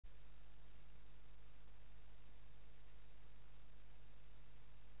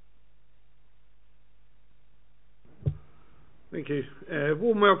Thank you.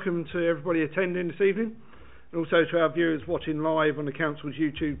 Warm welcome to everybody attending this evening, and also to our viewers watching live on the Council's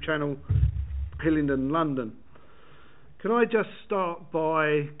YouTube channel, Hillingdon, London. Can I just start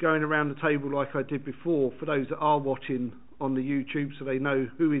by going around the table like I did before, for those that are watching on the YouTube, so they know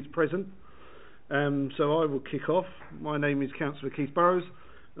who is present. So I will kick off. My name is Councillor Keith Burrows,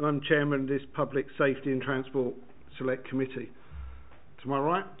 and I'm Chairman of this Public Safety and Transport Select Committee. To my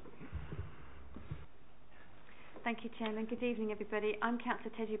right. Thank you, Chairman. Good evening, everybody. I'm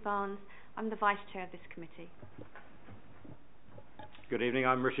Councillor Barnes. I'm the Vice Chair of this committee. Good evening.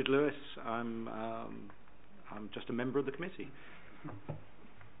 I'm Richard Lewis. I'm just a member of the committee.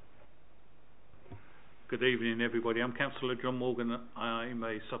 Good evening, everybody. I'm Councillor John Morgan. I'm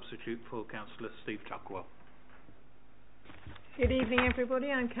a substitute for Councillor Steve Tuckwell. Good evening, everybody.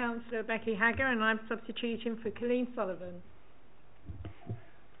 I'm Councillor Becky Hagger, and I'm substituting for Colleen Sullivan.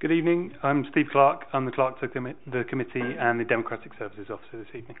 Good evening. I'm Steve Clark. I'm the clerk to the committee and the Democratic Services Officer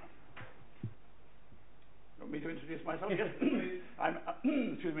this evening. You want me to introduce myself? Yes. I'm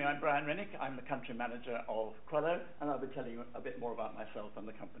Brian Rennick. I'm the country manager of Quello, and I'll be telling you a bit more about myself and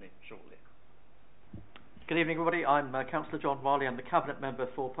the company shortly. Good evening, everybody. I'm Councillor John Marley. I'm the Cabinet Member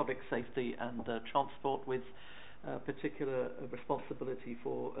for Public Safety and Transport, with particular responsibility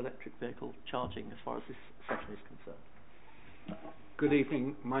for electric vehicle charging as far as this session is concerned. Good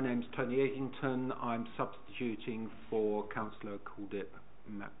evening. My name's Tony Eggington. I'm substituting for Councillor Kuldip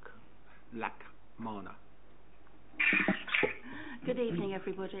Lakmana. Good evening,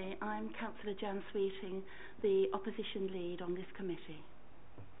 everybody. I'm Councillor Jan Sweeting, the opposition lead on this committee.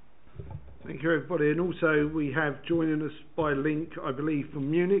 Thank you, everybody. And also we have joining us by link, I believe, from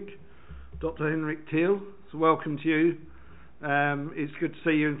Munich, Dr. Henrik Thiel. So welcome to you. It's good to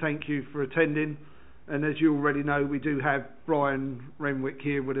see you and thank you for attending. And as you already know, we do have Brian Renwick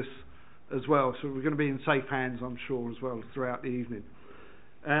here with us as well. So we're going to be in safe hands, I'm sure, as well throughout the evening.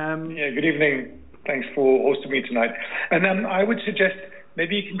 Good evening. Thanks for hosting me tonight. And I would suggest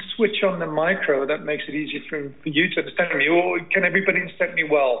maybe you can switch on the micro. That makes it easier for you to understand me. Or can everybody understand me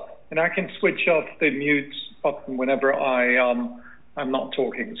well? And I can switch off the mute button whenever I'm not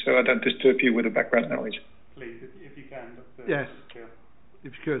talking, so I don't disturb you with the background noise. Please, if you can. Yes,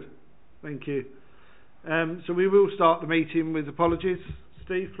 if you could. Thank you. So we will start the meeting with apologies.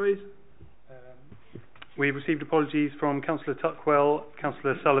 Steve, please. We've received apologies from Councillor Tuckwell,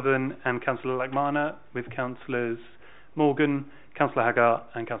 Councillor Sullivan and Councillor Lakmana, with Councillors Morgan, Councillor Haggart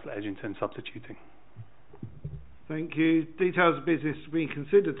and Councillor Edgington substituting. Thank you. Details of business being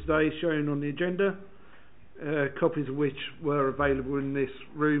considered today shown on the agenda, copies of which were available in this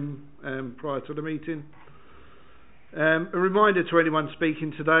room prior to the meeting. A reminder to anyone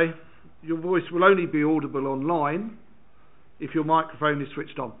speaking today, your voice will only be audible online if your microphone is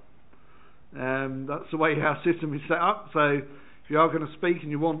switched on. That's the way our system is set up, so if you are going to speak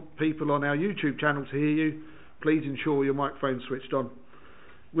and you want people on our YouTube channel to hear you, please ensure your microphone's switched on.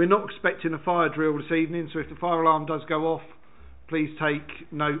 We're not expecting a fire drill this evening, so if the fire alarm does go off, please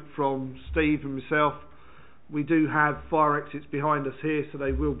take note from Steve and myself. We do have fire exits behind us here, so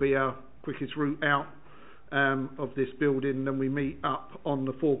they will be our quickest route out of this building, and then we meet up on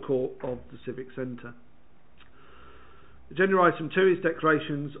the forecourt of the Civic Centre. Agenda item 2 is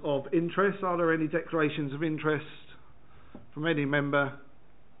declarations of interest. Are there any declarations of interest from any member,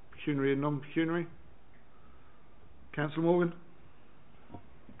 pecuniary and non-pecuniary? Councillor Morgan.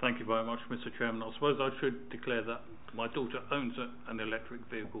 Thank you very much, Mr. Chairman. I suppose I should declare that my daughter owns an electric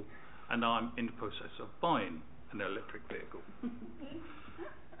vehicle and I'm in the process of buying an electric vehicle.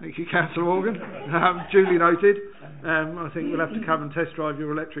 Thank you, Councillor Morgan. Duly noted. I think we'll have to come and test drive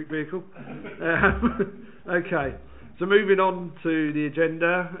your electric vehicle. Okay, so moving on to the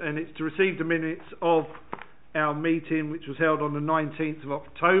agenda, and it's to receive the minutes of our meeting, which was held on the 19th of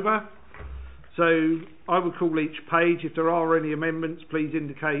October. So I would call each page. If there are any amendments, please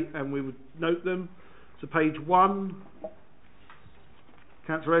indicate and we would note them. So page 1.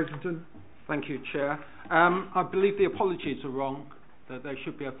 Councillor Edgington. Thank you, Chair. I believe the apologies are wrong. That there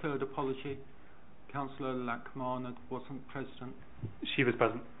should be a third apology. Councillor Lakmana wasn't present. She was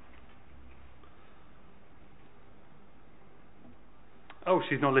present. Oh,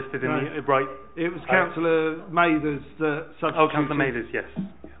 she's not listed in the right. It was Councillor Mathers that substituted. Oh, Councillor Mathers, yes.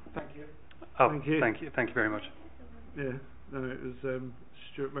 Thank you. Oh, thank you. Thank you very much. Yeah, no, it was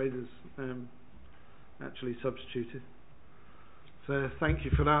Stuart Mathers actually substituted. So thank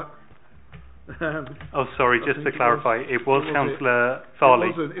you for that. Oh, sorry, just to clarify, it was Councillor Farley.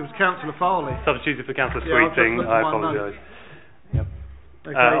 It was Councillor Farley. Substituted for Councillor Sweeting. I apologise. Yep.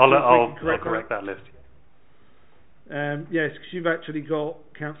 Okay, I'll correct that list. Yes, because you've actually got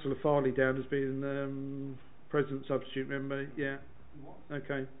Councillor Farley down as being present substitute member, yeah.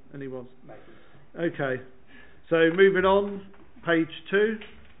 Okay, and he was. Okay, so moving on, page 2.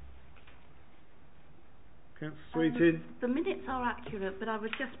 Councillor Sweeting. The minutes are accurate, but I was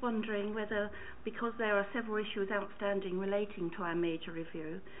just wondering whether, because there are several issues outstanding relating to our major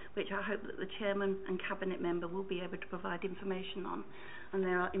review, which I hope that the Chairman and Cabinet Member will be able to provide information on, and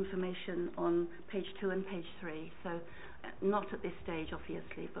there are information on page 2 and page 3, so not at this stage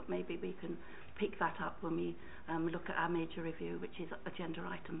obviously, but maybe we can pick that up when we look at our major review, which is agenda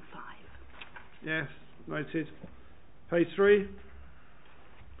item 5. Yes, noted. Page 3,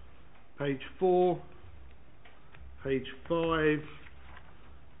 page 4, page 5,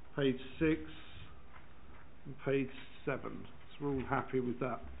 page 6, and page 7. So we're all happy with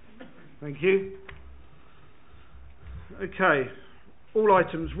that. Thank you. Okay, all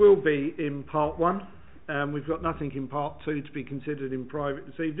items will be in part 1. We've got nothing in part 2 to be considered in private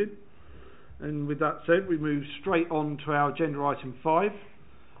this evening. And with that said, we move straight on to our agenda item 5,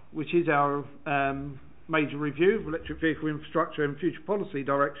 which is our major review of electric vehicle infrastructure and future policy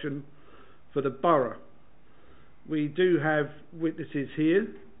direction for the borough. We do have witnesses here.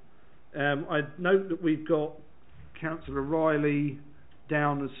 I note that we've got Councillor Riley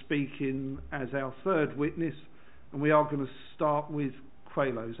down as speaking as our third witness, and we are going to start with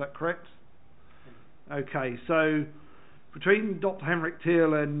Quaylo, is that correct? Okay, so between Dr. Henrik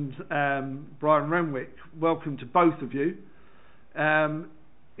Thiel and Brian Renwick, welcome to both of you.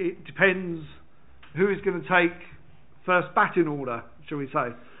 It depends who is going to take first batting order, shall we say.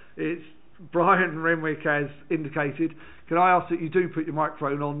 It's Brian Renwick as indicated. Can I ask that you do put your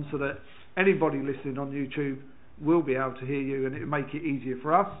microphone on so that anybody listening on YouTube will be able to hear you, and it will make it easier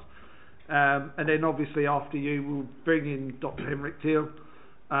for us. And then obviously after you we'll bring in Dr. Henrik Thiel,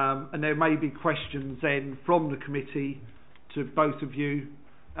 and there may be questions then from the committee to both of you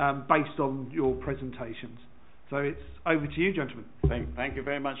based on your presentations. So it's over to you, gentlemen. Thank you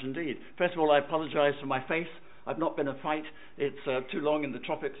very much indeed. First of all, I apologise for my face. I've not been a fight. It's too long in the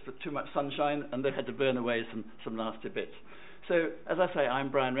tropics for too much sunshine, and they had to burn away some nasty bits. So, as I say, I'm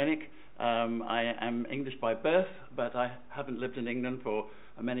Brian Renwick. I am English by birth, but I haven't lived in England for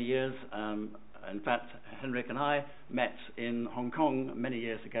many years. In fact, Henrik and I met in Hong Kong many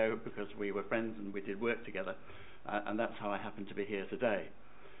years ago because we were friends and we did work together, and that's how I happen to be here today.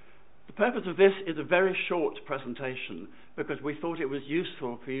 The purpose of this is a very short presentation because we thought it was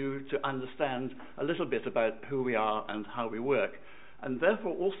useful for you to understand a little bit about who we are and how we work, and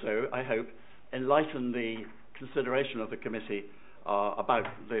therefore also, I hope, enlighten the consideration of the committee about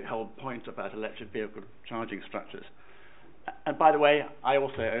the whole point about electric vehicle charging structures. And by the way, I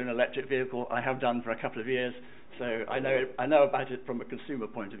also own an electric vehicle. I have done for a couple of years, so I know about it from a consumer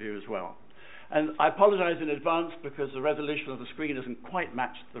point of view as well. And I apologise in advance because the resolution of the screen doesn't quite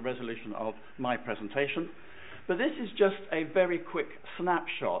match the resolution of my presentation. But this is just a very quick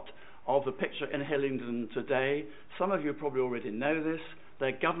snapshot of the picture in Hillingdon today. Some of you probably already know this.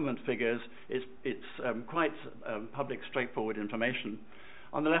 They're government figures. It's quite public, straightforward information.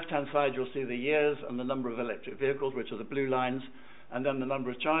 On the left-hand side, you'll see the years and the number of electric vehicles, which are the blue lines, and then the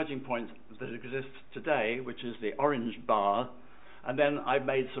number of charging points that exist today, which is the orange bar. And then I've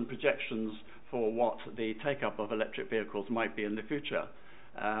made some projections for what the take-up of electric vehicles might be in the future,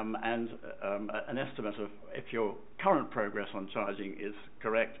 and an estimate of if your current progress on charging is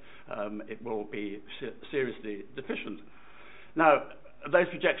correct, it will be seriously deficient. Now, those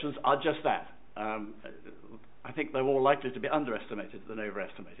projections are just that. I think they're more likely to be underestimated than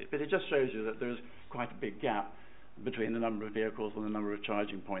overestimated, but it just shows you that there's quite a big gap between the number of vehicles and the number of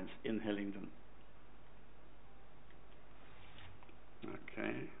charging points in Hillingdon.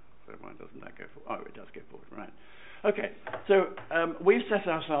 Okay, so why doesn't that go forward? Oh, it does go forward, right. Okay, so we've set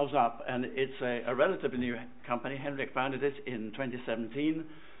ourselves up, and it's a relatively new company. Henrik founded it in 2017.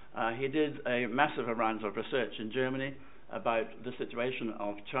 He did a massive amount of research in Germany about the situation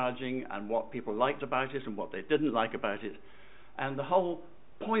of charging and what people liked about it and what they didn't like about it. And the whole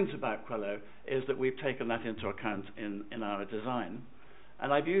point about Quaylo is that we've taken that into account in our design.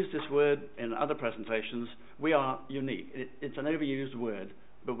 And I've used this word in other presentations. We are unique. It's an overused word,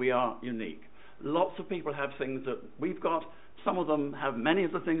 but we are unique. Lots of people have things that we've got. Some of them have many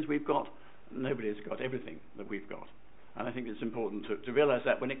of the things we've got. Nobody's got everything that we've got. And I think it's important to realize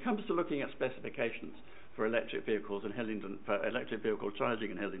that when it comes to looking at specifications for electric vehicles in Hillingdon, for electric vehicle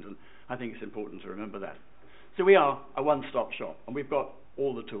charging in Hillingdon, I think it's important to remember that. So we are a one-stop shop, and we've got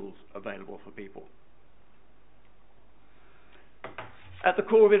all the tools available for people. At the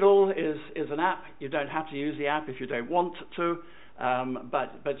core of it all is an app. You don't have to use the app if you don't want to,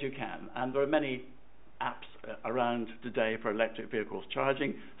 but you can. And there are many apps around today for electric vehicles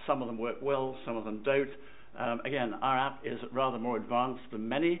charging. Some of them work well, some of them don't. Again, our app is rather more advanced than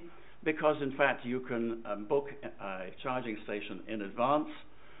many because, in fact, you can book a charging station in advance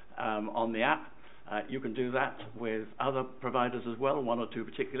on the app. You can do that with other providers as well, one or two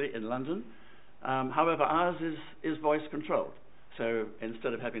particularly in London. However, ours is voice controlled. So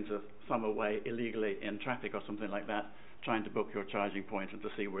instead of having to thumb away illegally in traffic or something like that, trying to book your charging point and to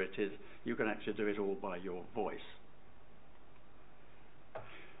see where it is, you can actually do it all by your voice.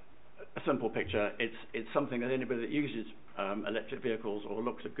 A simple picture, it's something that anybody that uses electric vehicles or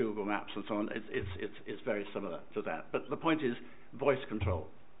looks at Google Maps and so on, it's very similar to that. But the point is voice control,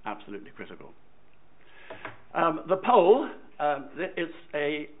 absolutely critical. The pole, it's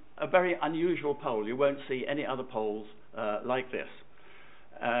a very unusual pole. You won't see any other poles like this.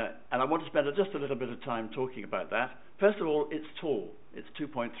 And I want to spend just a little bit of time talking about that. First of all, it's tall. It's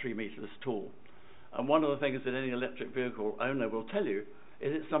 2.3 meters tall. And one of the things that any electric vehicle owner will tell you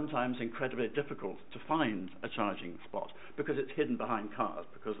is it's sometimes incredibly difficult to find a charging spot because it's hidden behind cars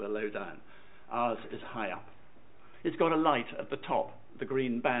because they're low down. Ours is high up. It's got a light at the top. The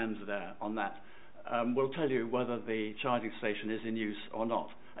green bands there on that will tell you whether the charging station is in use or not.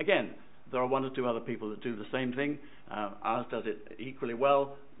 Again, there are one or two other people that do the same thing. Ours does it equally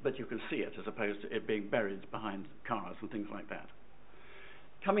well, but you can see it as opposed to it being buried behind cars and things like that.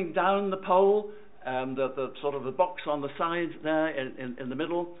 Coming down the pole, the sort of the box on the side there in the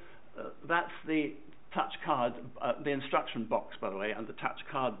middle, that's the touch card, the instruction box, by the way, and the touch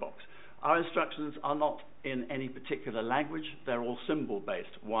card box. Our instructions are not in any particular language. They're all symbol-based.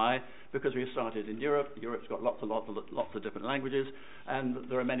 Why? Because we started in Europe. Europe's got lots of different languages, and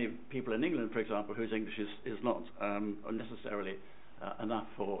there are many people in England, for example, whose English is not necessarily enough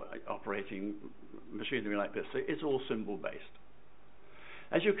for operating machinery like this. So it's all symbol-based.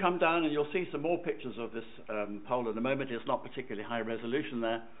 As you come down, and you'll see some more pictures of this pole in a moment, it's not particularly high resolution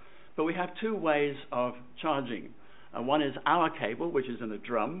there, but we have two ways of charging. One is our cable, which is in a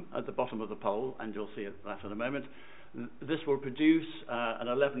drum at the bottom of the pole, and you'll see that in a moment. This will produce an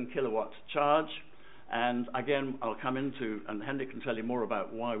 11 kilowatt charge, and again, I'll come into, and Henrik can tell you more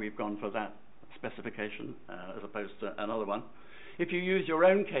about why we've gone for that specification as opposed to another one. If you use your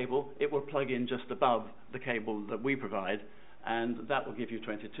own cable, it will plug in just above the cable that we provide, and that will give you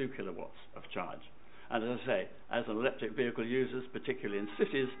 22 kilowatts of charge. And as I say, as an electric vehicle user, particularly in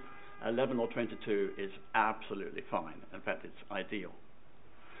cities, 11 or 22 is absolutely fine. In fact, it's ideal.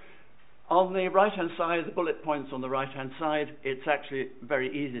 On the right-hand side, the bullet points on the right-hand side, it's actually very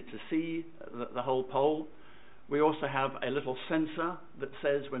easy to see the whole pole. We also have a little sensor that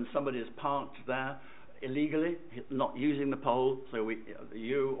says when somebody is parked there illegally, not using the pole, so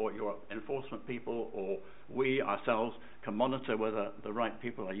you or your enforcement people or we ourselves can monitor whether the right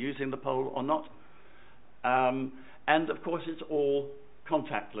people are using the pole or not. And of course, it's all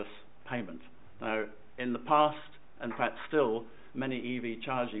contactless payment. Now, in the past, in fact still, many EV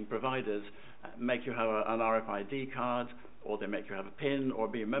charging providers make you have an RFID card, or they make you have a PIN or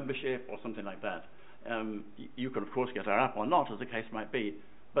be a membership or something like that. You can of course get our app or not, as the case might be,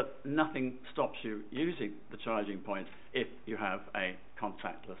 but nothing stops you using the charging point if you have a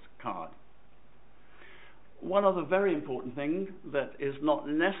contactless card. One other very important thing that is not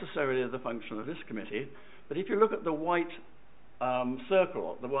necessarily the function of this committee, but if you look at the white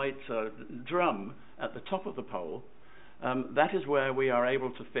circle, the white drum at the top of the pole, that is where we are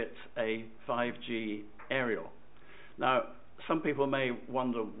able to fit a 5G aerial. Now, some people may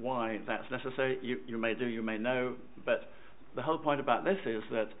wonder why that's necessary. You may do, you may know, but the whole point about this is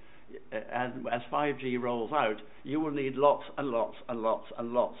that as 5G rolls out, you will need lots and lots and lots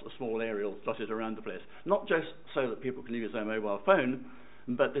and lots of small aerials dotted around the place. Not just so that people can use their mobile phone,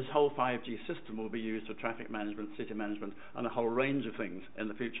 but this whole 5G system will be used for traffic management, city management, and a whole range of things in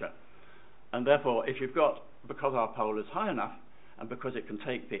the future. And therefore, if you've got, because our pole is high enough, and because it can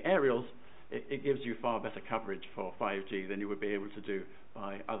take the aerials, it gives you far better coverage for 5G than you would be able to do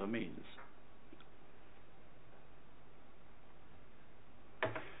by other means.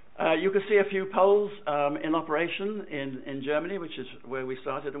 You can see a few poles in operation in Germany, which is where we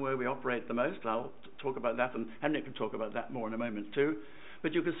started and where we operate the most. I'll talk about that, and Henrik can talk about that more in a moment too.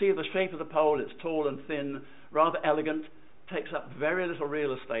 But you can see the shape of the pole. It's tall and thin, rather elegant, takes up very little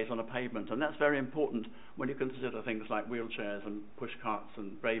real estate on a pavement, and that's very important when you consider things like wheelchairs and push carts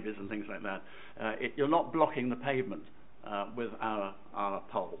and bravies and things like that. You're not blocking the pavement with our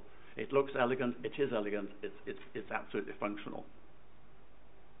pole. It looks elegant, it is elegant, it's absolutely functional.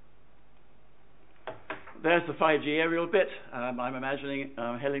 There's the 5G aerial bit. I'm imagining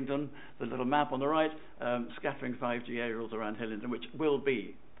Hillingdon, the little map on the right, scattering 5G aerials around Hillingdon, which will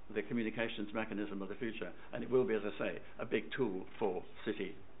be the communications mechanism of the future, and it will be, as I say, a big tool for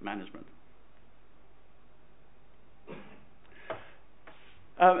city management.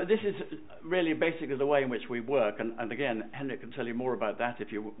 This is really basically the way in which we work, and again, Henrik can tell you more about that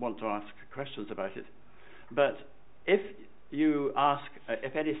if you want to ask questions about it. But if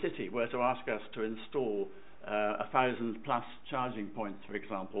any city were to ask us to install 1,000 plus charging points, for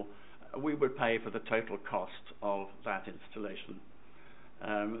example, we would pay for the total cost of that installation.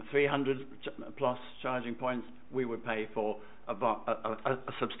 300 plus charging points, we would pay for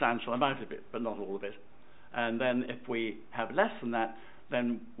a substantial amount of it, but not all of it. And then if we have less than that,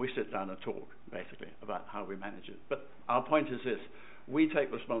 then we sit down and talk, basically, about how we manage it. But our point is this: we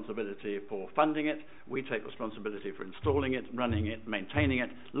take responsibility for funding it, we take responsibility for installing it, running it, maintaining it,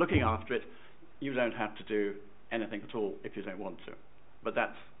 looking after it. You don't have to do anything at all if you don't want to. But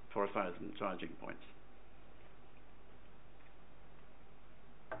that's for 1,000 charging points.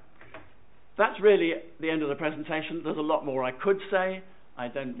 That's really the end of the presentation. There's a lot more I could say. I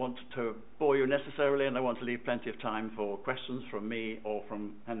don't want to bore you necessarily, and I want to leave plenty of time for questions from me or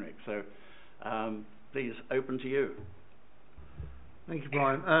from Henrik. So please, open to you. Thank you,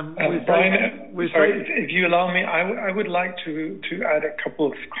 Brian. Brian, sorry, if you allow me, I would like to add a couple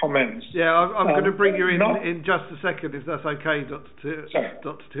of comments. Yeah, I'm going to bring you in just a second, if that's okay,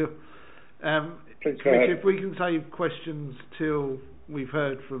 Dr. Till. Please go ahead. If we can save questions till we've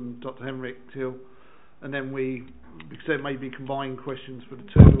heard from Dr. Henrik Till, and then we maybe combine questions for the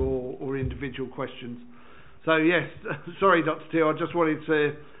two or individual questions. So yes, sorry, Dr. Till, I just wanted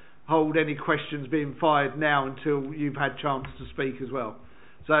to hold any questions being fired now until you've had chance to speak as well.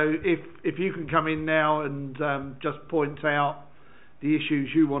 So if you can come in now and just point out the issues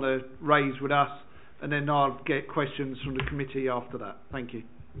you want to raise with us, and then I'll get questions from the committee after that. Thank you.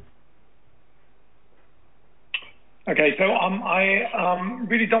 Okay, so I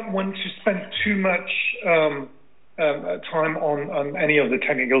really don't want to spend too much time on any of the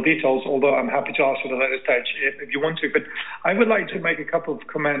technical details, although I'm happy to answer at a later stage if you want to. But I would like to make a couple of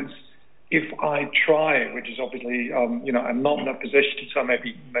comments if I try, which is obviously, I'm not in a position, so I may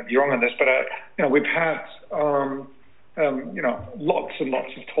be wrong on this, but, we've had, lots and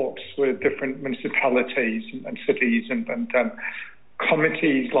lots of talks with different municipalities and cities and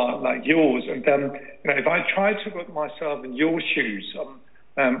committees like yours. And, if I try to put myself in your shoes,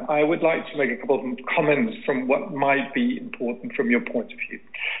 I would like to make a couple of comments from what might be important from your point of view.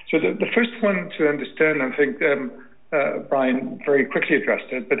 So the first one to understand, I think Brian very quickly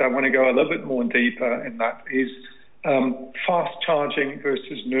addressed it, but I want to go a little bit more deeper in that, is fast charging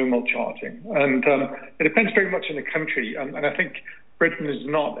versus normal charging. And it depends very much on the country. And I think Britain is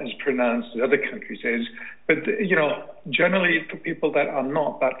not as pronounced as other countries is. But, generally for people that are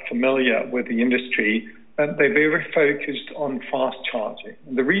not that familiar with the industry, they're very focused on fast charging.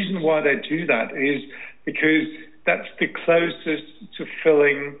 And the reason why they do that is because that's the closest to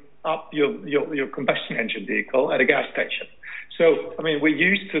filling up your combustion engine vehicle at a gas station. So, we're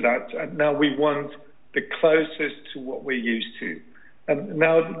used to that, and now we want the closest to what we're used to.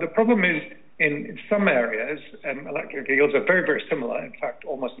 Now, the problem is, in some areas, electric vehicles are very, very similar, in fact,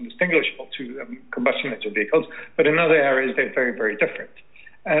 almost indistinguishable to combustion engine vehicles, but in other areas, they're very, very different.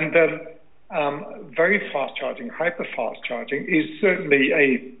 And very fast charging, hyper fast charging, is certainly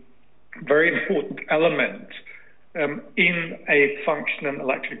a very important element in a functioning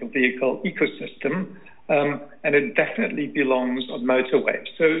electrical vehicle ecosystem, and it definitely belongs on motorways.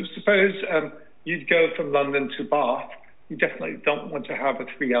 So suppose you'd go from London to Bath, you definitely don't want to have a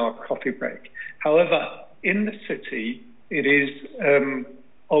 3-hour coffee break. However, in the city, it is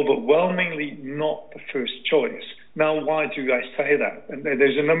overwhelmingly not the first choice. Now, why do I say that? And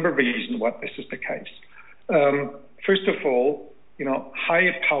there's a number of reasons why this is the case. First of all,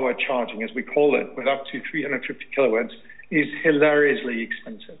 higher power charging, as we call it, with up to 350 kilowatts, is hilariously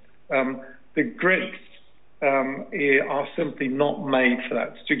expensive. The grids are simply not made for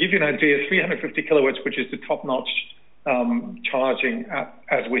that. To give you an idea, 350 kilowatts, which is the top-notch charging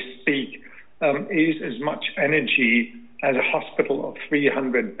as we speak, is as much energy as a hospital of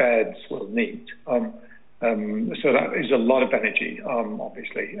 300 beds will need. So that is a lot of energy,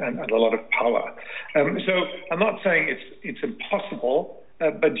 obviously, and a lot of power. So I'm not saying it's impossible,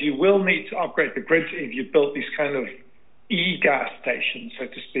 but you will need to upgrade the grid if you build these kind of e-gas stations, so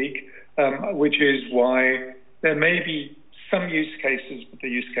to speak, which is why there may be some use cases, but the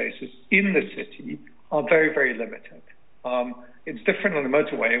use cases in the city are very, very limited. It's different on the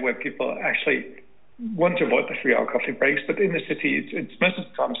motorway where people actually want to avoid the 3-hour coffee breaks, but in the city, it's most of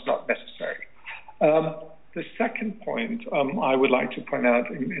the time it's not necessary. The second point I would like to point out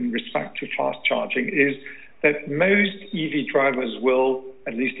in respect to fast charging is that most EV drivers will,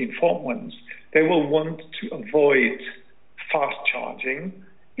 at least informed ones, they will want to avoid fast charging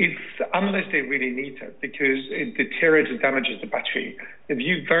unless they really need it, because it deteriorates and damages the battery. If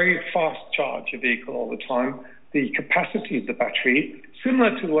you very fast charge your vehicle all the time, the capacity of the battery,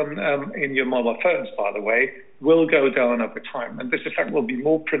 similar to one in your mobile phones, by the way, will go down over time, and this effect will be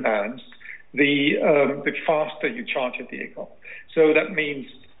more pronounced the faster you charge your vehicle. So that means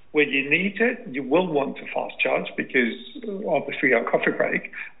when you need it, you will want to fast charge because of the 3-hour coffee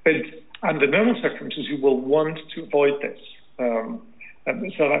break, but under normal circumstances, you will want to avoid this.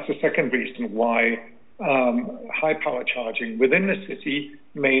 So that's the second reason why high power charging within the city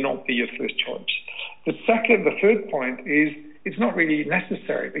may not be your first choice. The third point is it's not really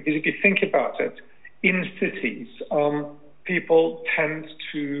necessary, because if you think about it, in cities, people tend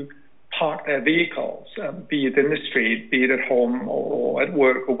to park their vehicles, be it in the street, be it at home or at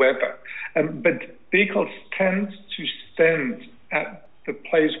work or wherever. But vehicles tend to stand at the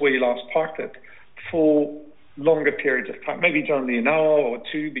place where you last parked it for longer periods of time. Maybe it's only an hour or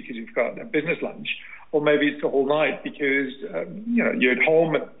two because you've got a business lunch, or maybe it's the whole night because you're at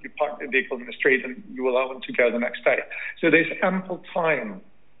home and you park the vehicle in the street and you allow them to go the next day. So there's ample time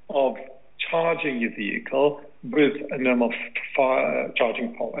of charging your vehicle with a normal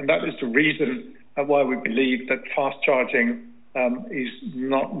charging pole, and that is the reason why we believe that fast charging is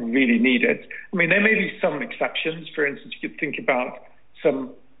not really needed. I mean, there may be some exceptions. For instance, you could think about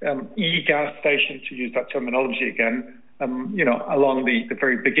some e-gas stations, to use that terminology again, along the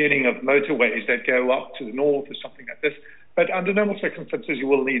very beginning of motorways that go up to the north or something like this. But under normal circumstances, you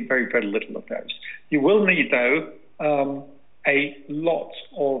will need very, very little of those. You will need, though, a lot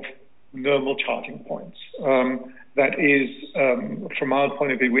of normal charging points. That is, from our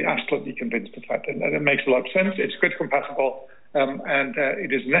point of view, we're absolutely convinced of that, and it makes a lot of sense. It's grid compatible, and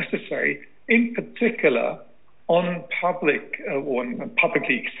it is necessary, in particular, on public or on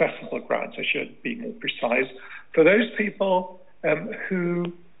publicly accessible grounds, I should be more precise, for those people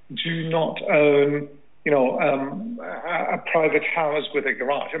who do not own, a private house with a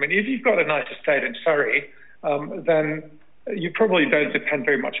garage. I mean, if you've got a nice estate in Surrey, then you probably don't depend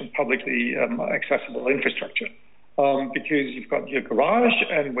very much on publicly accessible infrastructure, because you've got your garage,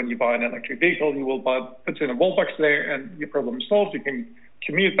 and when you buy an electric vehicle, you will put in a wall box there, and your problem is solved. You can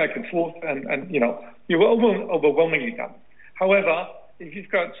commute back and forth, and you're overwhelmingly done. However, if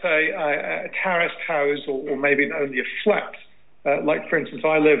you've got, say, a terraced house, or maybe only a flat, like, for instance,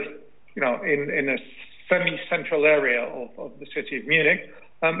 I live, in a semi-central area of the city of Munich,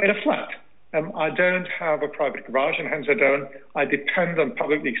 in a flat. I don't have a private garage, and hence I depend on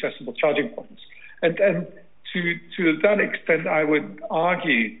publicly accessible charging points. And to that extent, I would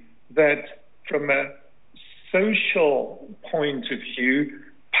argue that from a social point of view,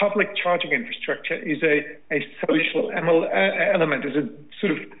 public charging infrastructure is a social element, is a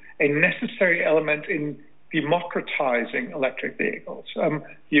sort of a necessary element in democratizing electric vehicles.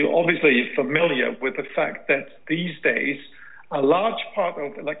 You're obviously familiar with the fact that these days, a large part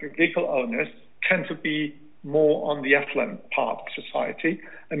of electric vehicle owners tend to be more on the affluent part of society.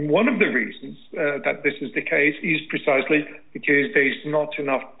 And one of the reasons that this is the case is precisely because there's not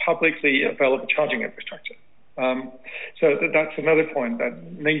enough publicly available charging infrastructure. So that's another point that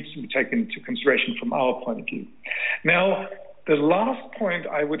needs to be taken into consideration from our point of view. Now, the last point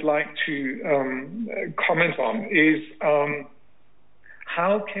I would like to comment on is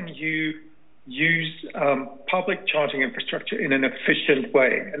how can you use public charging infrastructure in an efficient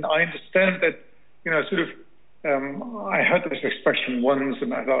way? And I understand that, I heard this expression once,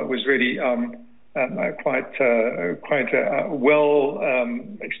 and I thought it was really quite well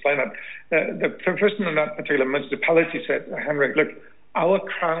explained. The person in that particular municipality said, Henrik, look, our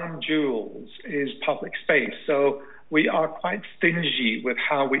crown jewels is public space, so we are quite stingy with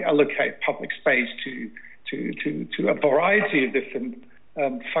how we allocate public space to a variety of different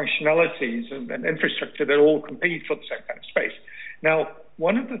functionalities and infrastructure that all compete for the same kind of space. Now,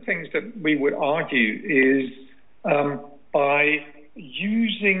 one of the things that we would argue is by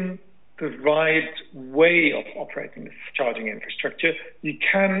using the right way of operating the charging infrastructure, you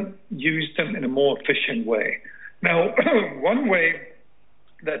can use them in a more efficient way. Now, one way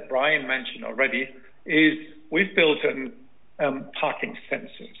that Brian mentioned already is we've built in parking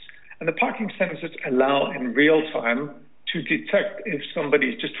sensors. And the parking sensors allow in real time to detect if somebody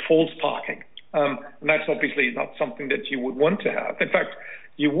is just false parking. And that's obviously not something that you would want to have. In fact,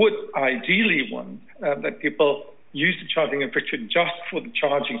 you would ideally want that people use the charging infrastructure just for the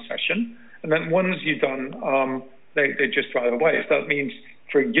charging session, and then once you're done, they just drive away. So that means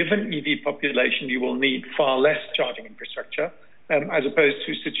for a given EV population, you will need far less charging infrastructure, as opposed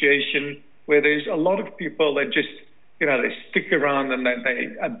to a situation where there's a lot of people that just, they stick around and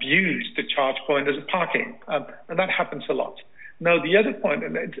they abuse the charge point as a parking, and that happens a lot. Now, the other point,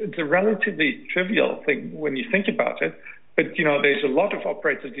 and it's a relatively trivial thing when you think about it, but, there's a lot of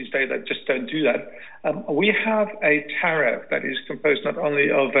operators these days that just don't do that. We have a tariff that is composed not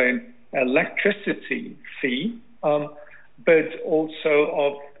only of an electricity fee, but also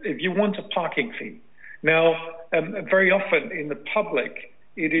of, if you want, a parking fee. Now, very often in the public,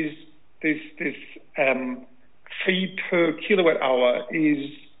 it is this fee per kilowatt hour is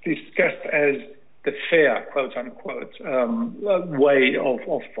discussed as the fair, quote unquote, way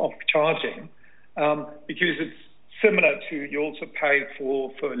of charging, because it's similar to, you also pay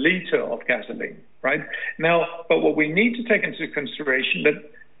for a litre of gasoline, right? Now, but what we need to take into consideration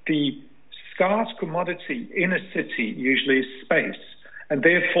that the scarce commodity in a city usually is space, and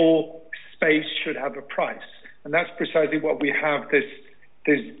therefore space should have a price. And that's precisely what we have, this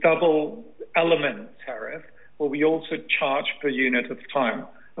double element tariff, where we also charge per unit of time.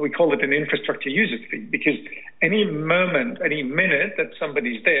 And we call it an infrastructure user fee, because any moment, any minute that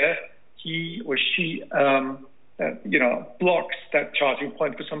somebody's there, he or she blocks that charging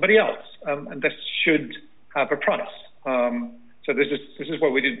point for somebody else, and this should have a price. So this is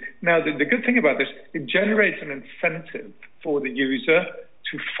what we did. Now, the good thing about this, it generates an incentive for the user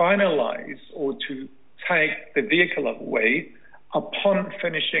to finalize or to take the vehicle away upon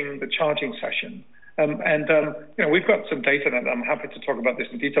finishing the charging session. We've got some data, and I'm happy to talk about this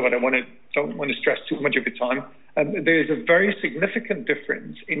in detail, but don't want to stress too much of your time. There is a very significant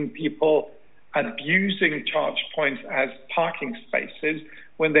difference in people abusing charge points as parking spaces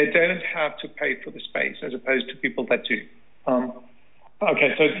when they don't have to pay for the space, as opposed to people that do.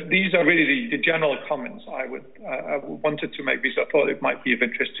 Okay, so these are really the general comments I wanted to make, because I thought it might be of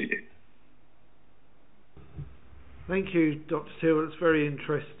interest to you. Thank you, Dr. Till. It's very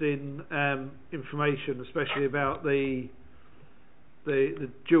interesting information, especially about the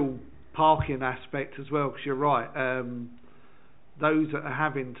dual parking aspect as well, because you're right. Those that are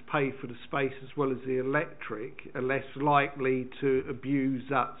having to pay for the space as well as the electric are less likely to abuse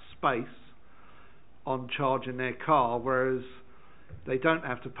that space on charging their car, whereas they don't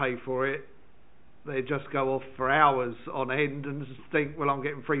have to pay for it. They just go off for hours on end and just think, well, I'm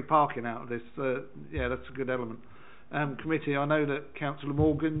getting free parking out of this. Yeah, that's a good element. Committee, I know that Councillor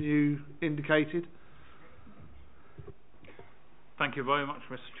Morgan, you indicated. Thank you very much,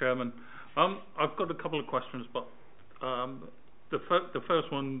 Mr. Chairman. I've got a couple of questions, but the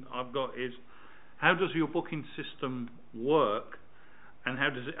first one I've got is, how does your booking system work, and how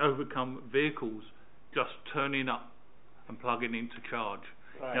does it overcome vehicles just turning up and plugging in to charge?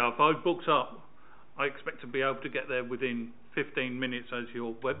 Right. Now, if I've booked up, I expect to be able to get there within 15 minutes, as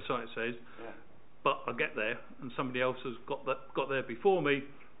your website says. Yeah. But I get there and somebody else has got there before me,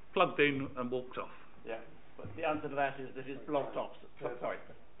 plugged in and walked off. Yeah, but the answer to that is that it's blocked off. Sorry.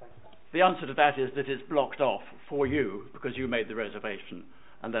 The answer to that is that it's blocked off for you because you made the reservation,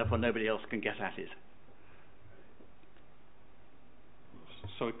 and therefore nobody else can get at it.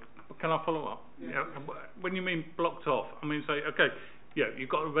 So can I follow up? Yeah. When you mean blocked off, I mean, say, okay, yeah, you've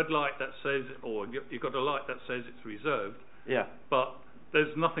got a red light that says, or you've got a light that says it's reserved. Yeah. But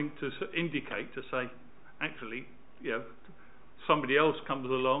there's nothing to indicate to say, actually, somebody else comes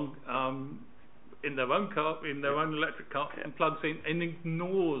along in their own car, in their own electric car, and plugs in and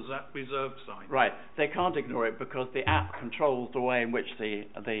ignores that reserved sign. Right. They can't ignore it because the app controls the way in which the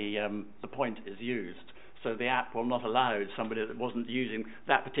point is used. So the app will not allow somebody that wasn't using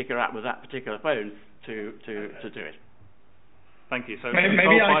that particular app with that particular phone to do it. Thank you. So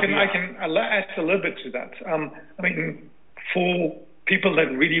maybe I can add a little bit to that. I mean, for people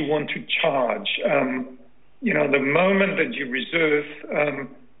that really want to charge, the moment that you reserve,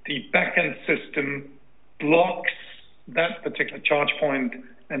 the back-end system blocks that particular charge point,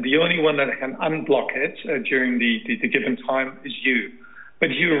 and the only one that can unblock it during the given time is you. But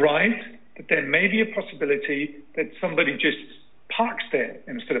you're right that there may be a possibility that somebody just parks there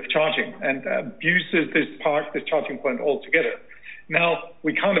instead of charging and abuses this charging point altogether. Now,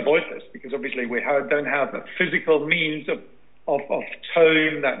 we can't avoid this because obviously we don't have a physical means of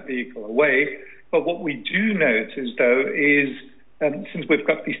towing that vehicle away. But what we do notice, though, is since we've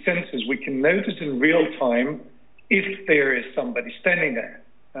got these sensors, we can notice in real time if there is somebody standing there.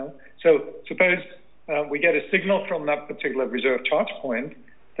 So suppose we get a signal from that particular reserve charge point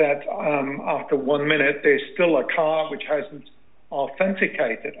that after 1 minute there's still a car which hasn't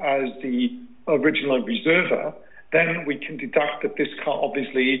authenticated as the original reserver, then we can deduct that this car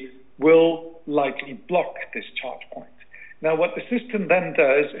obviously will likely block this charge point. Now, what the system then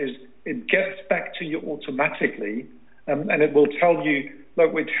does is it gets back to you automatically, and it will tell you,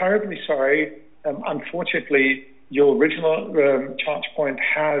 look, we're terribly sorry. Unfortunately, your original charge point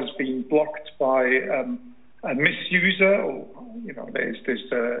has been blocked by a misuser, or there's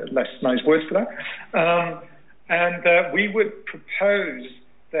less nice words for that. And we would propose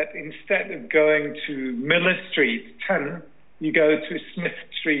that instead of going to Miller Street 10, you go to Smith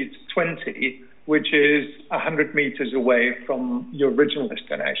Street 20, which is 100 meters away from your original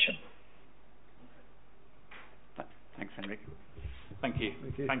destination. Thanks, Henrik. Thank you.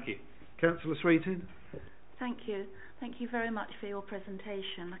 Thank you. Councillor Sweeting. Thank you. Thank you very much for your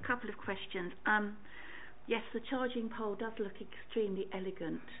presentation. A couple of questions. Yes, the charging pole does look extremely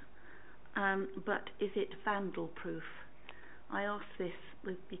elegant, but is it vandal-proof? I ask this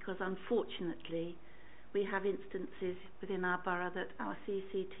because unfortunately we have instances within our borough that our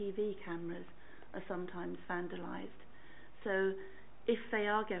CCTV cameras are sometimes vandalised. So if they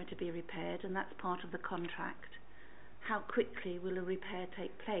are going to be repaired, and that's part of the contract, how quickly will a repair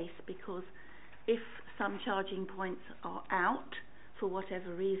take place? Because if some charging points are out for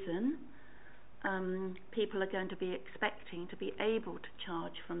whatever reason, people are going to be expecting to be able to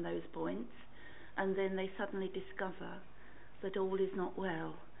charge from those points, and then they suddenly discover that all is not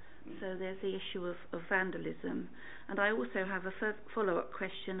well. So there's the issue of vandalism. And I also have a follow-up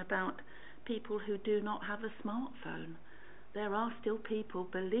question about people who do not have a smartphone. There are still people,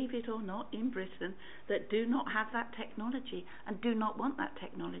 believe it or not, in Britain that do not have that technology and do not want that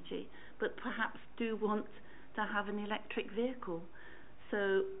technology, but perhaps do want to have an electric vehicle.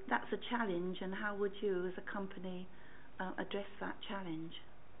 So that's a challenge, and how would you as a company address that challenge?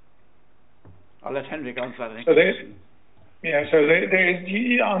 I'll let Henrik answer that. So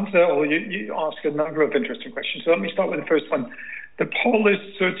you answer, or you ask a number of interesting questions. So let me start with the first one. The pole is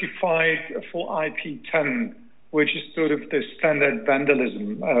certified for IP10, which is sort of the standard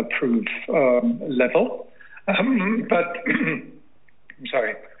vandalism proof level. But I'm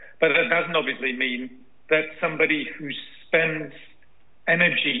sorry, but that doesn't obviously mean that somebody who spends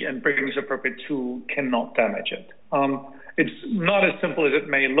energy and brings appropriate tool cannot damage it. It's not as simple as it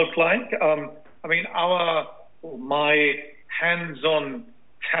may look like. I mean, my hands-on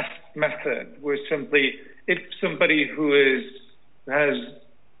test method was simply, if somebody who has,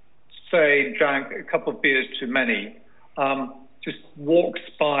 say, drank a couple of beers too many, just walks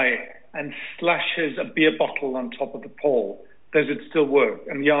by and slashes a beer bottle on top of the pole, does it still work?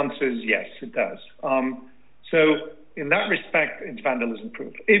 And the answer is yes, it does. So in that respect, it's vandalism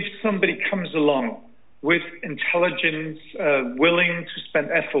proof. If somebody comes along with intelligence, willing to spend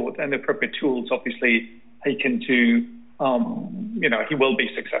effort and appropriate tools, obviously he can do, he will be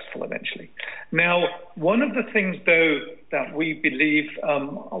successful eventually. Now, one of the things, though, that we believe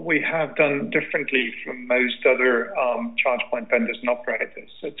we have done differently from most other charge point vendors and operators,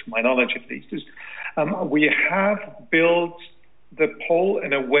 to my knowledge at least, is we have built the pole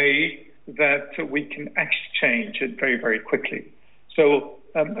in a way that we can exchange it very, very quickly. So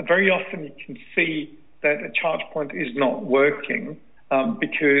very often you can see that a charge point is not working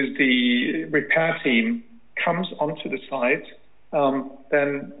because the repair team comes onto the site,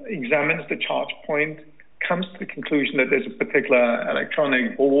 then examines the charge point, comes to the conclusion that there's a particular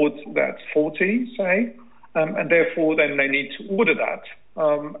electronic board that's faulty, say, and therefore then they need to order that.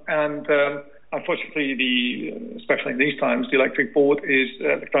 Unfortunately, especially in these times, the electronic board is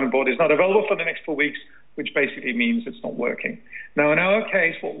not available for the next 4 weeks, which basically means it's not working. Now, in our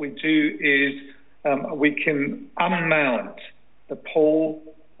case, what we do is we can unmount the pole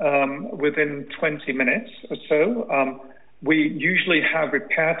within 20 minutes or so. We usually have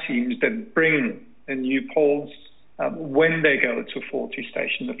repair teams that bring the new poles when they go to a faulty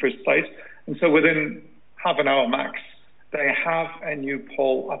station in the first place. And so within half an hour max, they have a new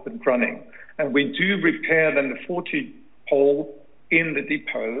pole up and running. And we do repair then the faulty pole in the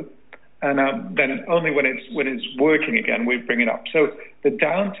depot, and then only when it's working again, we bring it up. So the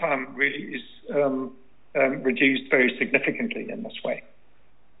downtime really is reduced very significantly in this way.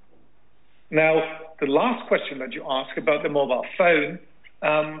 Now, the last question that you asked about the mobile phone,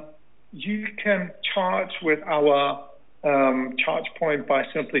 you can charge with our charge point by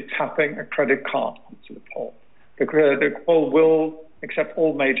simply tapping a credit card onto the pole. The pole will accept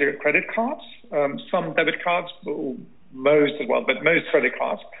all major credit cards, some debit cards, most as well, but most credit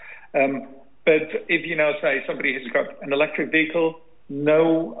cards. But if say somebody has got an electric vehicle,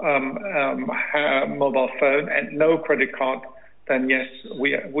 no mobile phone, and no credit card, then yes,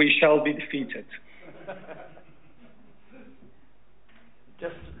 we shall be defeated.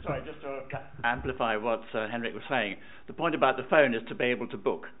 Just to amplify what Henrik was saying, the point about the phone is to be able to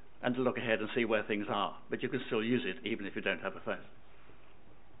book and to look ahead and see where things are, but you can still use it even if you don't have a phone.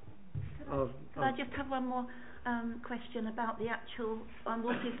 Could I just have one more question about the actual,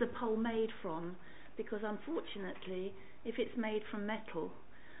 what is the pole made from? Because unfortunately, if it's made from metal,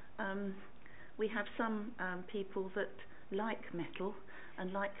 we have some people that like metal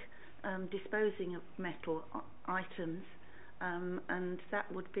and like disposing of metal items, and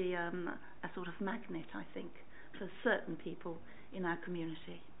that would be a sort of magnet, I think, for certain people in our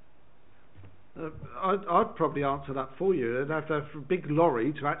community. I'd probably answer that for you. They'd have to have a big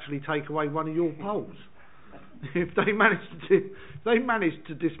lorry to actually take away one of your poles. If they managed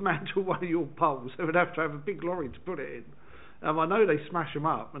to dismantle one of your poles, they would have to have a big lorry to put it in. I know they smash them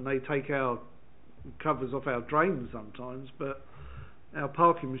up and they take our covers off our drains sometimes, but our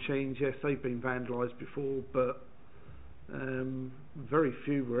parking machines, yes, they've been vandalised before, but very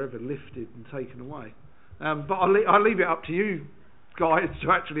few were ever lifted and taken away. But I'll leave it up to you guys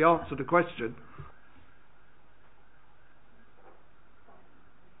to actually answer the question.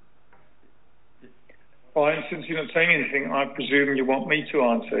 Fine, since you're not saying anything, I presume you want me to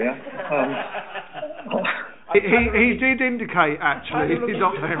answer, yeah? He did indicate, actually. I'm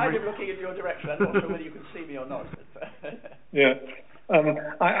looking in your direction. I'm not sure whether you can see me or not. Yeah.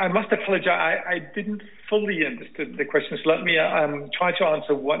 I must apologize. I didn't fully understand the question, so let me try to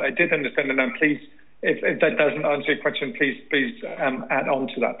answer what I did understand, and then please, if that doesn't answer your question, please add on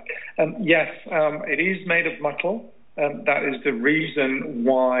to that. Yes, it is made of metal. That is the reason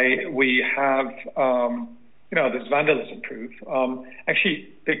why we have, this vandalism proof. Actually,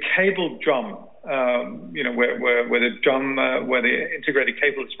 the cable drum, where the drum, where the integrated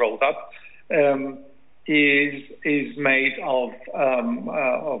cable is rolled up, is made of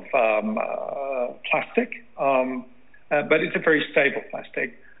plastic, but it's a very stable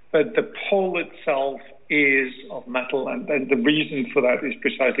plastic. But the pole itself is of metal, and the reason for that is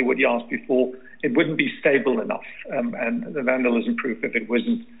precisely what you asked before. It wouldn't be stable enough, and the vandalism proof, if it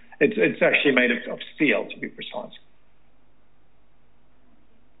wasn't, it's actually made of steel, to be precise.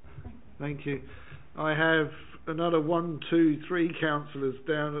 Thank you. I have another 1, 2, 3 councillors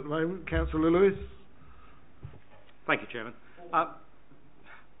down at the moment. Councillor Lewis. Thank you, Chairman.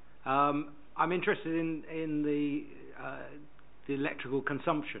 I'm interested in the electrical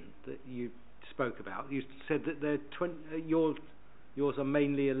consumption that you spoke about. You said that yours are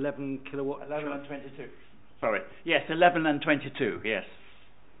mainly 11 kilowatt. 11 and 22. Sorry. Yes, 11 and 22. Yes.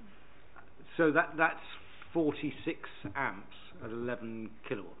 So that's 46 amps at 11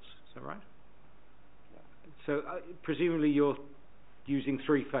 kilowatts. Is that right? So presumably you're using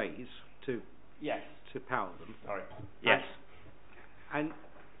three-phase to power them. Sorry. Yes.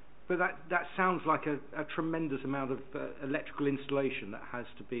 But that sounds like a tremendous amount of electrical installation that has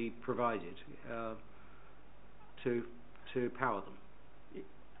to be provided to power them.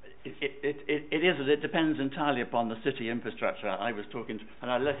 It is, and it depends entirely upon the city infrastructure. I was talking,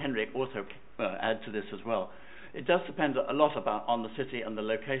 and I'll let Henrik also add to this as well. It does depend a lot on the city and the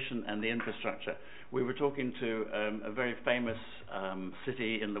location and the infrastructure. We were talking to a very famous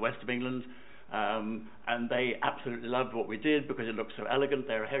city in the west of England, and they absolutely loved what we did because it looked so elegant.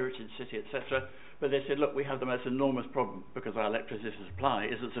 They're a heritage city, etc. But they said, look, we have the most enormous problem because our electricity supply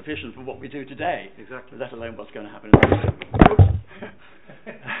isn't sufficient for what we do today. Exactly. Let alone what's going to happen in the future.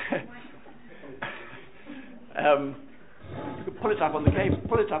 You could pull it up on the cable.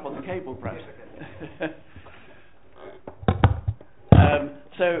 Pull it up on the cable, perhaps.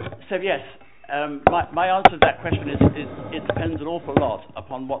 So yes. My answer to that question is it depends an awful lot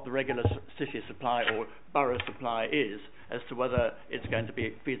upon what the regular city supply or borough supply is as to whether it's going to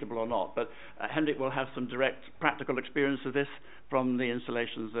be feasible or not. But Henrik will have some direct practical experience of this from the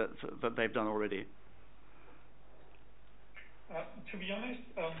installations that they've done already. To be honest,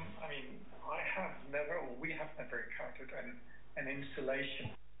 we have never encountered an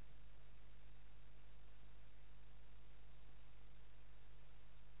installation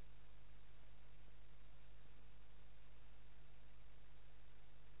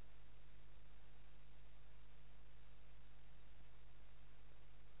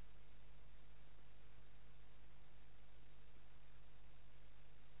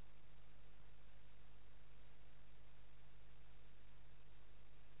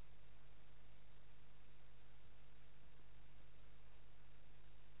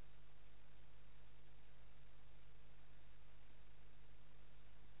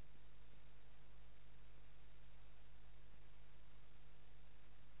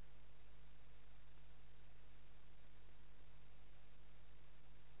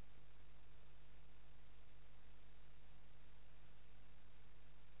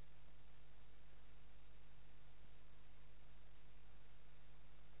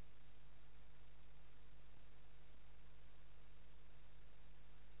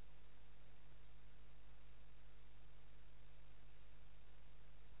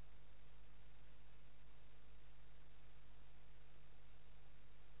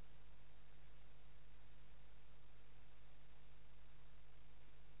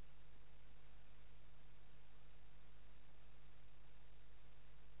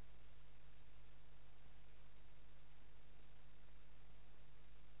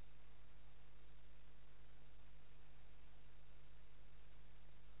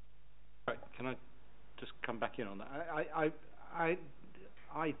Sorry, can I just come back in on that?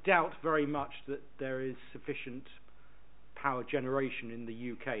 I doubt very much that there is sufficient power generation in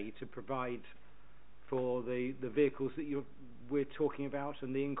the UK to provide for the vehicles that we're talking about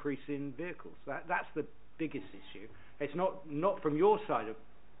and the increase in vehicles. That's the biggest issue. It's not from your side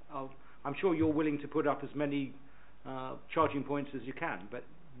of I'm sure you're willing to put up as many charging points as you can, but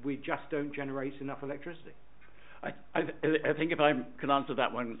we just don't generate enough electricity. I think if I can answer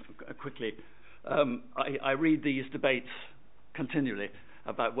that one quickly, I read these debates continually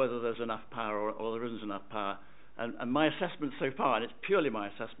about whether there's enough power or there isn't enough power. And my assessment so far, and it's purely my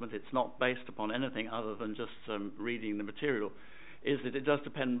assessment, it's not based upon anything other than just reading the material, is that it does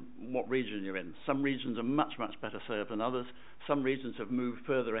depend what region you're in. Some regions are much, much better served than others. Some regions have moved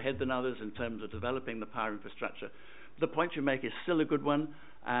further ahead than others in terms of developing the power infrastructure. The point you make is still a good one,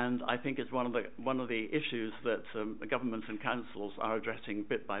 and I think it's one of the issues that governments and councils are addressing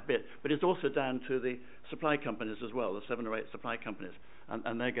bit by bit. But it's also down to the supply companies as well, the 7 or 8 supply companies,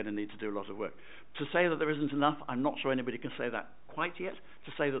 and they're going to need to do a lot of work. To say that there isn't enough, I'm not sure anybody can say that quite yet.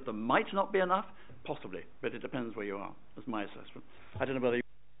 To say that there might not be enough, possibly, but it depends where you are. That's my assessment. I don't know whether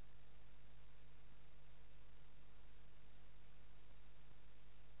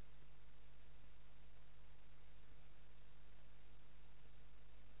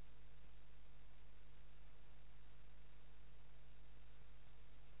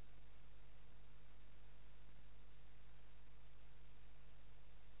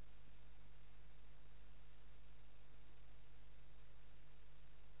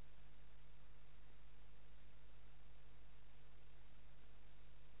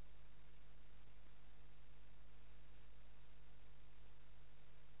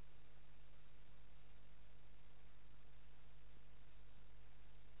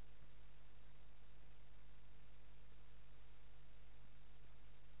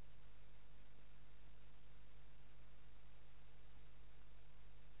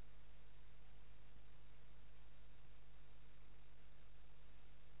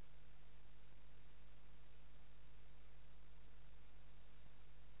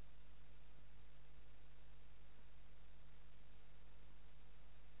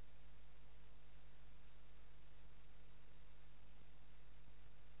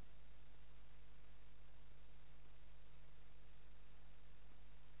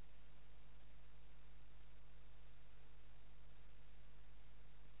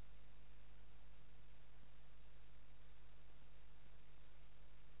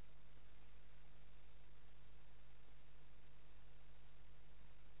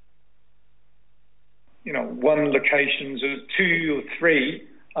one locations or 2 or 3,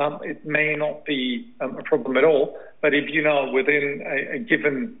 it may not be a problem at all. But if within a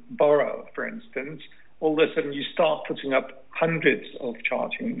given borough, for instance, all of a sudden you start putting up hundreds of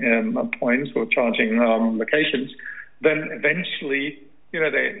charging points or charging locations, then eventually,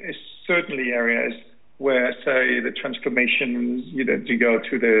 there is certainly areas where, say, the transformations, to go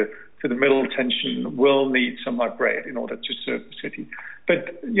to the middle tension will need some upgrade in order to serve the city.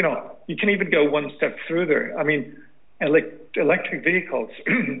 But, you can even go one step further. I mean, electric vehicles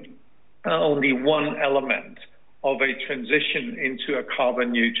are only one element of a transition into a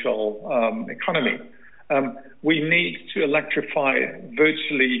carbon neutral economy. We need to electrify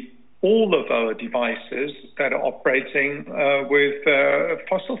virtually all of our devices that are operating with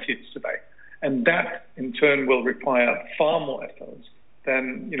fossil fuels today. And that, in turn, will require far more efforts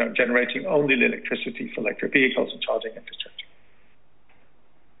than, generating only the electricity for electric vehicles and charging infrastructure.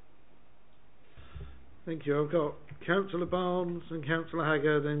 Thank you. I've got Councillor Barnes and Councillor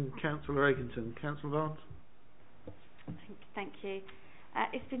Hagger, then Councillor Egginton. Councillor Barnes. Thank you.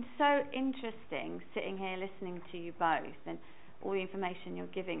 It's been so interesting sitting here listening to you both and all the information you're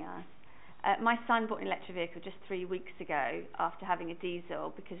giving us. My son bought an electric vehicle just 3 weeks ago after having a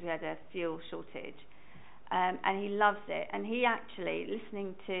diesel because we had a fuel shortage. And he loves it. And he actually,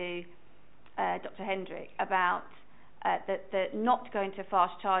 listening to Dr. Hendrick about the not going to a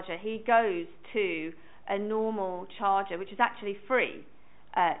fast charger, he goes to a normal charger, which is actually free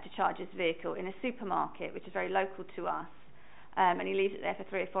to charge his vehicle in a supermarket, which is very local to us. And he leaves it there for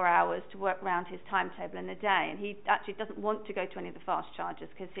 3 or 4 hours to work around his timetable in the day. And he actually doesn't want to go to any of the fast chargers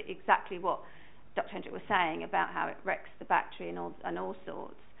because exactly what Dr. Hendrick was saying about how it wrecks the battery and all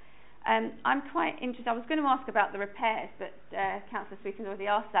sorts. I'm quite interested. I was going to ask about the repairs, but Councillor Sweeten's already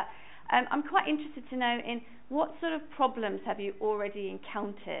asked that. I'm quite interested to know in what sort of problems have you already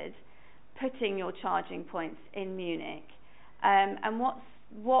encountered putting your charging points in Munich, and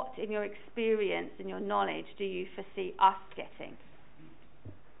what in your experience and your knowledge do you foresee us getting?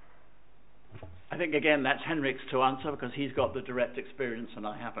 I think, again, that's Henrik's to answer because he's got the direct experience and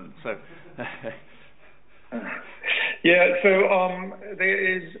I haven't. So. Yeah, so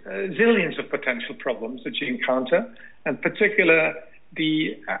there is zillions of potential problems that you encounter, and particular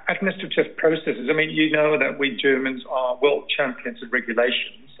the administrative processes. I mean, you know that we Germans are world champions of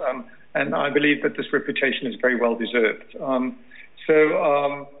regulations, and I believe that this reputation is very well deserved.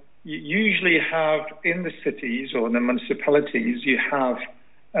 You usually have in the cities or in the municipalities, you have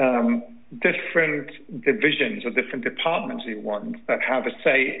different divisions or different departments you want that have a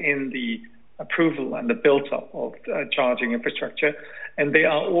say in the approval and the build-up of charging infrastructure, and they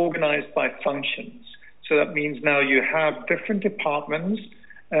are organized by functions. So that means now you have different departments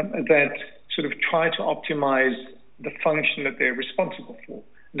that sort of try to optimize the function that they're responsible for.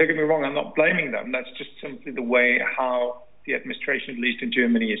 Don't get me wrong, I'm not blaming them. That's just simply the way how the administration, at least in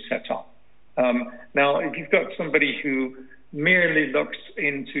Germany, is set up. Now, if you've got somebody who merely looks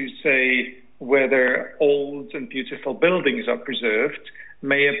into, say, whether old and beautiful buildings are preserved,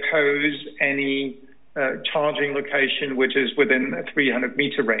 may oppose any charging location which is within a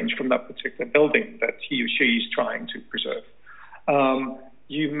 300-meter range from that particular building that he or she is trying to preserve.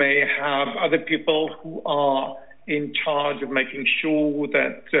 You may have other people who are in charge of making sure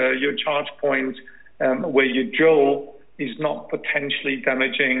that your charge point where you drill is not potentially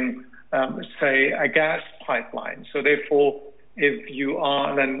damaging, say, a gas pipeline. So therefore, if you are,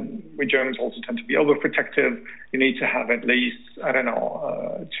 and then we Germans also tend to be overprotective, you need to have at least,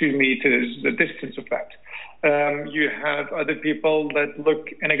 2 meters the distance of that. You have other people that look,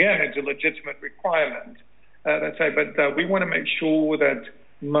 and again, it's a legitimate requirement, let's say, but we want to make sure that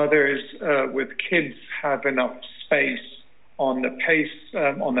mothers with kids have enough space on the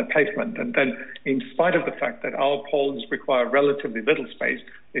pavement. And then, in spite of the fact that our poles require relatively little space,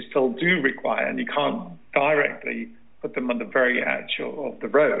 they still do require, and you can't directly put them on the very edge of the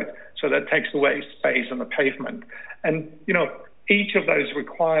road. So that takes away space on the pavement. And, you know, each of those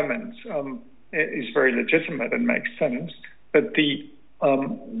requirements is very legitimate and makes sense, but the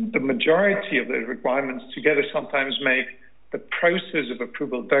majority of those requirements together sometimes make the process of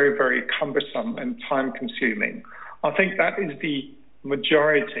approval very, very cumbersome and time-consuming. I think that is the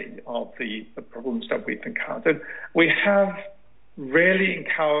majority of the problems that we've encountered. We have rarely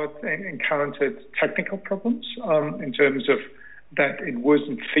encountered technical problems in terms of that it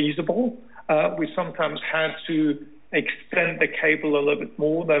wasn't feasible. We sometimes had to extend the cable a little bit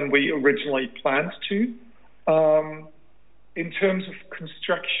more than we originally planned to. In terms of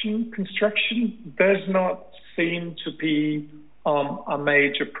construction does not seem to be a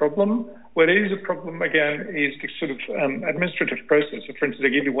major problem. What is a problem, again, is the sort of administrative process. So for instance,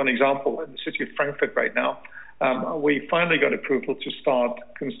 I'll give you one example. In the city of Frankfurt right now, we finally got approval to start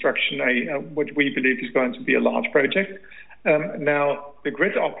construction, what we believe is going to be a large project. Now, the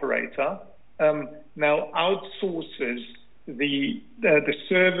grid operator now outsources the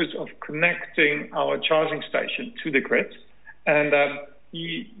service of connecting our charging station to the grid, and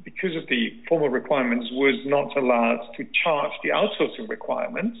he, because of the formal requirements, was not allowed to charge the outsourcing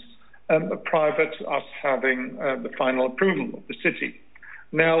requirements prior to us having the final approval of the city.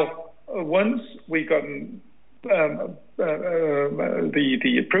 Now, once we got the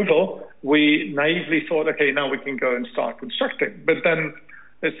approval, we naively thought, okay, now we can go and start constructing. But then,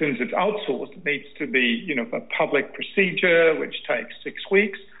 since it's outsourced, it needs to be, you know, a public procedure, which takes 6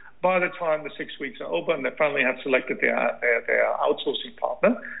 weeks. By the time the 6 weeks are over and they finally have selected their outsourcing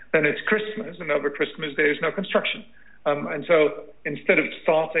partner, then it's Christmas, and over Christmas there is no construction. And so instead of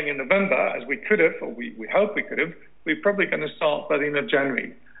starting in November, as we could have, or we hope we could have, we're probably going to start by the end of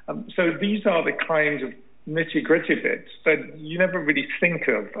January. So these are the kinds of nitty-gritty bits that you never really think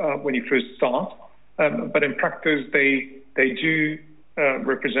of when you first start, but in practice they do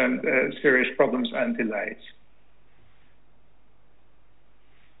represent serious problems and delays.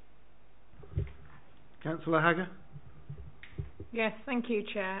 Councillor Hager? Yes, thank you,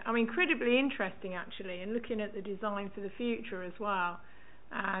 Chair. I'm incredibly interesting, actually, and looking at the design for the future as well.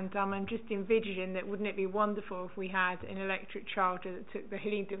 And I'm just envisioning that wouldn't it be wonderful if we had an electric charger that took the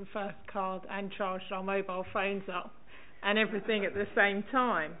Hillingdon First card and charged our mobile phones up and everything at the same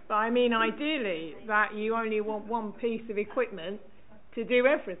time. But I mean, ideally, that you only want one piece of equipment to do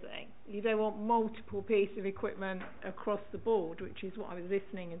everything. You don't want multiple pieces of equipment across the board, which is what I was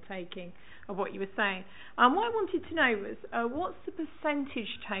listening and taking of what you were saying. What I wanted to know was, what's the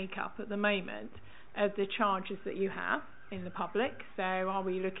percentage take-up at the moment of the chargers that you have in the public? So are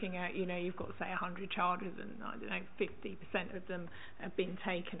we looking at, you know, you've got, say, 100 chargers and, I don't know, 50% of them have been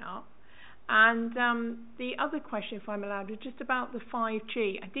taken up? And the other question, if I'm allowed, was just about the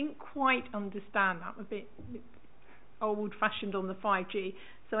 5G. I didn't quite understand that. I'm a bit old-fashioned on the 5G,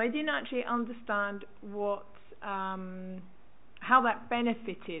 so I didn't actually understand what how that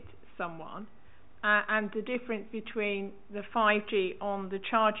benefited someone, and the difference between the 5G on the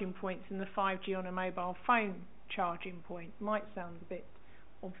charging points and the 5G on a mobile phone charging point. Might sound a bit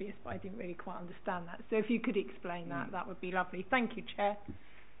obvious, but I didn't really quite understand that. So if you could explain that, that would be lovely. Thank you, Chair.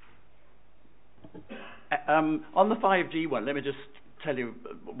 On the 5G one, let me just tell you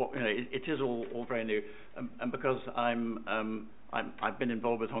what, it is all very new, and because I've been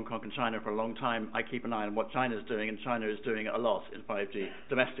involved with Hong Kong and China for a long time, I keep an eye on what China's doing, and China is doing a lot in 5G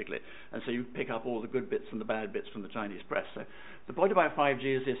domestically, and so you pick up all the good bits and the bad bits from the Chinese press. So the point about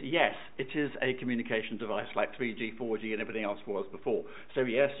 5G is this: yes, it is a communication device like 3G, 4G, and everything else was before. So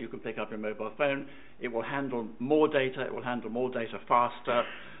yes, you can pick up your mobile phone. It will handle more data. It will handle more data faster.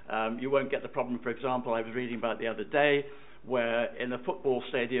 You won't get the problem, for example, I was reading about the other day, where in a football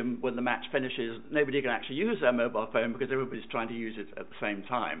stadium, when the match finishes, nobody can actually use their mobile phone because everybody's trying to use it at the same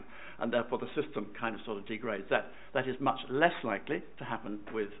time, and therefore the system kind of sort of degrades. That is much less likely to happen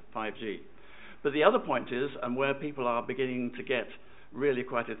with 5G. But the other point is, and where people are beginning to get really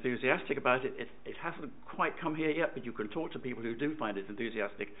quite enthusiastic about it, it hasn't quite come here yet, but you can talk to people who do find it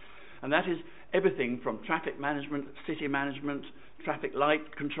enthusiastic, and that is everything from traffic management, city management, traffic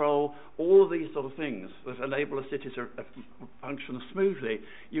light control, all of these sort of things that enable a city to function smoothly.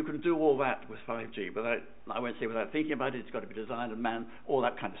 You can do all that with 5G, but I won't say without thinking about it. It's got to be designed and manned, all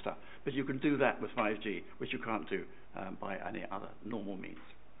that kind of stuff. But you can do that with 5G, which you can't do by any other normal means.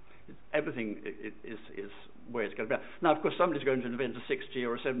 Everything is where it's going to be. Now, of course, somebody's going to invent a 6G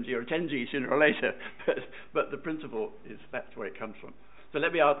or a 7G or a 10G sooner or later, but the principle is that's where it comes from. So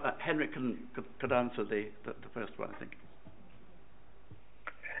let me Henrik could answer the first one, I think.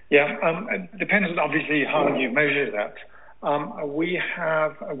 Yeah, it depends on obviously how you measure that. We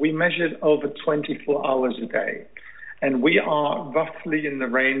measured over 24 hours a day, and we are roughly in the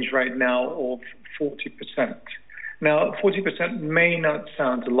range right now of 40%. Now, 40% may not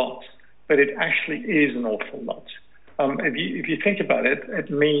sound a lot, but it actually is an awful lot. If you think about it, it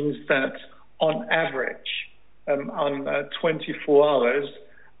means that on average, on 24 hours,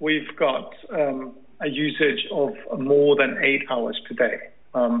 we've got a usage of more than 8 hours per day.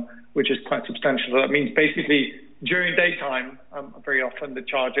 Which is quite substantial. That means basically during daytime, very often the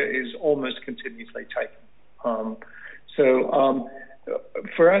charger is almost continuously taken. So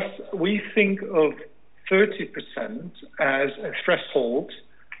for us, we think of 30% as a threshold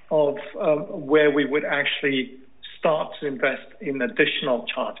of where we would actually start to invest in additional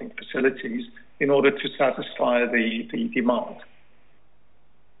charging facilities in order to satisfy the demand.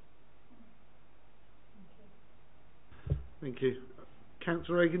 Thank you.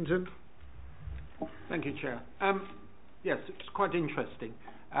 Councillor Egginton. Thank you, Chair. Yes, it's quite interesting.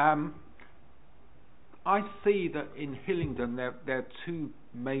 I see that in Hillingdon there are two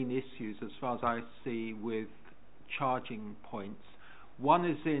main issues as far as I see with charging points. One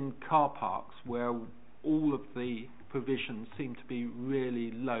is in car parks where all of the provisions seem to be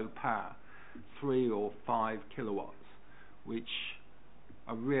really low power, 3 or 5 kilowatts, which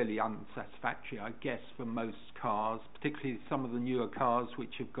are really unsatisfactory, I guess, for most cars, particularly some of the newer cars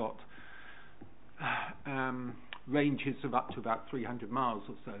which have got ranges of up to about 300 miles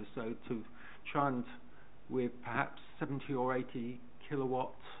or so. So to try and, with perhaps 70 or 80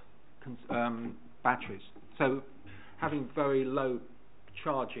 kilowatt batteries. So having very low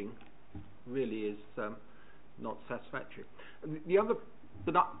charging really is not satisfactory. The other,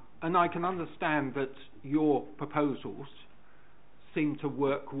 and I can understand that your proposals seem to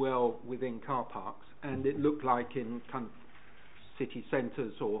work well within car parks, and it looked like in kind of city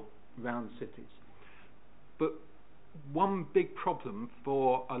centres or around cities. But one big problem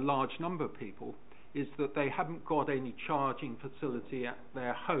for a large number of people is that they haven't got any charging facility at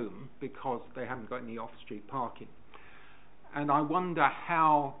their home because they haven't got any off-street parking. And I wonder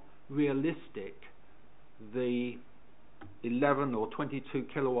how realistic the 11 or 22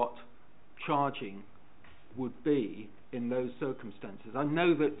 kilowatt charging would be in those circumstances. I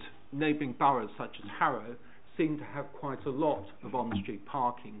know that neighbouring boroughs such as Harrow seem to have quite a lot of on-street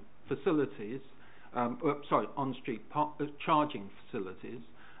parking facilities, on-street charging facilities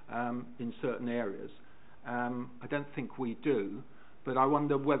in certain areas. I don't think we do, but I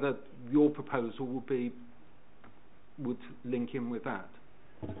wonder whether your proposal would link in with that.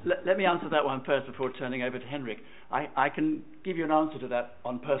 Let me answer that one first before turning over to Henrik. I can give you an answer to that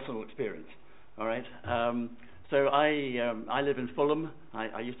on personal experience. All right. So I live in Fulham.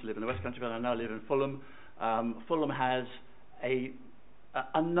 I used to live in the West Country, but I now live in Fulham. Fulham has a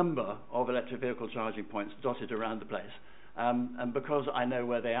number of electric vehicle charging points dotted around the place. And because I know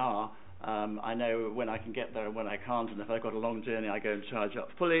where they are, I know when I can get there and when I can't, and if I've got a long journey, I go and charge up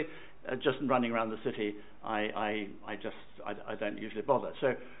fully. Just running around the city, I don't usually bother.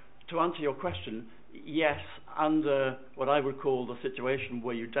 So, to answer your question, yes, under what I would call the situation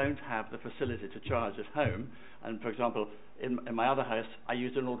where you don't have the facility to charge at home, and for example, in my other house, I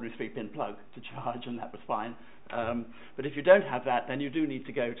used an ordinary 3-pin plug to charge, and that was fine. But if you don't have that, then you do need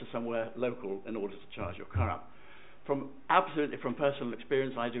to go to somewhere local in order to charge your car up. Absolutely from personal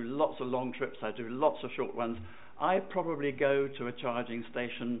experience, I do lots of long trips, I do lots of short ones. I probably go to a charging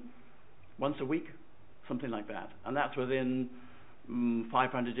station once a week, something like that. And that's within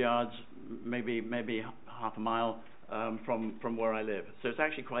 500 yards, maybe half a mile from where I live. So it's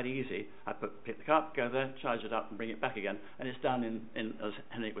actually quite easy. I pick the car up, go there, charge it up and bring it back again. And it's done in as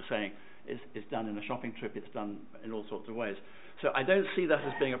Henrik was saying, it's done in a shopping trip, it's done in all sorts of ways. So I don't see that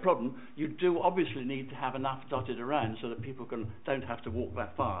as being a problem. You do obviously need to have enough dotted around so that people don't have to walk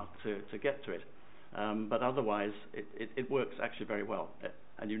that far to get to it. But otherwise, it works actually very well.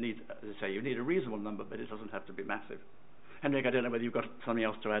 And you need, as I say, you need a reasonable number, but it doesn't have to be massive. Henrik, I don't know whether you've got something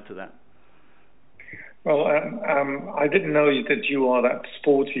else to add to that. Well, I didn't know that you are that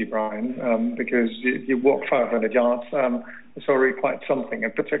sporty, Brian, because you walk 500 yards. It's already quite something,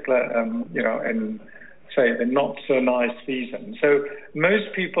 in particular, in, say, the not so nice season. So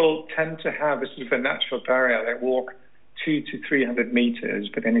most people tend to have a sort of a natural barrier. They walk 200 to 300 meters,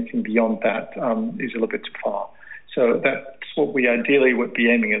 but anything beyond that is a little bit too far. So that's what we ideally would be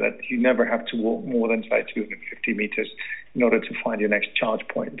aiming at, that you never have to walk more than, say, 250 meters in order to find your next charge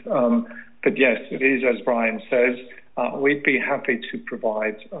point. But yes, it is, as Brian says, we'd be happy to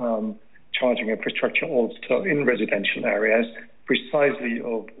provide charging infrastructure also in residential areas, precisely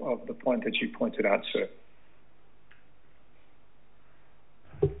of the point that you pointed out, sir.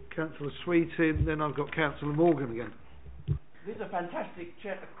 Councillor Sweetin, then I've got Councillor Morgan again. These are fantastic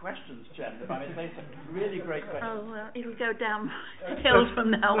questions, Jen. I mean, they're some really great questions. Oh, well, it'll go down hills from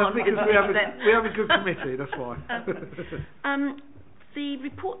now on. Because we have a good committee, that's why. The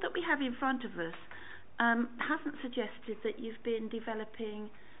report that we have in front of us hasn't suggested that you've been developing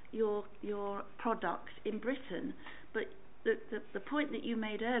your products in Britain, but the point that you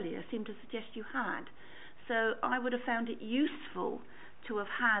made earlier seemed to suggest you had. So I would have found it useful to have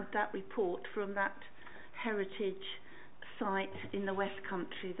had that report from that heritage site in the West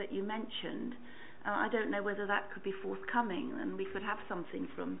Country that you mentioned. I don't know whether that could be forthcoming, and we could have something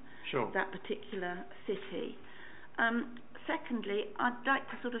from that particular city. Secondly, I'd like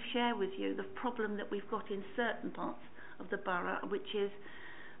to sort of share with you the problem that we've got in certain parts of the borough, which is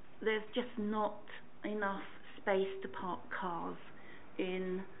there's just not enough space to park cars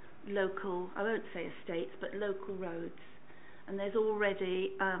in local, I won't say estates, but local roads. And there's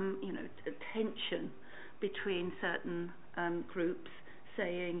already, a tension between certain groups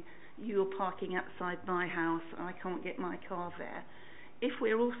saying, you're parking outside my house, I can't get my car there. If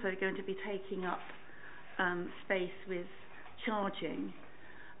we're also going to be taking up space with charging,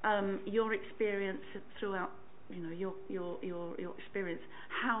 your experience throughout, your experience,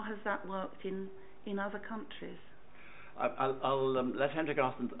 how has that worked in other countries? I'll let Henrik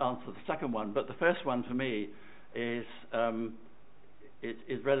answer the second one, but the first one for me is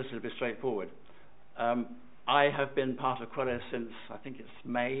relatively straightforward. I have been part of Quelle since, I think it's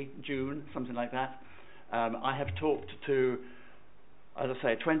May, June, something like that. I have talked to, as I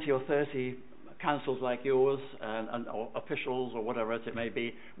say, 20 or 30 councils like yours or officials or whatever else it may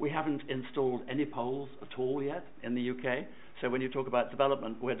be. We haven't installed any poles at all yet in the UK. So when you talk about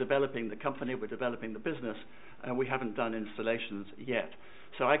development, we're developing the company, we're developing the business, and we haven't done installations yet.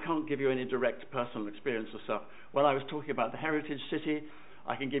 So I can't give you any direct personal experience of stuff. When I was talking about the heritage city,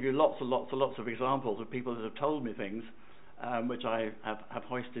 I can give you lots and lots and lots of examples of people that have told me things which I have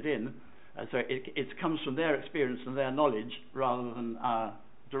hoisted in. So it comes from their experience and their knowledge rather than our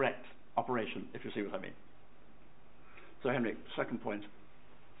direct operation, if you see what I mean. So Henrik, second point.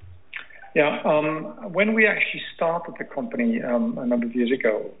 Yeah, when we actually started the company a number of years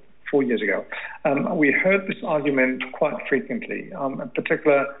ago, 4 years ago, we heard this argument quite frequently, in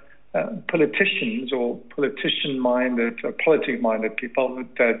particular politicians or politic-minded people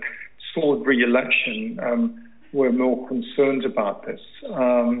that sought re-election were more concerned about this.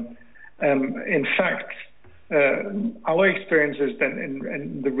 In fact, our experience is that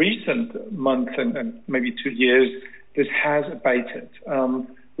in the recent months and maybe 2 years, this has abated.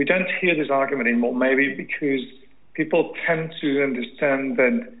 We don't hear this argument anymore, maybe because people tend to understand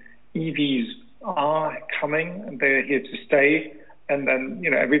that EVs are coming and they're here to stay. And then,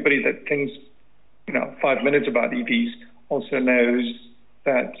 everybody that thinks, 5 minutes about EVs also knows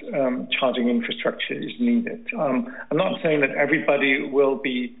that charging infrastructure is needed. I'm not saying that everybody will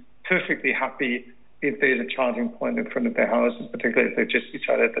be perfectly happy if there's a charging point in front of their houses, particularly if they just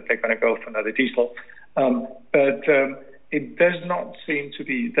decided that they're going to go for another diesel. But it does not seem to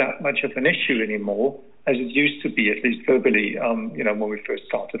be that much of an issue anymore as it used to be, at least verbally, when we first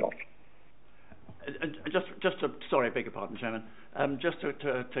started off. Sorry, I beg your pardon, Chairman. Just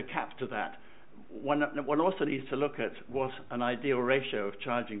to capture that, one also needs to look at what an ideal ratio of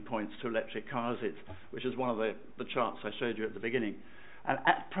charging points to electric cars is, which is one of the charts I showed you at the beginning. And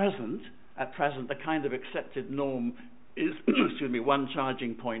at present, the kind of accepted norm is, one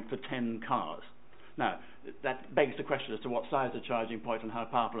charging point for 10 cars. Now, that begs the question as to what size the charging point and how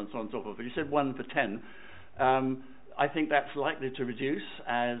powerful and so on and so forth. But you said 1 for 10. I think that's likely to reduce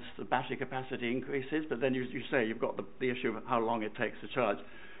as the battery capacity increases, but then you say you've got the issue of how long it takes to charge.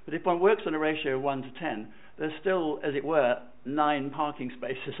 But if one works on a ratio of 1 to 10, there's still, as it were, 9 parking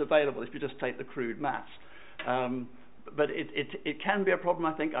spaces available if you just take the crude maths. But it can be a problem,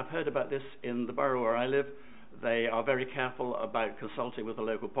 I think. I've heard about this in the borough where I live. They are very careful about consulting with the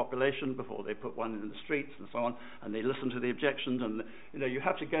local population before they put one in the streets and so on, and they listen to the objections, and you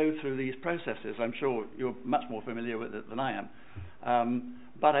have to go through these processes. I'm sure you're much more familiar with it than I am.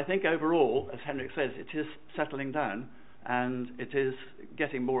 But I think overall, as Henrik says, it is settling down, and it is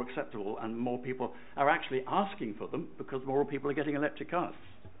getting more acceptable, and more people are actually asking for them because more people are getting electric cars.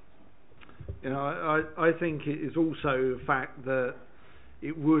 I think it is also a fact that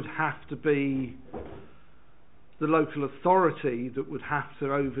it would have to be the local authority that would have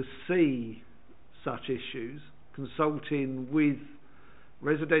to oversee such issues. Consulting with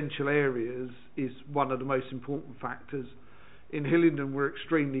residential areas is one of the most important factors. In Hillingdon, we're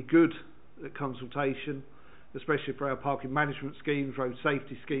extremely good at consultation, especially for our parking management schemes, road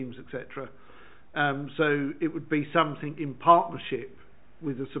safety schemes, etc. So it would be something in partnership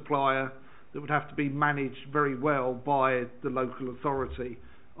with the supplier that would have to be managed very well by the local authority,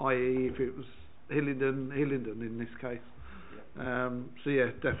 i.e. if it was Hillingdon in this case. So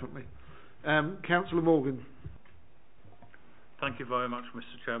yeah, definitely. Councillor Morgan. Thank you very much,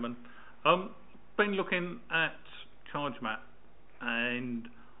 Mr. Chairman. Been looking at ChargeMap, and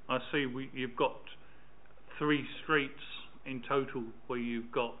I see you've got 3 streets in total where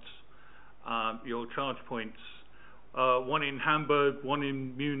you've got your charge points. One in Hamburg, one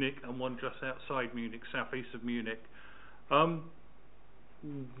in Munich, and one just outside Munich, southeast of Munich.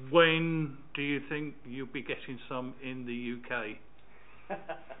 When do you think you'll be getting some in the UK?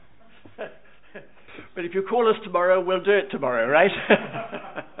 But if you call us tomorrow, we'll do it tomorrow, right?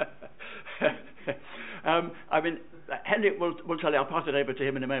 Henrik will tell you. I'll pass it over to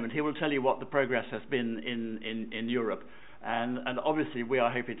him in a moment. He will tell you what the progress has been in Europe. And obviously we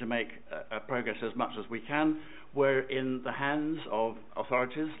are hoping to make progress as much as we can. We're in the hands of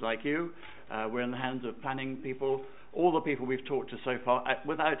authorities like you. We're in the hands of planning people. All the people we've talked to so far,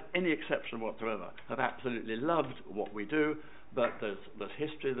 without any exception whatsoever, have absolutely loved what we do. But there's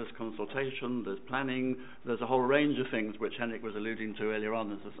history, there's consultation, there's planning, there's a whole range of things which Henrik was alluding to earlier on.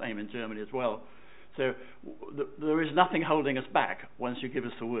 There's the same in Germany as well. So there is nothing holding us back once you give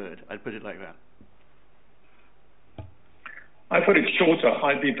us the word. I'd put it like that. I put it shorter.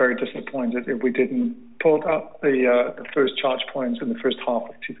 I'd be very disappointed if we didn't put up the first charge points in the first half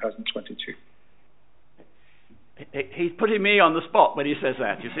of 2022. He's putting me on the spot when he says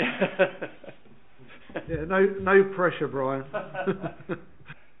that, you see. Yeah, no pressure, Brian.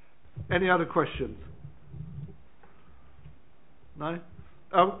 Any other questions? No?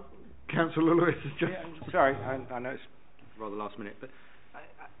 Oh, Councillor Lewis is just... Yeah, sorry, I know it's rather last minute, but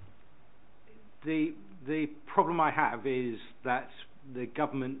the problem I have is that the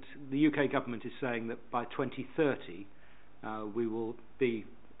UK government is saying that by 2030 we will be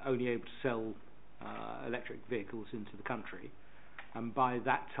only able to sell electric vehicles into the country, and by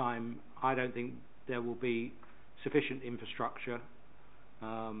that time I don't think there will be sufficient infrastructure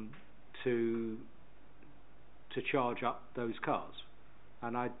to charge up those cars,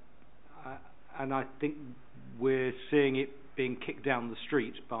 and I think we're seeing it being kicked down the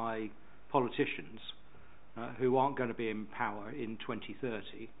street by politicians who aren't going to be in power in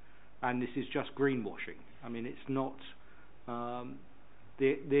 2030, and this is just greenwashing. I mean, it's not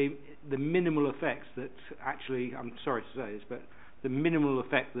the minimal effects that actually, I'm sorry to say this, but the minimal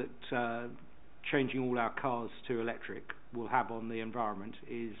effect that changing all our cars to electric will have on the environment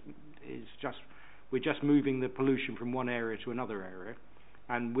is just, we're just moving the pollution from one area to another area,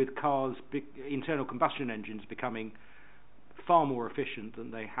 and with cars, internal combustion engines becoming far more efficient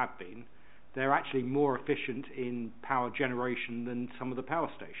than they have been, they're actually more efficient in power generation than some of the power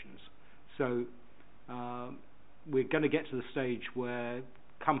stations. So we're going to get to the stage where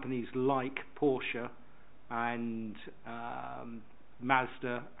companies like Porsche and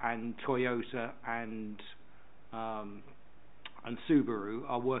Mazda and Toyota and Subaru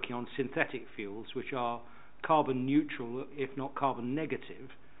are working on synthetic fuels, which are carbon neutral, if not carbon negative,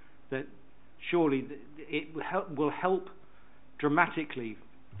 that surely it will help dramatically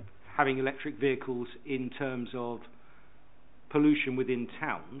having electric vehicles in terms of pollution within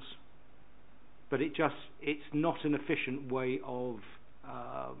towns, but it's not an efficient way of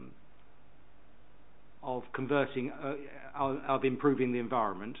converting, of improving the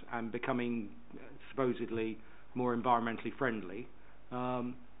environment and becoming supposedly more environmentally friendly.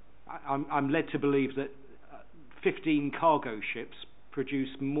 I'm led to believe that 15 cargo ships produce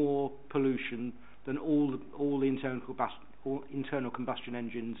more pollution than all internal combustion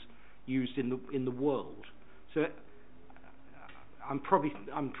engines used in the world. So I'm probably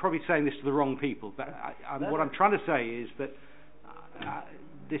saying this to the wrong people, but what I'm trying to say is that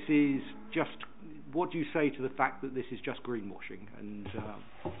this is just. What do you say to the fact that this is just greenwashing? And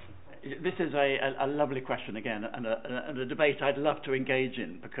this is a lovely question again, and a debate I'd love to engage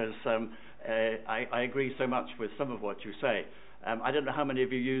in, because I agree so much with some of what you say. I don't know how many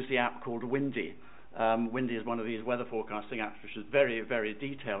of you use the app called Windy. Windy is one of these weather forecasting apps which is very, very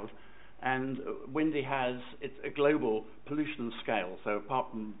detailed. And Windy it's a global pollution scale. So apart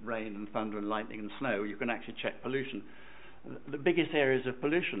from rain and thunder and lightning and snow, you can actually check pollution. The biggest areas of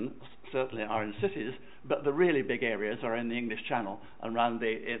pollution certainly are in cities, but the really big areas are in the English Channel and around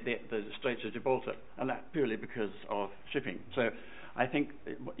the Straits of Gibraltar, and that's purely because of shipping. So I think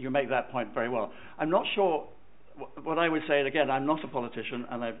you make that point very well. I'm not sure what I would say, and again, I'm not a politician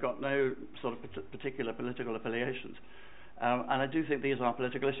and I've got no sort of particular political affiliations. And I do think these are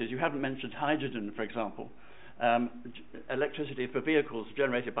political issues. You haven't mentioned hydrogen, for example. Electricity for vehicles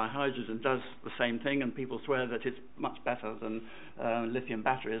generated by hydrogen does the same thing, and people swear that it's much better than lithium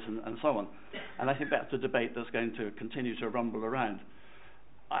batteries and so on. And I think that's a debate that's going to continue to rumble around.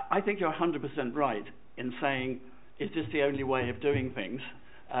 I think you're 100% right in saying, is this the only way of doing things?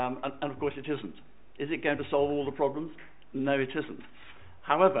 And of course it isn't. Is it going to solve all the problems? No, it isn't.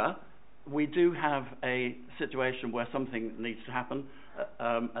 However, we do have a situation where something needs to happen.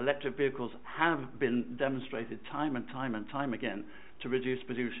 Electric vehicles have been demonstrated time and time again to reduce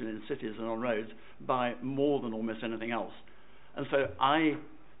pollution in cities and on roads by more than almost anything else. And so I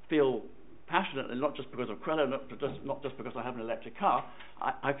feel passionately, not just because of Crello, not just because I have an electric car,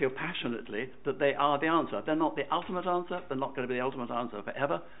 I feel passionately that they are the answer. They're not the ultimate answer, they're not going to be the ultimate answer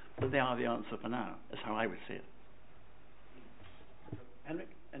forever, but they are the answer for now, is how I would see it. Henrik,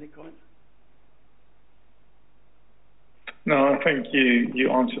 any comments? No, I think you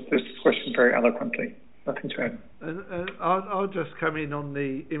answered this question very eloquently. Nothing to add. I'll just come in on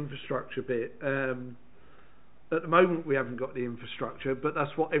the infrastructure bit. At the moment, we haven't got the infrastructure, but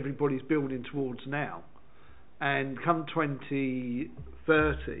that's what everybody's building towards now. And come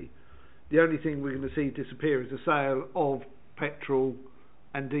 2030, the only thing we're going to see disappear is the sale of petrol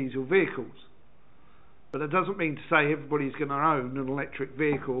and diesel vehicles. But that doesn't mean to say everybody's going to own an electric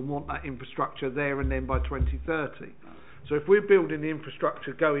vehicle and want that infrastructure there and then by 2030. So if we're building the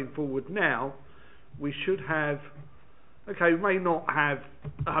infrastructure going forward now, we should have, okay, we may not have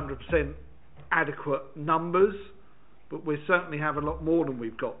 100% adequate numbers, but we certainly have a lot more than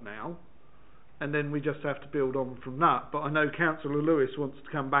we've got now, and then we just have to build on from that. But I know Councillor Lewis wants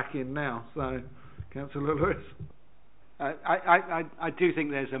to come back in now, so Councillor Lewis. I do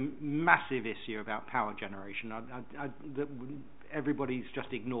think there's a massive issue about power generation that everybody's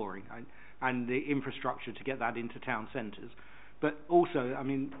just ignoring, and the infrastructure to get that into town centres. But also, I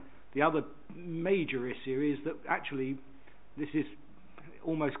mean, the other major issue is that actually this is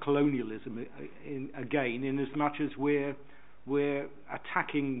almost colonialism again, in as much as we're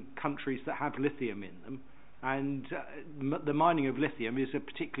attacking countries that have lithium in them, and the mining of lithium is a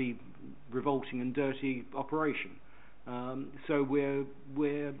particularly revolting and dirty operation. So we're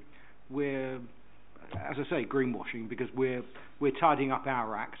as I say, greenwashing, because we're tidying up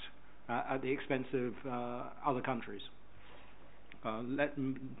our act at the expense of other countries, the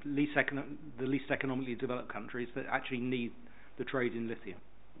least economically developed countries that actually need the trade in lithium.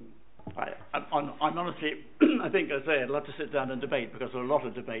 I'm honestly, I think, as I say, I'd love to sit down and debate, because there are a lot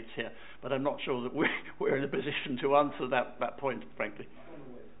of debates here, but I'm not sure that we're in a position to answer that point, frankly.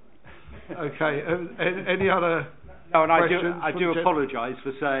 Okay, any other No, and I do apologise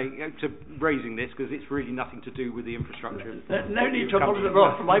for raising this, because it's really nothing to do with the infrastructure. No need to apologise.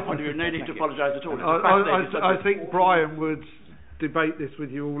 Well, from my point of view, no need to apologise at all. I think Brian would debate this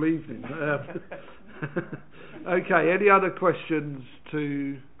with you all evening. Okay, any other questions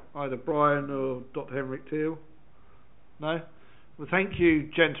to either Brian or Dr. Henrik Teal? No? Well, thank you,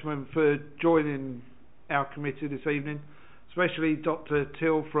 gentlemen, for joining our committee this evening. especially Dr.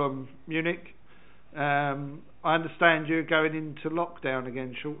 Till from Munich. I understand you're going into lockdown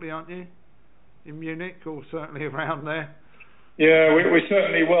again shortly, aren't you? In Munich, or certainly around there? Yeah, we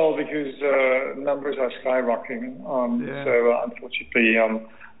certainly will, because numbers are skyrocketing. So unfortunately,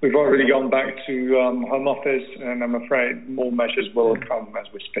 we've already gone back to home office, and I'm afraid more measures will come as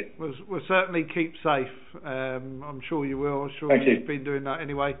we speak. We'll certainly keep safe. I'm sure you will. I'm sure Thank you've you. been doing that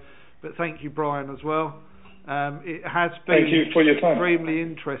anyway. But thank you, Brian, as well. It has been Thank you for your time. extremely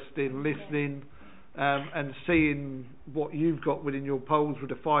interesting listening and seeing what you've got within your polls with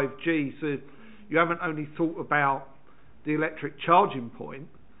the 5G. So you haven't only thought about the electric charging point,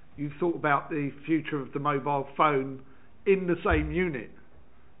 you've thought about the future of the mobile phone in the same unit,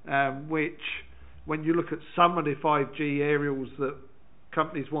 which, when you look at some of the 5G aerials that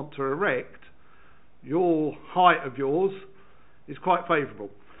companies want to erect, your height of yours is quite favourable.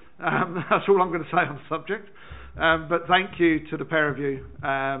 That's all I'm going to say on the subject. But thank you to the pair of you.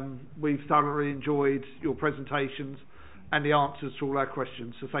 We've thoroughly enjoyed your presentations and the answers to all our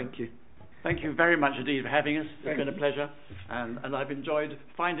questions, so thank you. Thank you very much indeed for having us. It's been a pleasure, and I've enjoyed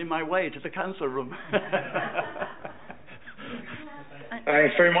finding my way to the council room.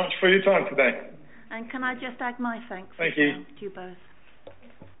 Thanks very much for your time today. And can I just add my thanks Thank as you. well to you both.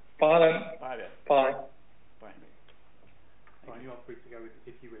 Bye then. Bye then. Bye. Bye. Brian, you are free to go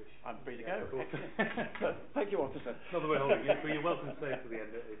if you wish. I'm free to go. Thank you, officer. Not that we're holding you, but you're welcome to stay to the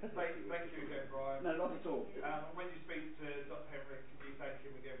end. Thank you again, Brian. No, not at all. When you speak to Dr. Henrik, can you thank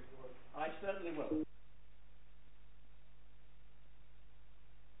him again for it? I certainly will.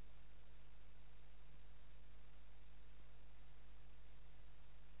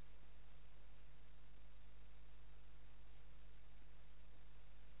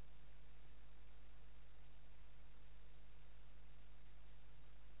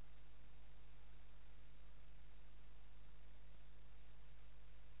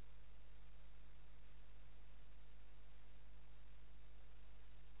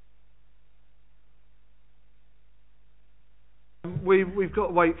 We've got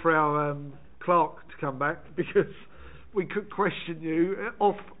to wait for our clerk to come back, because we could question you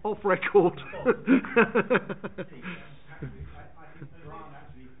off record.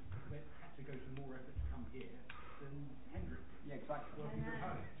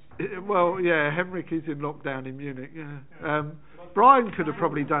 Well, yeah, Henrik is in lockdown in Munich. Yeah. Brian could have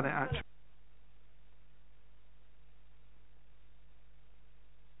probably done it actually.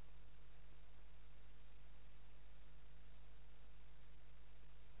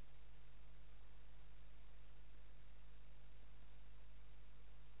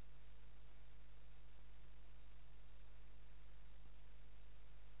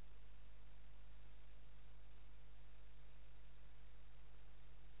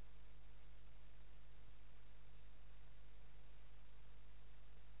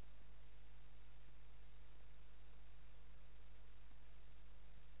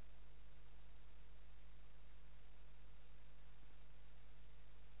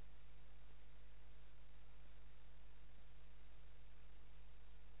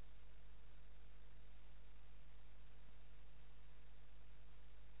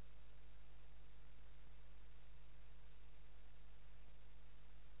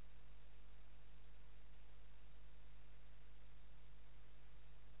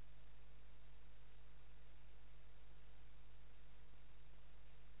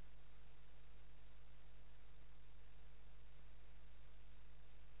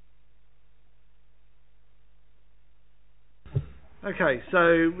 Okay,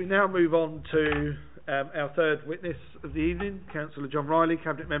 so we now move on to our third witness of the evening, Councillor John Riley,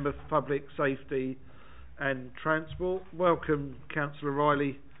 Cabinet Member for Public Safety and Transport. Welcome, Councillor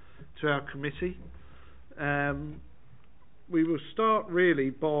Riley, to our committee. We will start really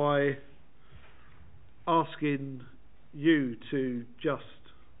by asking you to just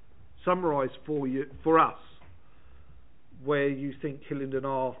summarise for us where you think Hillingdon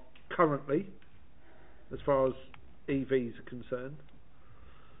are currently, as far as EVs are concerned,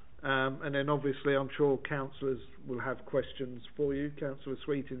 and then obviously I'm sure councillors will have questions for you. Councillor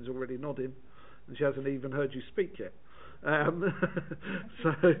Sweeting's already nodding, and she hasn't even heard you speak yet.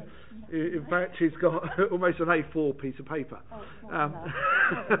 So, in fact, she's got almost an A4 piece of paper.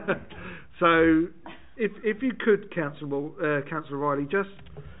 So, if you could, Councillor Riley, just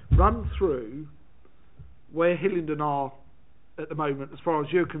run through where Hillingdon are at the moment, as far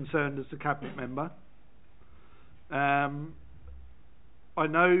as you're concerned as the Cabinet Member. I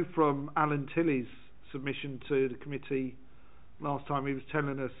know from Alan Tilley's submission to the committee last time, he was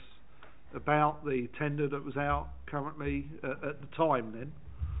telling us about the tender that was out currently at the time then.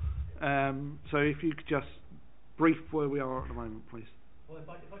 So if you could just brief where we are at the moment, please. Well, if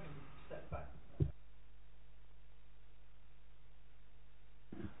I can step back.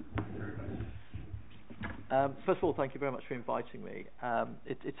 First of all, thank you very much for inviting me.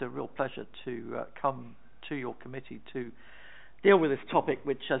 It's a real pleasure to come to your committee to deal with this topic,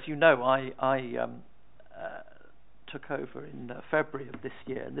 which, as you know, I took over in February of this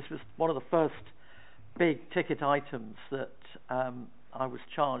year, and this was one of the first big ticket items that I was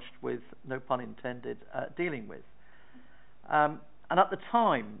charged with, no pun intended, dealing with. And at the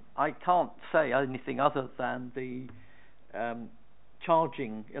time, I can't say anything other than the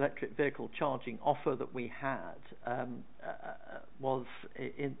electric vehicle charging offer that we had was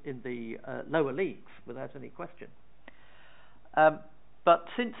in the lower leagues, without any question. But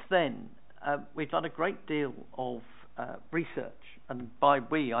since then, we've done a great deal of research, and by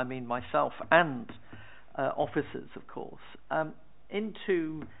we, I mean myself and officers, of course,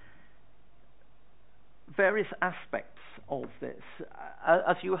 into various aspects of this.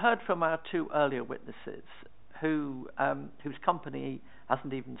 As you heard from our two earlier witnesses, whose company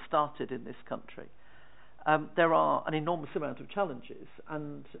hasn't even started in this country, there are an enormous amount of challenges,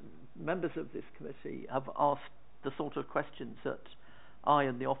 and members of this committee have asked the sort of questions that I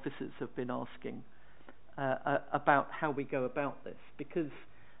and the officers have been asking about how we go about this, because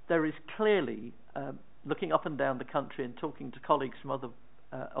there is clearly, looking up and down the country and talking to colleagues from other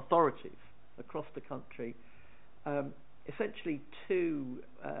authorities across the country, essentially two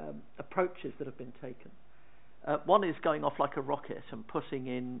approaches that have been taken. One is going off like a rocket and putting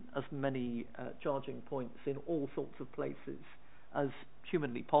in as many charging points in all sorts of places as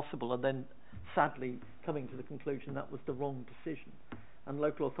humanly possible, and then sadly coming to the conclusion that was the wrong decision, and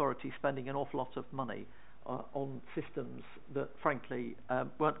local authorities spending an awful lot of money on systems that frankly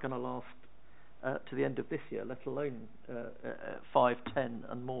weren't going to last to the end of this year, let alone 5, 10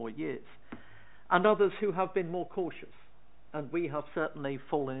 and more years. And others who have been more cautious. And we have certainly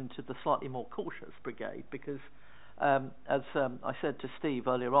fallen into the slightly more cautious brigade, because as I said to Steve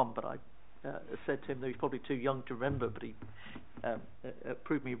earlier on, but I said to him that he's probably too young to remember, but he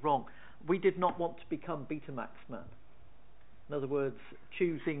proved me wrong. We did not want to become Betamax man. In other words,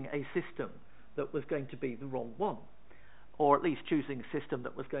 choosing a system that was going to be the wrong one, or at least choosing a system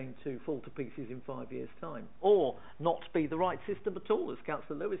that was going to fall to pieces in 5 years' time, or not be the right system at all, as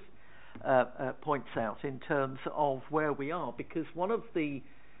Councillor Lewis points out, in terms of where we are, because one of the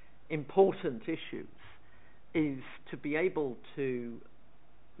important issues is to be able to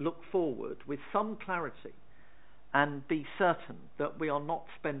look forward with some clarity and be certain that we are not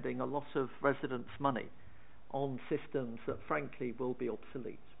spending a lot of residents' money on systems that frankly will be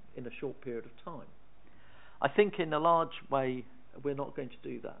obsolete in a short period of time. I think in a large way we're not going to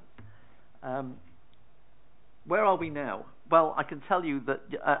do that. Where are we now? Well, I can tell you that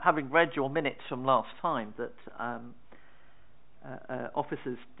having read your minutes from last time, that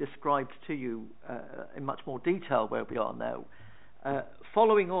officers described to you in much more detail where we are now,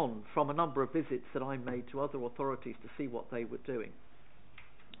 following on from a number of visits that I made to other authorities to see what they were doing,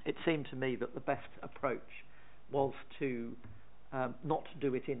 it seemed to me that the best approach was to not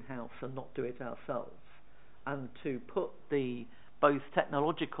do it in-house and not do it ourselves, and to put the both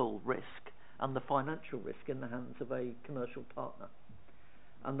technological risk and the financial risk in the hands of a commercial partner.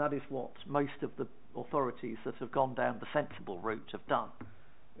 And that is what most of the authorities that have gone down the sensible route have done,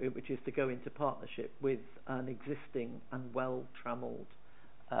 which is to go into partnership with an existing and well-trammelled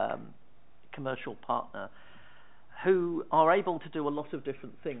commercial partner who are able to do a lot of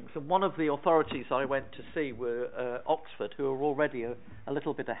different things. And one of the authorities I went to see were Oxford, who are already a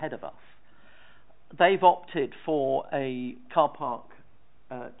little bit ahead of us. They've opted for a car park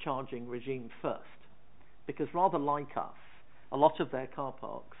charging regime first, because rather like us, a lot of their car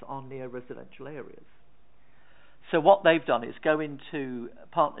parks are near residential areas. So what they've done is go into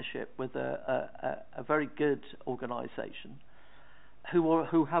partnership with a very good organisation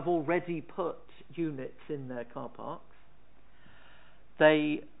who have already put units in their car parks.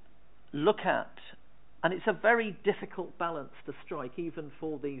 They look at, and it's a very difficult balance to strike even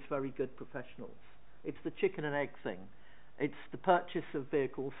for these very good professionals. It's the chicken and egg thing. It's the purchase of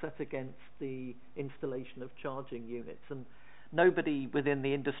vehicles set against the installation of charging units, and nobody within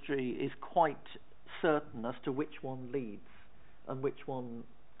the industry is quite certain as to which one leads and which one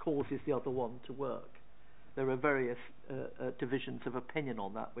causes the other one to work. There are various divisions of opinion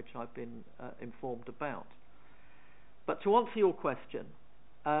on that, which I've been informed about. But to answer your question,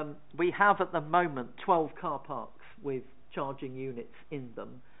 we have at the moment 12 car parks with charging units in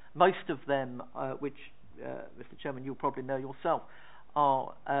them. Most of them, which Mr. Chairman, you'll probably know yourself,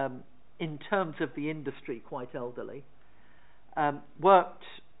 are in terms of the industry quite elderly. Worked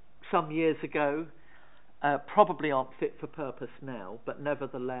some years ago, probably aren't fit for purpose now, but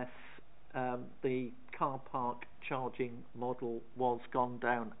nevertheless the car park charging model was gone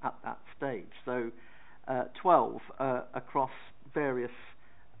down at that stage. So 12 across various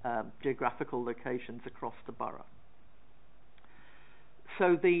geographical locations across the borough.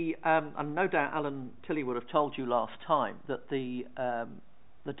 So and no doubt Alan Tilley would have told you last time that the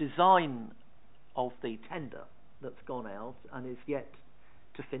design of the tender that's gone out and is yet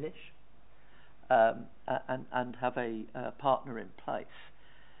to finish and have a partner in place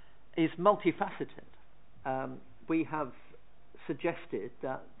is multifaceted. We have suggested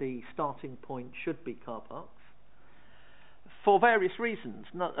that the starting point should be car parks for various reasons,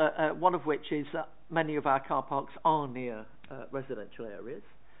 one of which is that many of our car parks are near residential areas,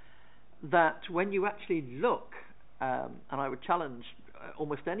 that when you actually look, and I would challenge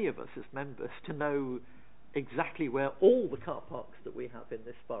almost any of us as members to know exactly where all the car parks that we have in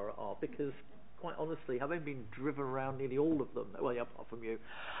this borough are, because quite honestly, having been driven around nearly all of them, well, yeah, apart from you,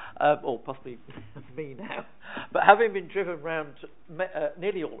 or possibly me now, but having been driven around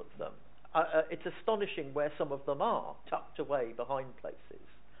nearly all of them, it's astonishing where some of them are tucked away behind places.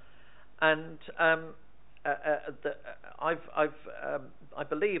 And I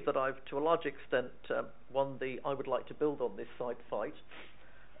believe that I've, to a large extent, won the "I would like to build on this site" fight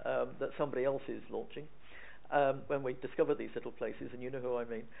that somebody else is launching when we discover these little places, and you know who I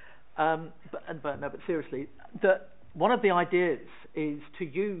mean. But seriously, one of the ideas is to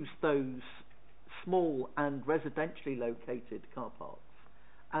use those small and residentially located car parks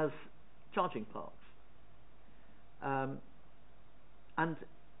as charging parks, and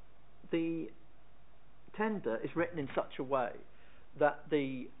the tender is written in such a way that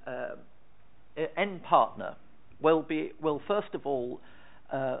the end partner will first of all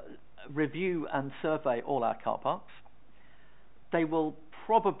review and survey all our car parks. They will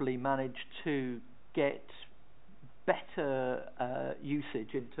probably manage to get better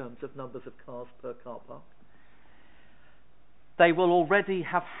usage in terms of numbers of cars per car park. They will already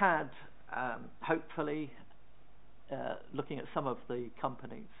have had, hopefully, looking at some of the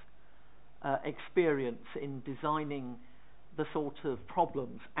companies, experience in designing the sort of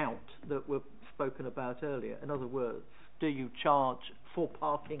problems out that were spoken about earlier. In other words, do you charge for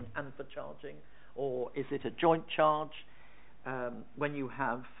parking and for charging, or is it a joint charge? When you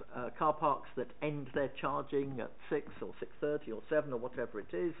have car parks that end their charging at 6 or 6:30 or 7 or whatever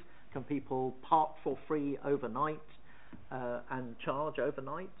it is, can people park for free overnight and charge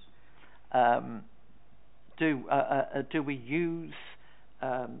overnight? Do we use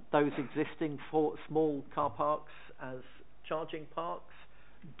those existing small car parks as charging parks?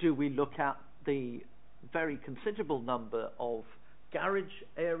 Do we look at the very considerable number of garage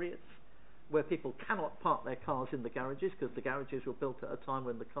areas where people cannot park their cars in the garages because the garages were built at a time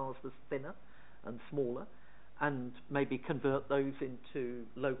when the cars were thinner and smaller, and maybe convert those into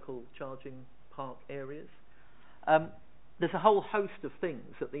local charging park areas? There's a whole host of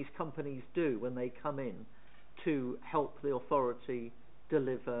things that these companies do when they come in to help the authority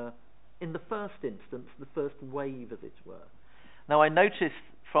deliver, in the first instance, the first wave, as it were. Now, I noticed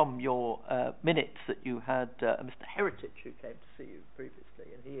from your minutes that you had Mr. Heritage, who came to see you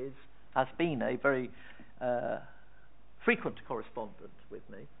previously, and he has been a very frequent correspondent with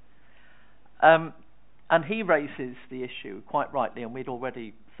me. And he raises the issue, quite rightly, and we'd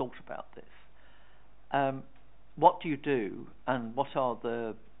already thought about this. What do you do, and what are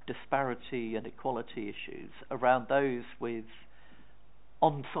the disparity and equality issues around those with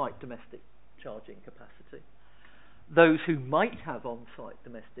on-site domestic charging capacity, those who might have on-site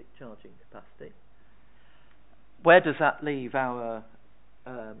domestic charging capacity? Where does that leave our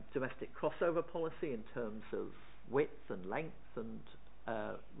domestic crossover policy in terms of width and length and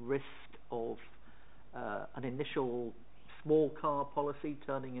risk of an initial small car policy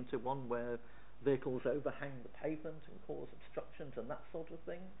turning into one where vehicles overhang the pavement and cause obstructions and that sort of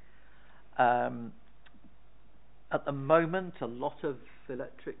thing? At the moment, a lot of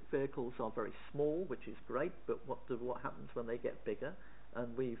electric vehicles are very small, which is great, but what happens when they get bigger?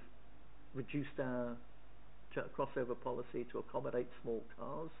 And we've reduced our crossover policy to accommodate small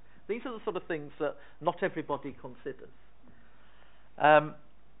cars. These are the sort of things that not everybody considers.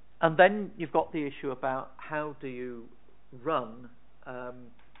 And then you've got the issue about how do you run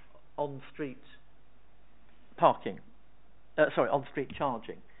on-street parking? On-street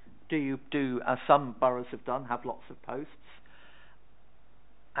charging. Do you do, as some boroughs have done, have lots of posts,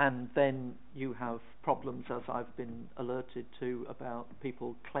 and then you have problems, as I've been alerted to, about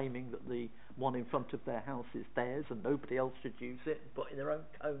people claiming that the one in front of their house is theirs and nobody else should use it, putting their own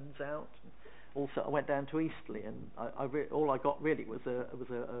cones out. Also, I went down to Eastleigh, and all I got really was a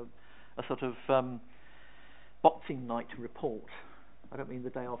sort of Boxing Night report. I don't mean the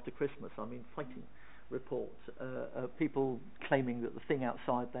day after Christmas, I mean fighting report. People claiming that the thing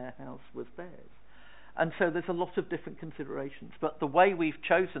outside their house was theirs. And so there's a lot of different considerations. But the way we've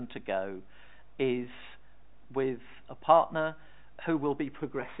chosen to go is with a partner who will be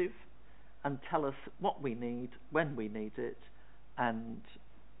progressive and tell us what we need, when we need it, and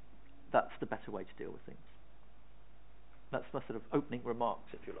that's the better way to deal with things. That's my sort of opening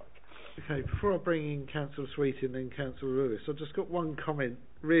remarks, if you like. Okay, before I bring in Councillor Sweeting and Councillor Lewis, I've just got one comment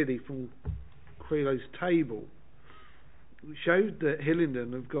really from Quilo's table. It showed that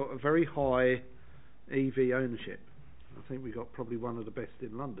Hillingdon have got a very high EV ownership. I think we got probably one of the best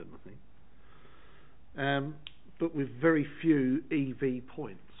in London, I think. But with very few EV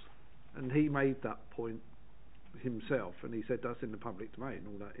points. And he made that point himself, and he said that's in the public domain,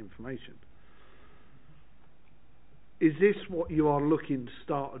 all that information. Is this what you are looking to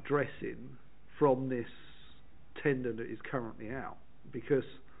start addressing from this tender that is currently out? Because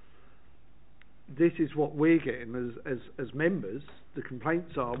this is what we're getting as members. The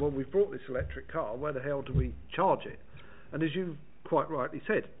complaints are, well, we've brought this electric car, where the hell do we charge it? And as you quite rightly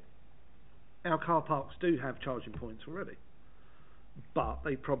said, our car parks do have charging points already, but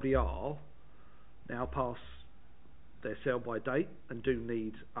they probably are now past their sell-by date and do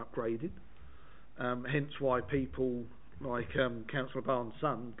need upgrading. Hence why people like Councillor Barnes'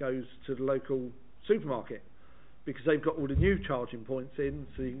 son goes to the local supermarket, because they've got all the new charging points in,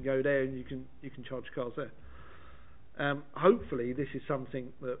 so you can go there and you can charge cars there. Hopefully this is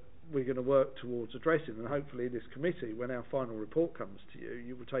something that we're going to work towards addressing, and hopefully this committee, when our final report comes to you,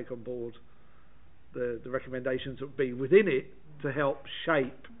 you will take on board the recommendations that will be within it to help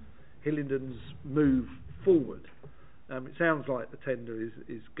shape Hillingdon's move forward. It sounds like the tender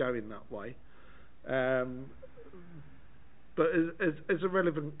is going that way. But as a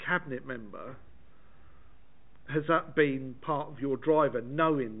relevant cabinet member, has that been part of your driver,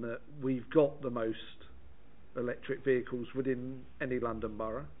 knowing that we've got the most electric vehicles within any London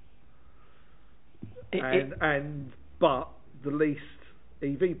borough, but the least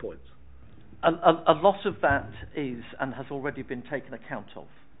EV points? A lot of that is and has already been taken account of,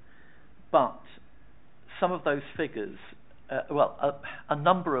 but some of those figures, a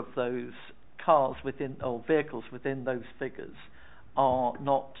number of those cars within, or vehicles within those figures, are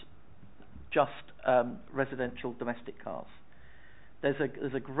not just residential domestic cars.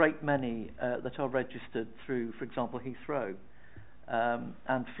 There's a great many that are registered through, for example, Heathrow,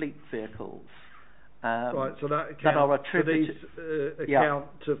 and fleet vehicles. Right, so that are attributed. Account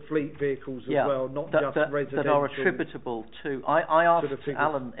to fleet vehicles as well, not just residential. That are attributable to. I asked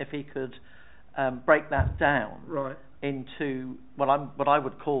Alan if he could break that down into what I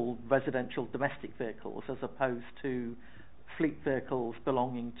would call residential domestic vehicles, as opposed to fleet vehicles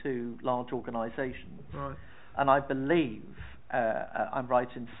belonging to large organisations. Right. And I believe I'm right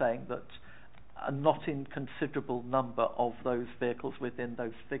in saying that a not inconsiderable number of those vehicles within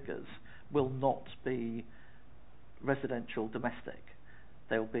those figures will not be residential domestic.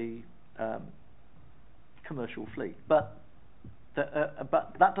 They'll be commercial fleet. But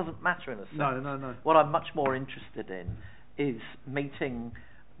that doesn't matter in a sense. No. What I'm much more interested in is meeting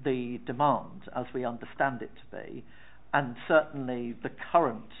the demand as we understand it to be, and certainly the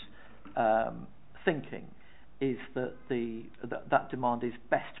current thinking is that that demand is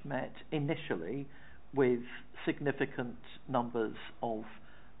best met initially with significant numbers of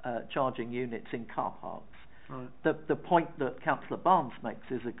charging units in car parks. Right. The point that Councillor Barnes makes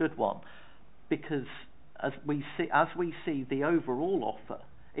is a good one, because as we see the overall offer,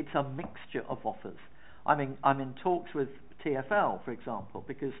 it's a mixture of offers. I'm in talks with TfL, for example,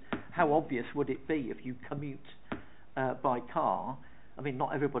 because how obvious would it be if you commute by car? I mean,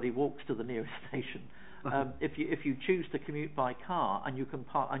 not everybody walks to the nearest station. If you choose to commute by car and you can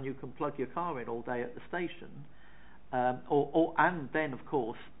plug your car in all day at the station, and then of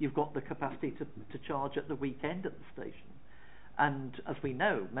course you've got the capacity to charge at the weekend at the station. And as we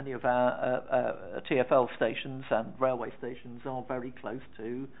know, many of our TfL stations and railway stations are very close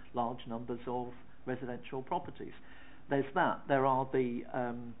to large numbers of residential properties. There's that. There are the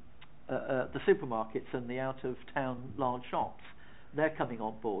supermarkets and the out-of-town large shops. They're coming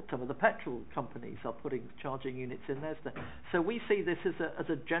on board. Some of the petrol companies are putting charging units in there. So we see this as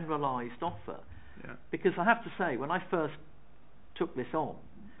a generalised offer. Yeah. Because I have to say, when I first took this on,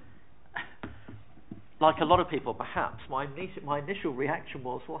 like a lot of people perhaps, my initial reaction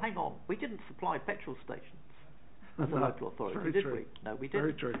was, well, hang on, we didn't supply petrol stations as a local authority, did we? No, we didn't.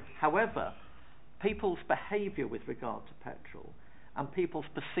 Very true. However, people's behaviour with regard to petrol and people's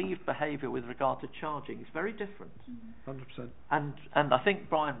perceived behaviour with regard to charging is very different. 100%. And I think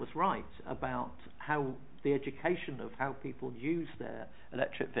Brian was right about how the education of how people use their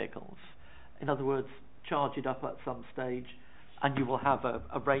electric vehicles. In other words, charge it up at some stage, and you will have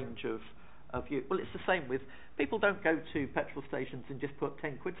a range of use. Well, it's the same with people. Don't go to petrol stations and just put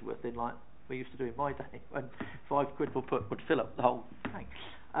 10 quid's worth in like we used to do in my day, when 5 quid would fill up the whole tank.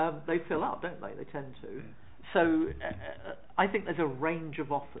 They fill up, don't they? They tend to. Yeah. So I think there's a range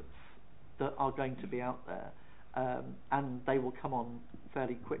of offers that are going to be out there, and they will come on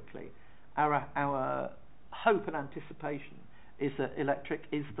fairly quickly. Our hope and anticipation is that electric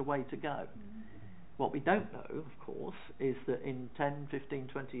is the way to go. What we don't know, of course, is that in 10, 15,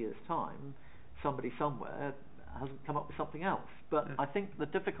 20 years' time, somebody somewhere hasn't come up with something else. But I think the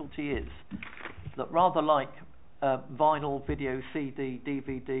difficulty is that rather like vinyl, video, CD,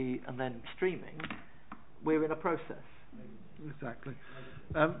 DVD, and then streaming, we're in a process. Exactly.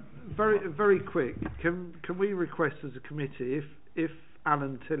 Very quick. Can we request as a committee, if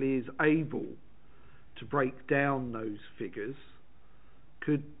Alan Tilley is able to break down those figures,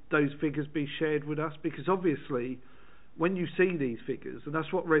 could those figures be shared with us? Because obviously, when you see these figures, and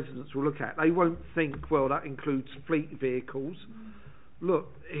that's what residents will look at, they won't think, well, that includes fleet vehicles.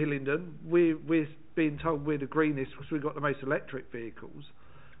 Look, Hillingdon, we're being told we're the greenest because we've got the most electric vehicles.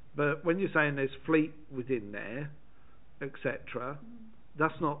 But when you're saying there's fleet within there, etc.,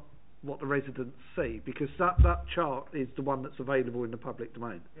 that's not what the residents see, because that chart is the one that's available in the public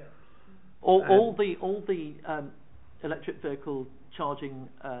domain. Yeah. All the electric vehicle charging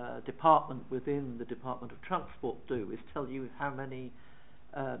department within the Department of Transport do is tell you how many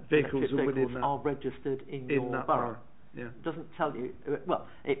vehicles are registered in your borough. Yeah. It doesn't tell you. Well,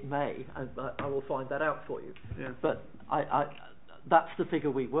 it may, and I will find that out for you. Yeah. But that's the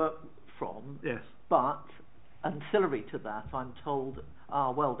figure we work from. Yes. But ancillary to that, I'm told,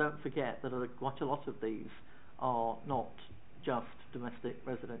 well, don't forget that quite a lot of these are not just domestic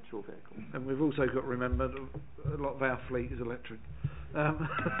residential vehicles. And we've also got to remember that a lot of our fleet is electric. Well,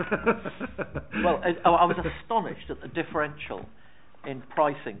 I was astonished at the differential in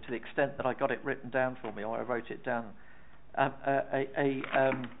pricing, to the extent that I got it written down for me, or I wrote it down.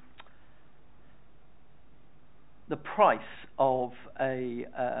 The price of a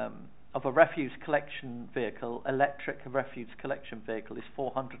refuse collection vehicle, electric refuse collection vehicle, is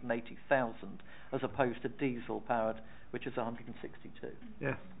 480,000, as opposed to diesel powered, which is 162.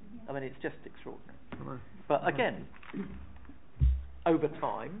 Yes. I mean, it's just extraordinary. Hello. But again, over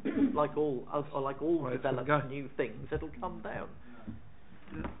time, like all developed new things, it'll come down.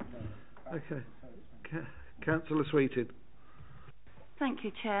 Yeah. Okay. Councillor Sweetin. Thank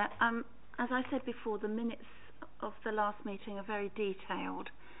you, Chair. As I said before, the minutes of the last meeting are very detailed,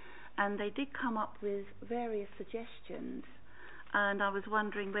 and they did come up with various suggestions, and I was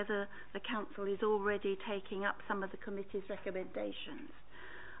wondering whether the council is already taking up some of the committee's recommendations.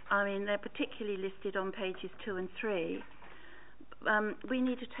 I mean, they're particularly listed on pages 2 and 3. We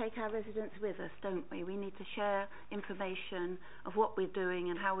need to take our residents with us, don't we? We need to share information of what we're doing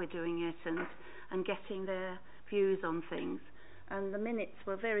and how we're doing it, and getting their views on things. And the minutes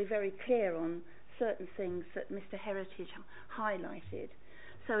were very, very clear on certain things that Mr. Heritage highlighted.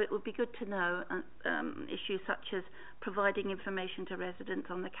 So it would be good to know issues such as providing information to residents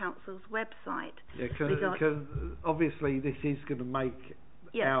on the council's website. Yeah, obviously this is going to make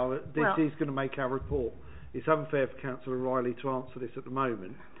is going to make our report. It's unfair for Councillor Riley to answer this at the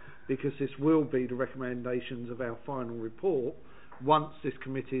moment, because this will be the recommendations of our final report once this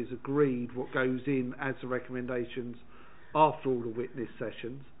committee has agreed what goes in as the recommendations after all the witness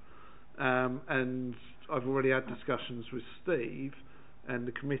sessions. And I've already had discussions with Steve, and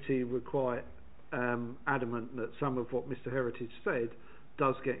the committee were quite adamant that some of what Mr. Heritage said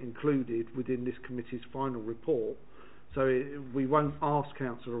does get included within this committee's final report. So we won't ask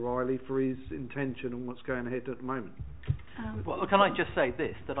Councillor Riley for his intention and what's going ahead at the moment. Well, can I just say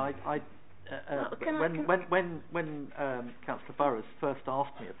this, that when Councillor Burrows first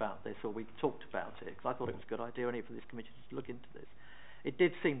asked me about this, or we talked about it, because I thought it was a good idea anyway for this committee to look into this, it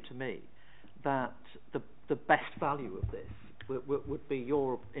did seem to me that the best value of this would be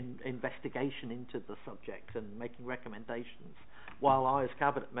your investigation into the subject and making recommendations, while I, as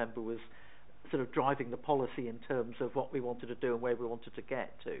cabinet member, was sort of driving the policy in terms of what we wanted to do and where we wanted to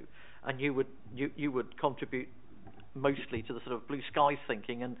get to, and you would contribute mostly to the sort of blue sky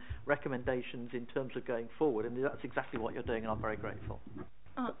thinking and recommendations in terms of going forward, and that's exactly what you're doing, and I'm very grateful.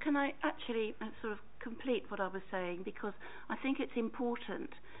 Can I actually sort of complete what I was saying, because I think it's important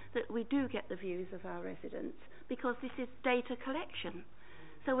that we do get the views of our residents, because this is data collection.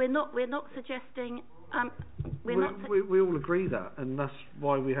 So we're not suggesting we all agree that, and that's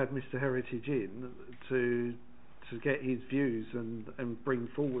why we had Mr. Heritage in to get his views and bring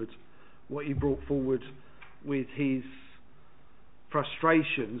forward what he brought forward with his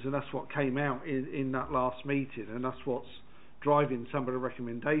frustrations, and that's what came out in that last meeting, and that's what's driving some of the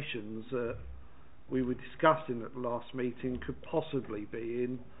recommendations that we were discussing at the last meeting could possibly be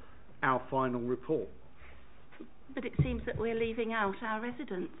in our final report. But it seems that we're leaving out our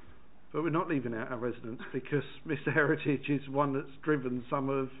residents. But we're not leaving out our residents, because Mr. Heritage is one that's driven some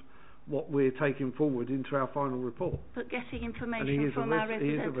of what we're taking forward into our final report. But getting information from our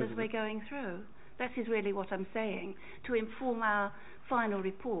residents as we're going through. That is really what I'm saying. To inform our final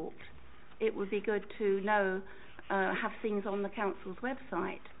report, it would be good to know, have things on the council's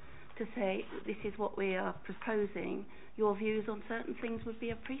website to say, this is what we are proposing. Your views on certain things would be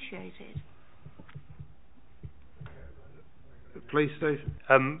appreciated. Please, Steve.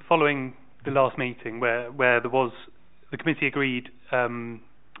 Following the last meeting where there was, the committee agreed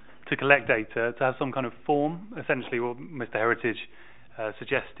to collect data, to have some kind of form, essentially what Mr. Heritage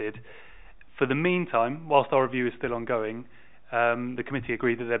suggested. For the meantime, whilst our review is still ongoing, the committee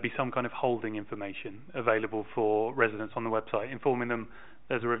agreed that there be some kind of holding information available for residents on the website, informing them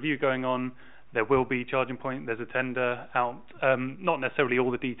there's a review going on, there will be charging point, there's a tender out, not necessarily all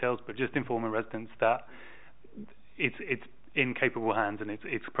the details, but just informing residents that it's in capable hands and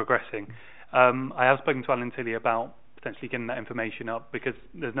it's progressing. I have spoken to Alan Tilley about potentially getting that information up, because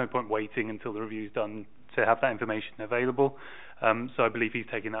there's no point waiting until the review's done to have that information available. So I believe he's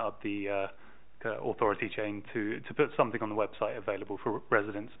taking that up the authority chain to put something on the website available for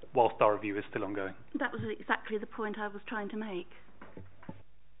residents whilst our review is still ongoing. That was exactly the point I was trying to make.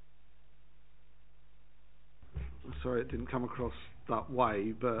 Sorry, it didn't come across that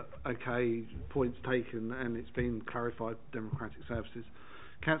way, but okay, points taken, and it's been clarified. Democratic Services.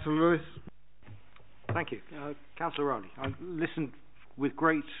 Councillor Lewis. Thank you, Councillor Rowley. I listened with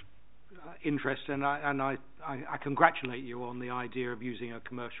great interest, and I congratulate you on the idea of using a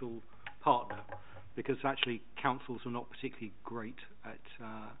commercial partner, because actually councils are not particularly great at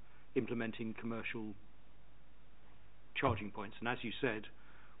implementing commercial charging points. And as you said,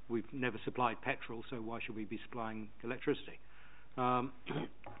 we've never supplied petrol, so why should we be supplying electricity? I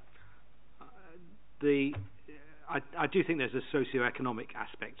do think there's a socio-economic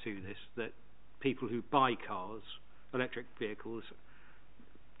aspect to this, that people who buy cars, electric vehicles,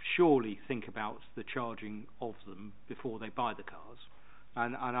 surely think about the charging of them before they buy the cars.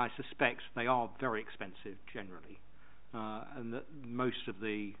 And I suspect they are very expensive generally, and that most of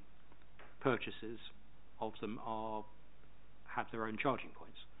the purchases of them have their own charging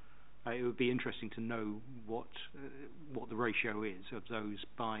points. It would be interesting to know what the ratio is of those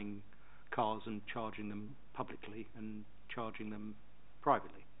buying cars and charging them publicly and charging them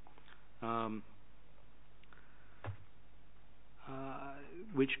privately.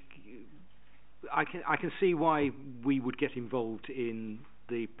 Which I can see why we would get involved in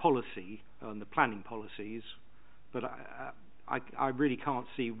the policy and the planning policies, but I really can't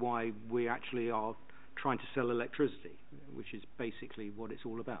see why we actually are trying to sell electricity, which is basically what it's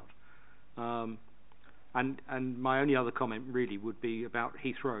all about. And my only other comment really would be about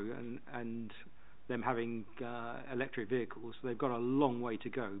Heathrow and them having electric vehicles. They've got a long way to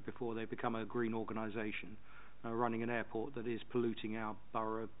go before they become a green organisation, running an airport that is polluting our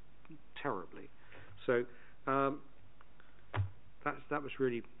borough terribly. So that was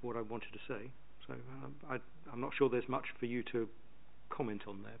really what I wanted to say. So I'm not sure there's much for you to comment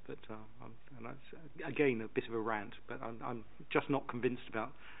on there, but and that's, again, a bit of a rant, but I'm just not convinced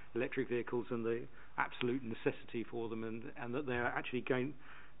about electric vehicles and the absolute necessity for them, and that they're actually going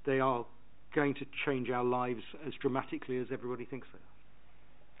to change our lives as dramatically as everybody thinks they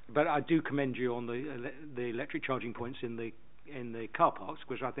are. But I do commend you on the electric charging points in the car parks,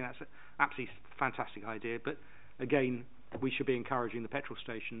 which I think that's an absolutely fantastic idea. But again, we should be encouraging the petrol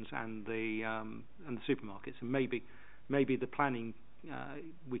stations and the supermarkets, and maybe the planning.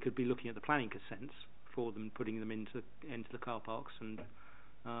 We could be looking at the planning consents for them, putting them into the car parks and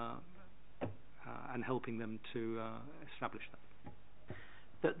helping them to establish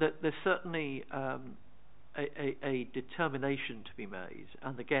that. There's certainly a determination to be made,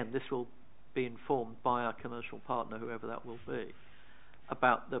 and again, this will be informed by our commercial partner, whoever that will be,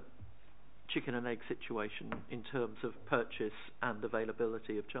 about the chicken and egg situation in terms of purchase and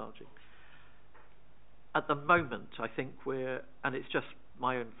availability of charging. At the moment, I think and it's just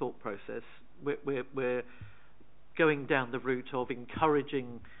my own thought process, we're going down the route of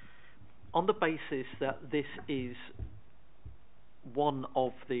encouraging, on the basis that this is one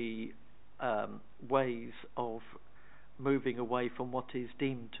of the ways of moving away from what is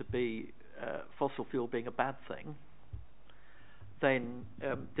deemed to be fossil fuel being a bad thing, then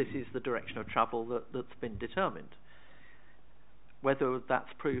this is the direction of travel that's been determined. Whether that's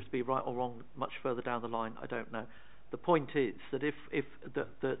proved to be right or wrong much further down the line, I don't know. The point is that if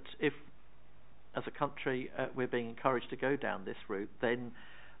as a country we're being encouraged to go down this route, then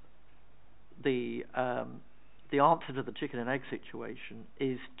the answer to the chicken and egg situation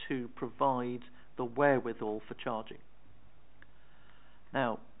is to provide the wherewithal for charging.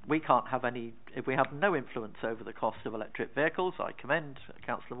 Now, we can't have if we have no influence over the cost of electric vehicles. I commend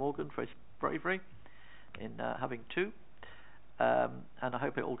Councillor Morgan for his bravery in having two, and I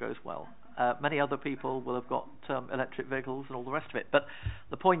hope it all goes well. Many other people will have got electric vehicles and all the rest of it. But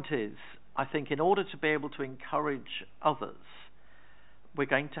the point is, I think in order to be able to encourage others, we're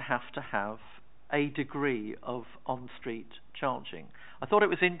going to have a degree of on-street charging. I thought it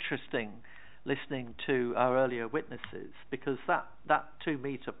was interesting listening to our earlier witnesses, because that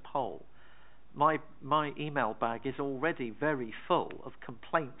 2-metre pole, my email bag is already very full of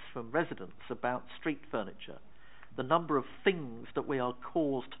complaints from residents about street furniture. The number of things that we are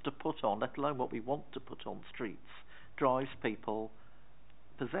caused to put on, let alone what we want to put on streets, drives people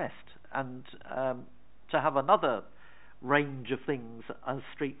possessed. And to have another range of things as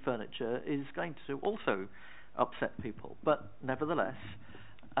street furniture is going to also upset people. But nevertheless,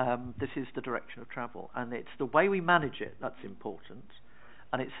 this is the direction of travel, and it's the way we manage it that's important,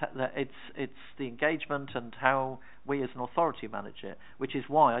 and it's the engagement and how we as an authority manage it, which is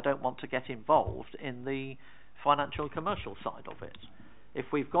why I don't want to get involved in the financial and commercial side of it.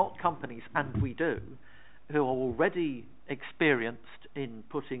 If we've got companies, and we do, who are already experienced in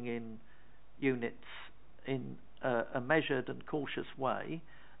putting in units in a measured and cautious way,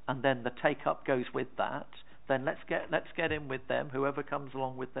 and then the take-up goes with that, then let's get in with them, whoever comes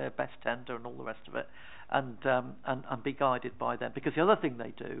along with their best tender and all the rest of it, and be guided by them. Because the other thing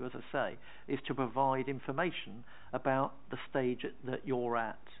they do, as I say, is to provide information about the stage that you're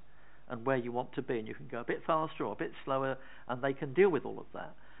at and where you want to be, and you can go a bit faster or a bit slower, and they can deal with all of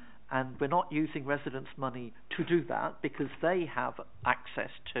that. And we're not using residents' money to do that, because they have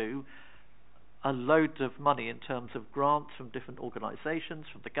access to a load of money in terms of grants from different organisations,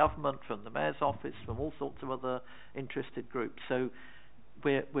 from the government, from the Mayor's office, from all sorts of other interested groups. So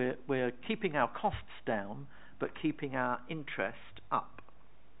we're keeping our costs down, but keeping our interest up.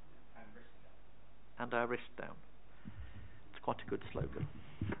 And our risk down. It's quite a good slogan.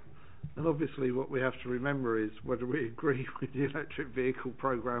 And obviously what we have to remember is whether we agree with the electric vehicle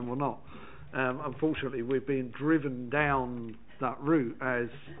programme or not. Unfortunately, we're being driven down that route as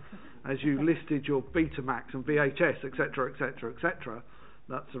you listed your Betamax and VHS, etc., etc., etc.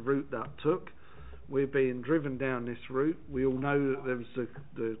 That's a route that took. We're being driven down this route. We all know that there was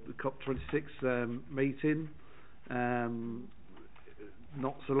the COP26 meeting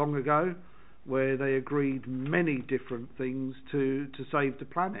not so long ago, where they agreed many different things to save the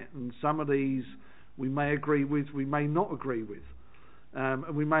planet. And some of these we may agree with, we may not agree with.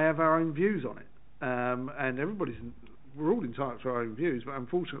 And we may have our own views on it. And we're all entitled to our own views, but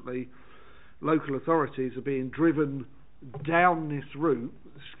unfortunately local authorities are being driven down this route,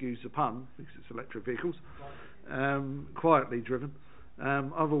 excuse the pun, because it's electric vehicles, quietly driven.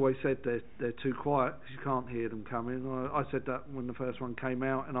 I've always said they're too quiet because you can't hear them coming. I said that when the first one came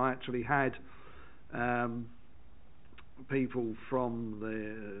out, and I actually had people from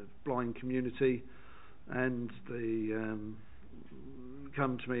the blind community and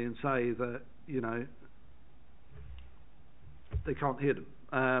come to me and say that, they can't hear them.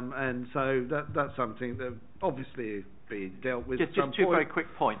 And so that's something that obviously is being dealt with. Just two very quick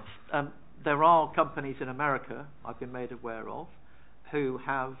points. There are companies in America I've been made aware of who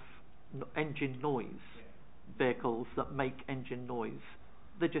have engine noise vehicles that make engine noise.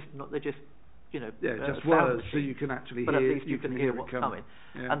 They're just just words so you can actually but hear. But at least you can hear what's coming.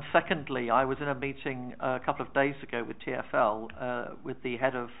 Yeah. And secondly, I was in a meeting a couple of days ago with TfL with the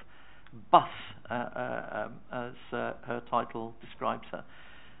head of bus, as her title describes her,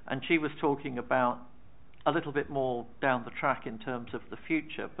 and she was talking about a little bit more down the track in terms of the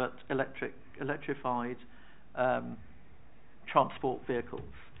future, but electrified transport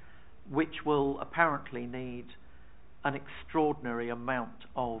vehicles, which will apparently need an extraordinary amount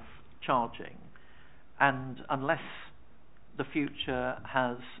of charging, and unless the future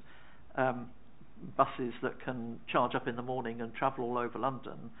has buses that can charge up in the morning and travel all over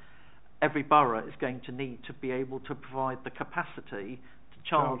London, every borough is going to need to be able to provide the capacity to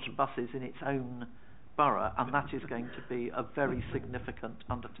charge buses in its own borough, and that is going to be a very significant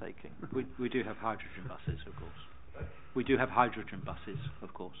undertaking. We do have hydrogen buses, of course. We do have hydrogen buses,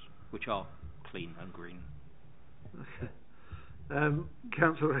 of course, which are clean and green. Okay.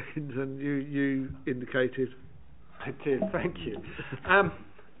 Councillor Hillingdon, you indicated. I did, thank you.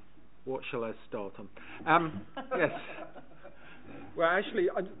 What shall I start on? Yes. Well, actually,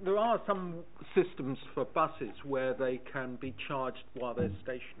 there are some systems for buses where they can be charged while they're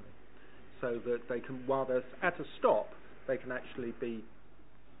stationary, so that they can, while they're at a stop, they can actually be,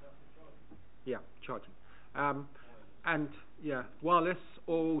 charging. And wireless,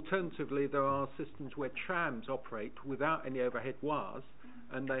 or alternatively, there are systems where trams operate without any overhead wires,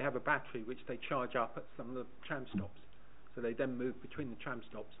 and they have a battery which they charge up at some of the tram stops. So they then move between the tram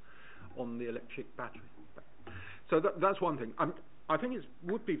stops on the electric battery. So that's one thing. I think it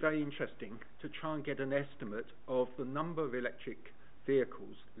would be very interesting to try and get an estimate of the number of electric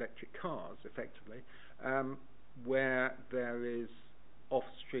vehicles, electric cars, effectively, where there is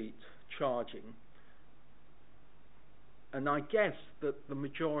off-street charging. And I guess that the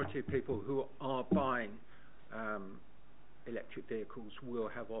majority of people who are buying electric vehicles will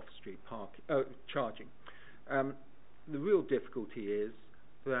have off-street charging. The real difficulty is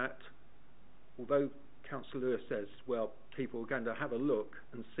that, although Councillor Lewis says, well, people are going to have a look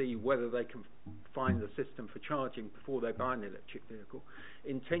and see whether they can find the system for charging before they buy an electric vehicle,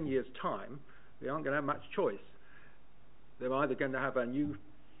 in 10 years' time, they aren't going to have much choice. They're either going to have a new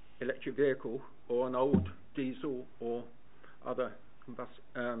electric vehicle or an old diesel or other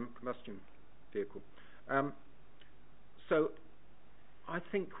combustion vehicle. So I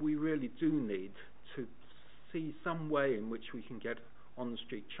think we really do need to see some way in which we can get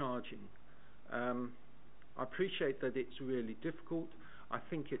on-the-street charging. I appreciate that it's really difficult. I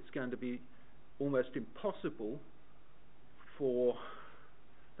think it's going to be almost impossible for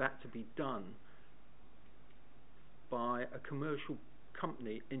that to be done by a commercial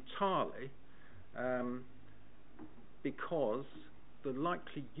company entirely, because the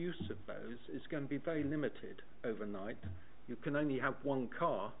likely use of those is going to be very limited overnight. You can only have one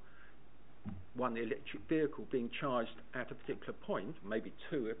car, one electric vehicle being charged at a particular point, maybe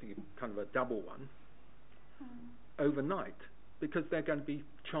two if you kind of a double one, overnight, because they're going to be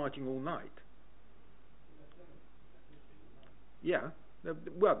charging all night. Yeah,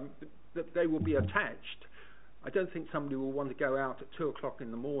 well, they will be attached. I don't think somebody will want to go out at 2 o'clock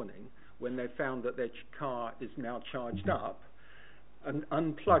in the morning when they found that their car is now charged up and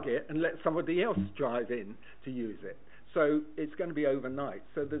unplug it and let somebody else drive in to use it. So it's going to be overnight.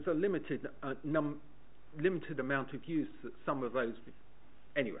 So there's a limited amount of use that some of those.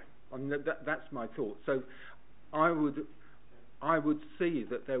 Anyway, I mean, that's my thought. So I would see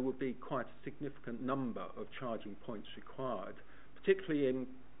that there would be quite a significant number of charging points required, particularly in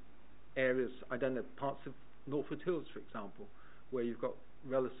areas, I don't know, parts of Northwood Hills, for example, where you've got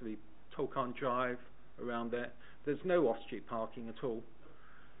relatively Tolkien Drive around there. There's no off-street parking at all.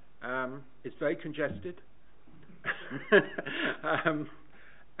 It's very congested.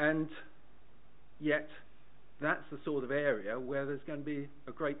 And yet that's the sort of area where there's going to be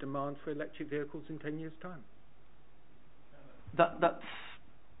a great demand for electric vehicles in 10 years' time. That's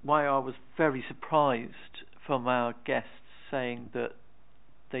why I was very surprised from our guests saying that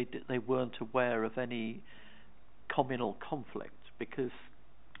they weren't aware of any communal conflict, because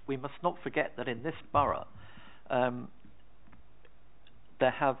we must not forget that in this borough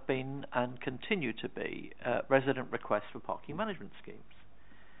there have been and continue to be resident requests for parking management schemes.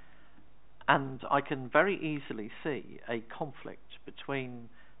 And I can very easily see a conflict between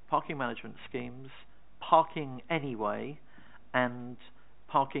parking management schemes, parking anyway, and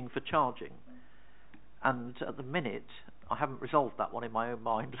parking for charging. And at the minute, I haven't resolved that one in my own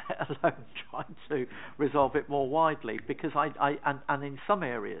mind, let alone trying to resolve it more widely, because and in some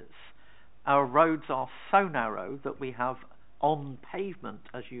areas, our roads are so narrow that we have on pavement,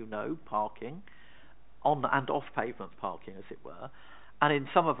 as you know, parking, on and off pavement parking, as it were. And in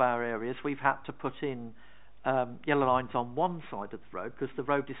some of our areas, we've had to put in yellow lines on one side of the road because the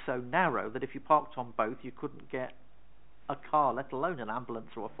road is so narrow that if you parked on both, you couldn't get a car, let alone an ambulance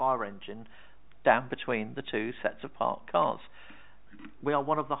or a fire engine, down between the two sets of parked cars. We are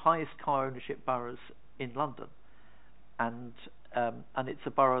one of the highest car ownership boroughs in London, and it's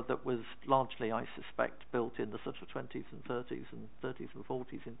a borough that was largely, I suspect, built in the sort of 20s and 30s and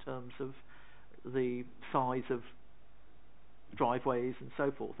 40s in terms of the size of driveways and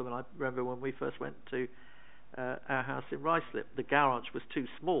so forth. I mean, I remember when we first went to our house in Ruislip, the garage was too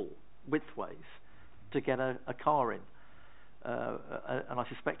small widthways to get a car in. And I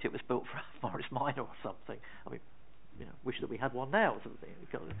suspect it was built for Morris Minor or something. I mean, wish that we had one now or something.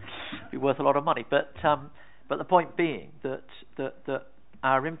 It'd be worth a lot of money. But the point being that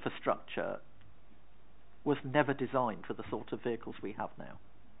our infrastructure was never designed for the sort of vehicles we have now.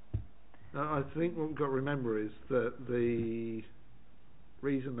 I think what we've got to remember is that the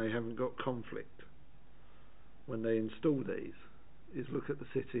reason they haven't got conflict when they install these is look at the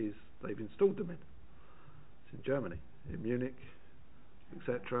cities they've installed them in. It's in Germany, in Munich,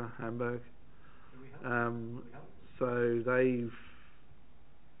 etc., Hamburg. So they've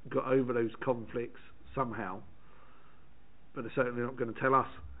got over those conflicts somehow, but they're certainly not going to tell us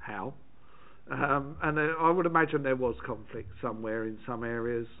how. And I would imagine there was conflict somewhere in some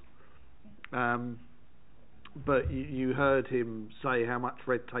areas. But you heard him say how much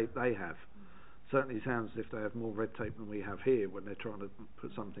red tape they have. Certainly sounds as if they have more red tape than we have here when they're trying to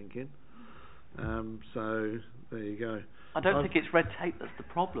put something in. So there you go. I don't think it's red tape that's the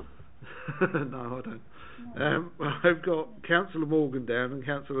problem. No, I don't. I've got Councillor Morgan down and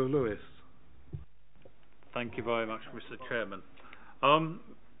Councillor Lewis. Thank you very much, Mr. Chairman.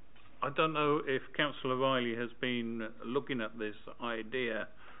 I don't know if Councillor Riley has been looking at this idea,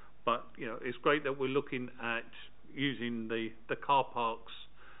 but it's great that we're looking at using the car parks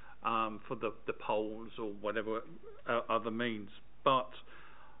for the polls or whatever other means. But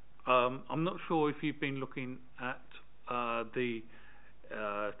I'm not sure if you've been looking at the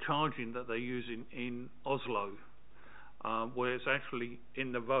charging that they're using in Oslo, where it's actually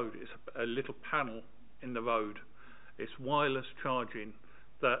in the road. It's a little panel in the road. It's wireless charging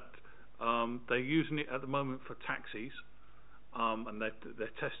that they're using it at the moment for taxis, and they're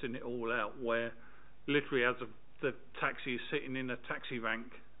testing it all out, where literally as the taxi is sitting in a taxi rank,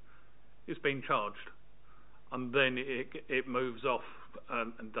 it's being charged, and then it moves off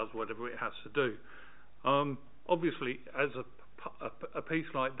and does whatever it has to do. Obviously, as a piece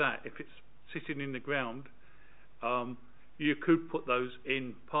like that, if it's sitting in the ground, you could put those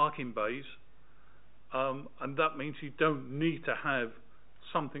in parking bays, and that means you don't need to have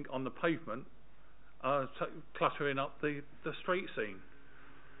something on the pavement cluttering up the street scene.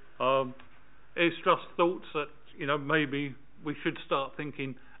 It's just thoughts that maybe we should start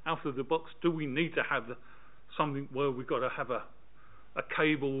thinking out of the box. Do we need to have something where we've got to have a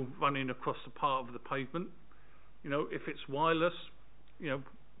cable running across the part of the pavement? If it's wireless,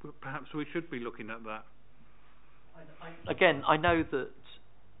 perhaps we should be looking at that. Again, I know that,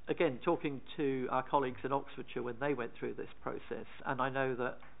 talking to our colleagues in Oxfordshire when they went through this process, and I know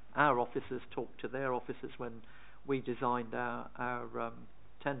that our officers talked to their officers when we designed our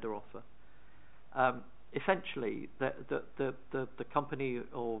tender offer. Essentially, the company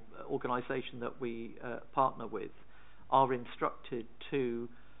or organisation that we partner with are instructed to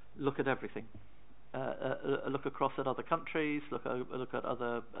look at everything. Look across at other countries, look at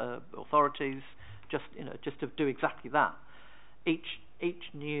other authorities, just to do exactly that. Each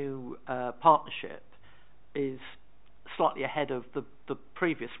new partnership is slightly ahead of the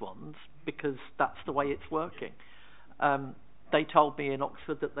previous ones because that's the way it's working. They told me in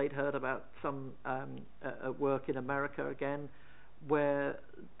Oxford that they'd heard about some work in America again, where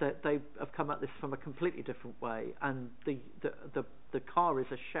they have come at this from a completely different way, and the car is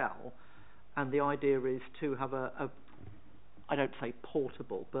a shell. And the idea is to have I don't say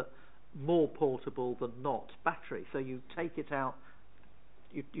portable, but more portable than not, battery. So you take it out,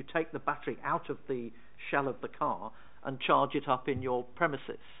 you take the battery out of the shell of the car and charge it up in your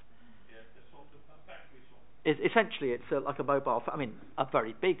premises. Yeah, it's sort of a battery swap. Essentially, it's like a mobile phone. I mean, a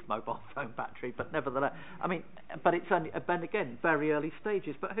very big mobile phone battery, but nevertheless, but it's only, and again, very early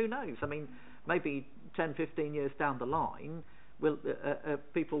stages. But who knows? Maybe 10, 15 years down the line,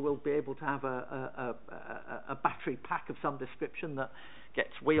 people will be able to have a battery pack of some description that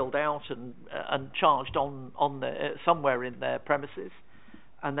gets wheeled out and charged on somewhere in their premises,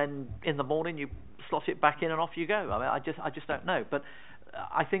 and then in the morning you slot it back in and off you go. I just don't know, but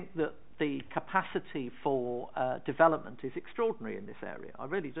I think that the capacity for development is extraordinary in this area. I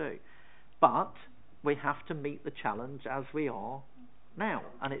really do, but we have to meet the challenge as we are now,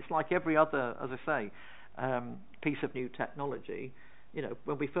 and it's like every other, as I say, piece of new technology.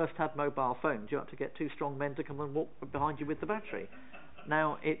 When we first had mobile phones, you had to get two strong men to come and walk behind you with the battery.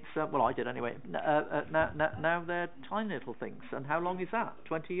 Now it's well, I did anyway. Now they're tiny little things, and how long is that?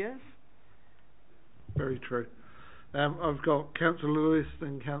 20 years? Very true. I've got Councillor Lewis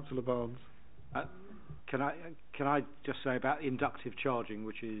and Councillor Barnes. Can I just say about inductive charging,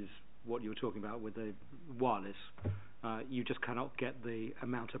 which is what you were talking about with the wireless? You just cannot get the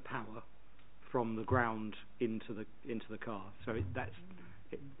amount of power from the ground into the car. So that's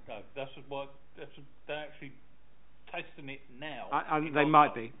what they're actually testing it now. They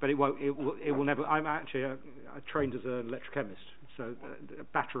might be, but it won't. It will never. I'm actually trained as an electrochemist, so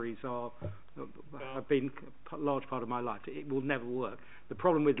batteries have been a large part of my life. It will never work. The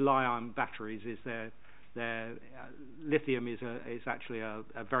problem with Li-ion batteries is their lithium is actually a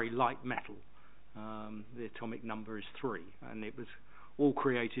very light metal. The atomic number is 3, and it was all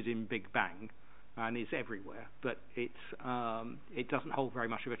created in Big Bang, and is everywhere. But it doesn't hold very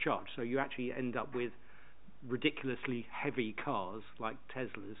much of a charge. So you actually end up with ridiculously heavy cars like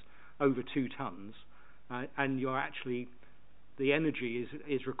Teslas, over 2 tons, and you're actually, the energy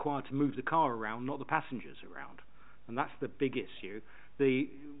is required to move the car around, not the passengers around, and that's the big issue.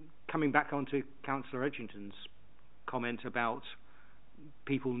 Coming back onto Councillor Edgington's comment about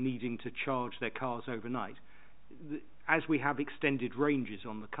people needing to charge their cars overnight, as we have extended ranges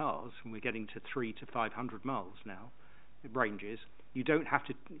on the cars, and we're getting to 300 to 500 miles now, ranges, you don't have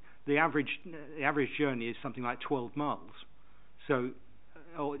to. The average journey is something like 12 miles, so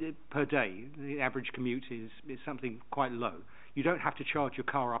per day. The average commute is something quite low. You don't have to charge your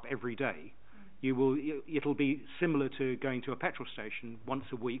car up every day. It'll be similar to going to a petrol station once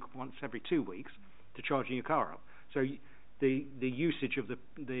a week, once every 2 weeks, to charging your car up. So the usage of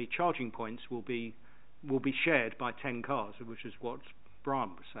the charging points will be shared by 10 cars, which is what Brian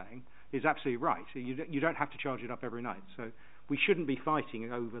was saying, is absolutely right. So you don't have to charge it up every night. So we shouldn't be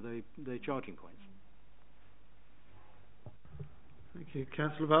fighting over the charging points. Thank you.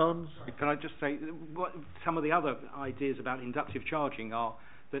 Councillor Barnes? Can I just say, some of the other ideas about inductive charging are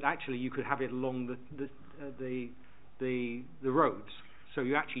that actually you could have it along the roads. So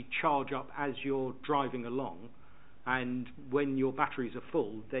you actually charge up as you're driving along, and when your batteries are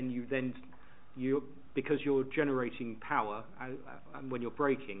full, then you because you're generating power, and when you're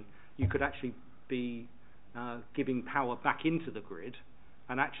braking, you could actually be giving power back into the grid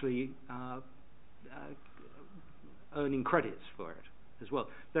and actually earning credits for it as well.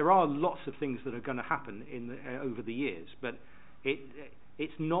 There are lots of things that are going to happen over the years, but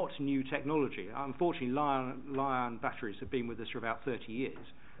it's not new technology. Unfortunately, Li-ion batteries have been with us for about 30 years,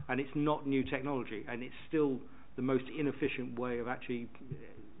 and it's not new technology, and it's still the most inefficient way of actually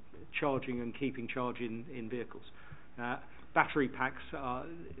charging and keeping charge in vehicles. Battery packs,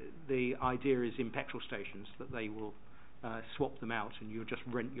 the idea is in petrol stations that they will swap them out, and you'll just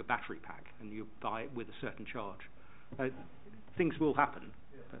rent your battery pack and you buy it with a certain charge. Things will happen.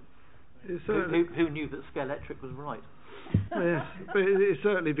 Who knew that Scalextric was right? Yes, but it'd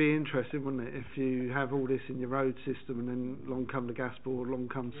certainly be interesting, wouldn't it, if you have all this in your road system, and then along come the gas board, along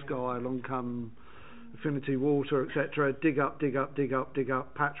come Sky, along come Affinity Water, etc. Dig up,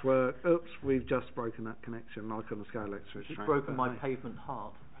 patchwork. Oops, we've just broken that connection, like on the Scalextric. You've broken my pavement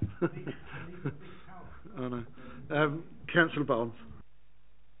heart. I know. Councillor Barnes.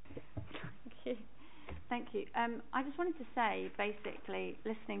 Thank you. I just wanted to say, basically,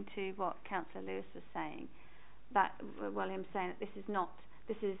 listening to what Councillor Lewis was saying, that him saying that this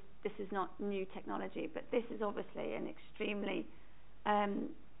is not new technology, but this is obviously an extremely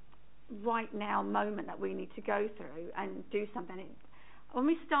right now moment that we need to go through and do something. When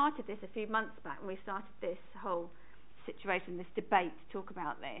we started this a few months back, when we started this whole situation, this debate to talk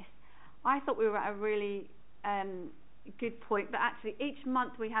about this, I thought we were at a really good point, but actually each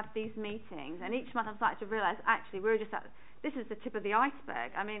month we have these meetings, and each month I'm starting to realise actually we're just this is the tip of the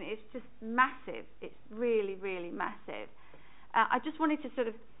iceberg. I mean, it's just massive. It's really, really massive. I just wanted to sort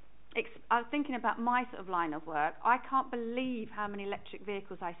of I was thinking about my sort of line of work. I can't believe how many electric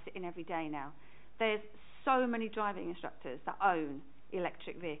vehicles I sit in every day now. There's so many driving instructors that own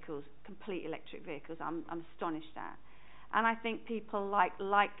electric vehicles, complete electric vehicles. I'm astonished at. And I think people like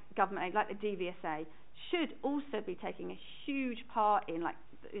government, like the DVSA, should also be taking a huge part in, like,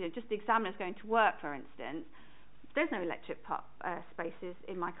 just the examiners going to work, for instance. There's no electric spaces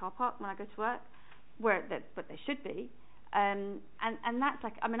in my car park when I go to work, but there should be. And that's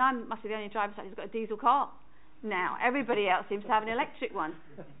like, I mean, I must be the only driver who's got a diesel car now. Everybody else seems to have an electric one.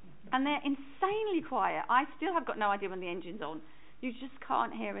 And they're insanely quiet. I still have got no idea when the engine's on. You just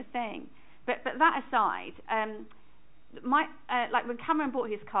can't hear a thing. But that aside, like when Cameron bought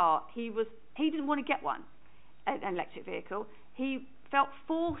his car, he didn't want to get an electric vehicle. He felt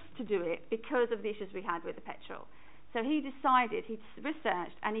forced to do it because of the issues we had with the petrol. So he decided, he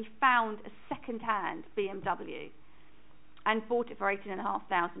researched, and he found a second-hand BMW and bought it for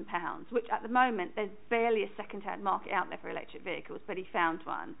 £18,500, which at the moment there's barely a second-hand market out there for electric vehicles, but he found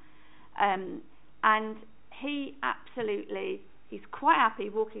one. And he's quite happy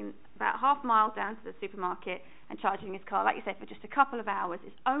walking about half a mile down to the supermarket and charging his car, like you say, for just a couple of hours.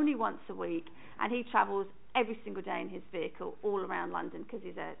 It's only once a week, and he travels every single day in his vehicle all around London because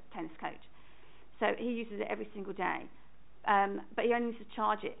he's a tennis coach. So he uses it every single day. But he only needs to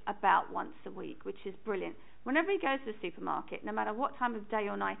charge it about once a week, which is brilliant. Whenever he goes to the supermarket, no matter what time of day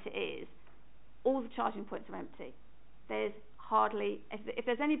or night it is, all the charging points are empty. There's hardly, if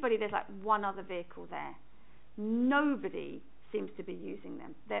there's anybody, there's like one other vehicle there. Nobody seems to be using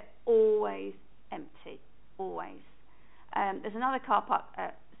them. They're always empty, always. There's another car park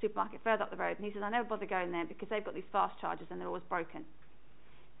supermarket further up the road, and he says, I never bother going there because they've got these fast chargers and they're always broken.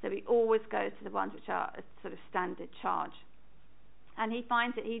 So he always goes to the ones which are a sort of standard charge. And he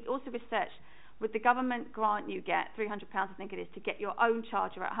finds that he also researched with the government grant you get, £300 I think it is, to get your own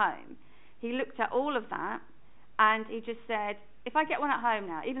charger at home. He looked at all of that and he just said, if I get one at home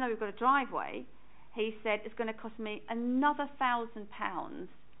now, even though we've got a driveway, he said it's going to cost me another £1,000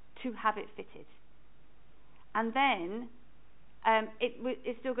 to have it fitted. And then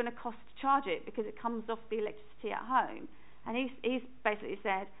it's still going to cost to charge it because it comes off the electricity at home. And he's basically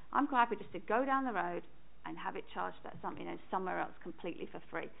said, I'm quite happy just to go down the road and have it charged at somewhere else completely for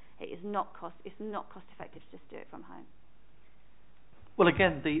free. It's not cost effective to just do it from home. Well,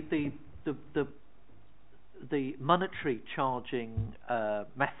 again, the monetary charging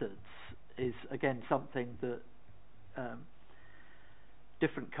methods is again something that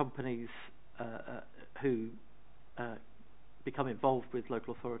different companies who become involved with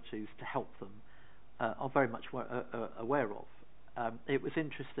local authorities to help them are very much aware of. It was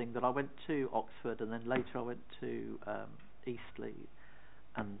interesting that I went to Oxford and then later I went to Eastleigh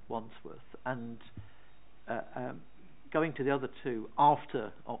and Wandsworth, and going to the other two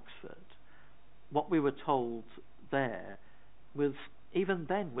after Oxford, what we were told there was, even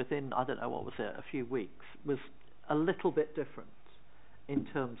then within, I don't know, what was it, a few weeks, was a little bit different in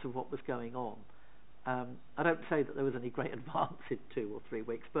terms of what was going on. I don't say that there was any great advance in 2 or 3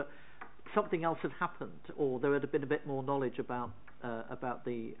 weeks, but something else had happened, or there had been a bit more knowledge about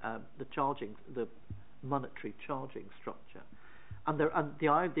the charging, the monetary charging structure. And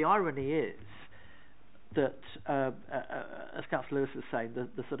the irony is that, as Councillor Lewis was saying,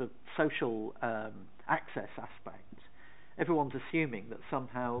 the sort of social access aspect, everyone's assuming that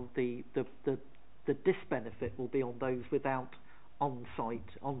somehow the disbenefit will be on those without on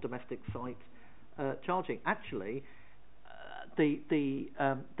domestic site charging. Actually,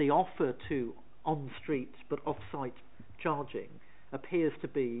 the offer to on-street but off-site charging appears to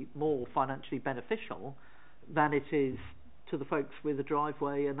be more financially beneficial than it is to the folks with a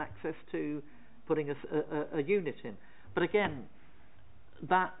driveway and access to putting a unit in. But again,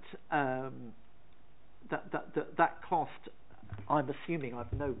 that cost, I'm assuming,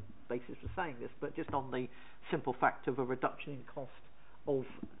 I've no basis for saying this, but just on the simple fact of a reduction in cost of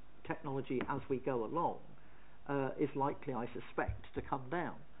technology as we go along, is likely, I suspect, to come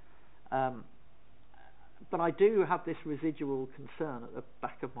down. But I do have this residual concern at the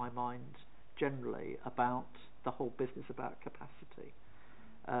back of my mind generally about the whole business about capacity.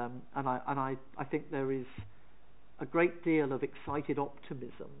 And I think there is a great deal of excited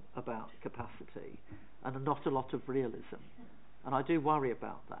optimism about capacity and not a lot of realism. And I do worry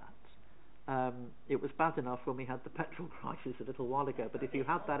about that. It was bad enough when we had the petrol crisis a little while ago, but if you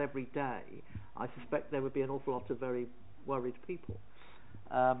had that every day, I suspect there would be an awful lot of very worried people.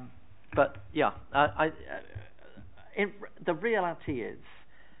 But yeah, the reality is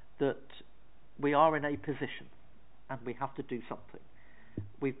that we are in a position and we have to do something.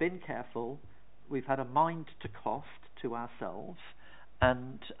 We've been careful, we've had a mind to cost to ourselves,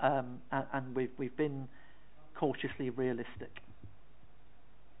 and we've been cautiously realistic.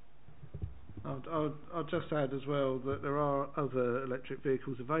 I'll just add as well that there are other electric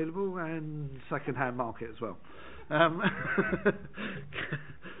vehicles available and second-hand market as well.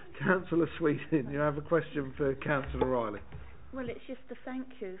 Councillor Sweeting, you have a question for Councillor Riley. Well, it's just a thank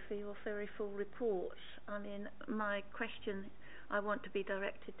you for your very full report. I mean, my question I want to be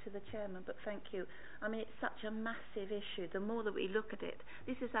directed to the chairman, but thank you. I mean, it's such a massive issue. The more that we look at it,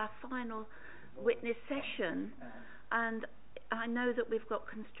 this is our final witness session, and I know that we've got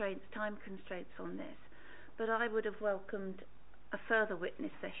constraints, time constraints on this, but I would have welcomed a further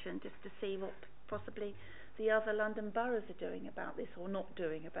witness session just to see what possibly the other London boroughs are doing about this or not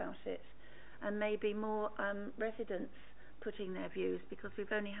doing about it, and maybe more residents putting their views, because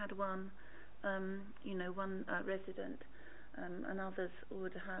we've only had one resident, and others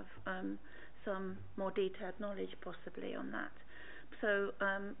would have some more detailed knowledge possibly on that. So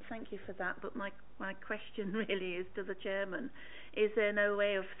thank you for that, but my question really is to the chairman, is there no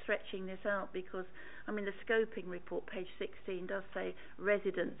way of stretching this out? Because I mean, the scoping report, page 16, does say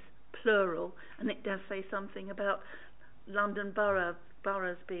residents, plural, and it does say something about London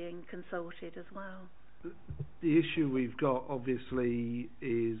boroughs being consulted as well. The issue we've got obviously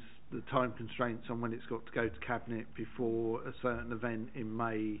is the time constraints on when it's got to go to Cabinet before a certain event in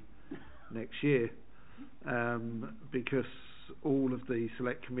May next year, because all of the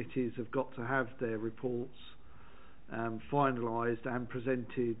select committees have got to have their reports finalised and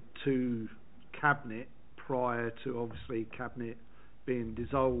presented to Cabinet prior to obviously Cabinet being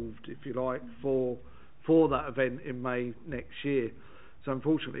dissolved, if you like, for that event in May next year. So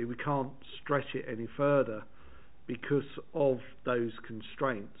unfortunately we can't stretch it any further because of those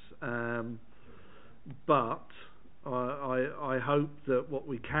constraints. But I hope that what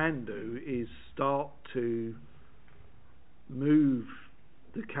we can do is start to move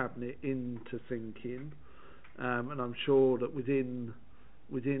the Cabinet into thinking, and I'm sure that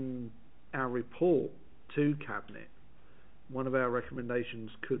within our report to Cabinet, one of our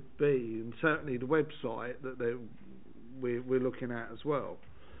recommendations could be, and certainly the website that we're looking at as well,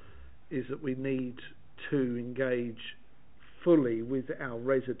 is that we need to engage fully with our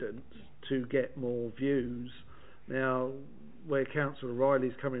residents to get more views. Now, where Councillor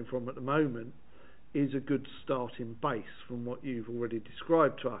Riley's coming from at the moment is a good starting base from what you've already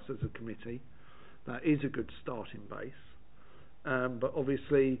described to us as a committee. That is a good starting base. But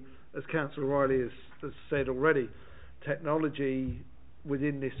obviously, as Councillor Riley has said already, technology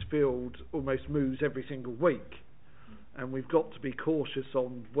within this field almost moves every single week. And we've got to be cautious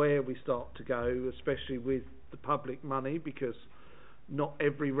on where we start to go, especially with the public money, because not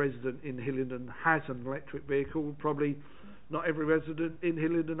every resident in Hillingdon has an electric vehicle. Probably not every resident in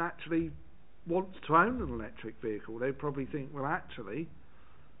Hillingdon actually wants to own an electric vehicle. They probably think, well, actually,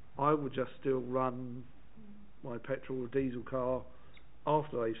 I would just still run my petrol or diesel car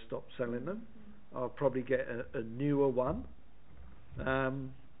after they've stopped selling them. I'll probably get a newer one.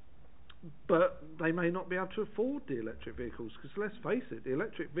 But they may not be able to afford the electric vehicles, because let's face it, the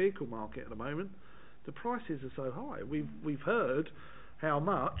electric vehicle market at the moment, the prices are so high. We've heard how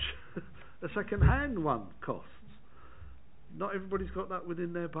much a second-hand one costs. Not everybody's got that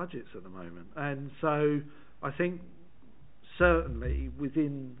within their budgets at the moment, and so I think certainly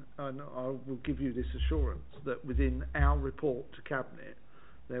within, and I will give you this assurance, that within our report to Cabinet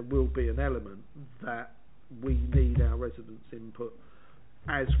there will be an element that we need our residents' input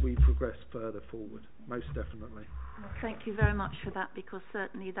as we progress further forward, most definitely. Well, thank you very much for that, because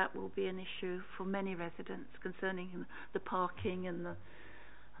certainly that will be an issue for many residents concerning the parking and the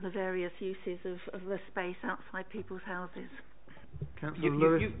various uses of the space outside people's houses. Councillor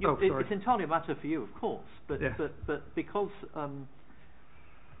Lewis? It's entirely a matter for you, of course, but because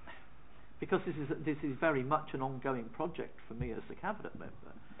this is very much an ongoing project for me as a Cabinet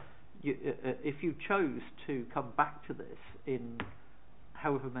member, if you chose to come back to this in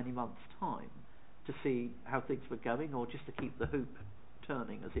however many months' time to see how things were going, or just to keep the hoop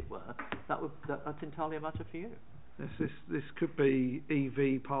turning, as it were, that's entirely a matter for you. This could be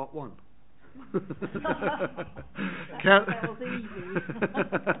EV Part 1.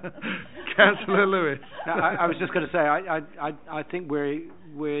 Councillor Lewis. I was just going to say, I think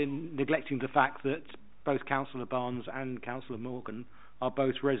we're neglecting the fact that both Councillor Barnes and Councillor Morgan are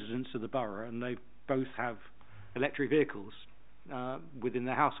both residents of the borough, and they both have electric vehicles within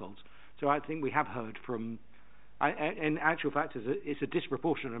their households. So I think we have heard from, in actual fact, it's a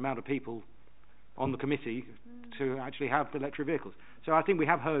disproportionate amount of people on the committee to actually have electric vehicles. So I think we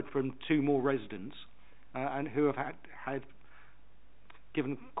have heard from two more residents and who have had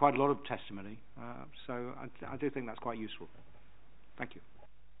given quite a lot of testimony. So I do think that's quite useful. Thank you.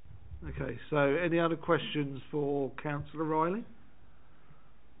 Okay, so any other questions for Councillor Riley?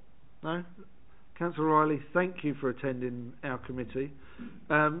 No? Councillor Riley, thank you for attending our committee.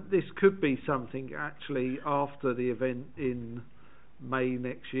 This could be something actually after the event in May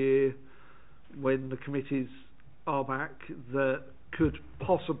next year, when the committees are back, that could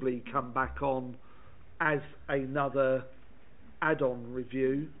possibly come back on as another add-on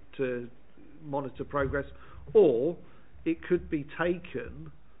review to monitor progress, or it could be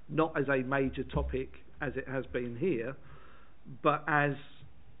taken not as a major topic as it has been here, but as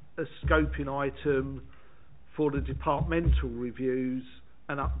a scoping item for the departmental reviews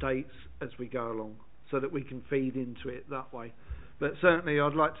and updates as we go along, so that we can feed into it that way. But certainly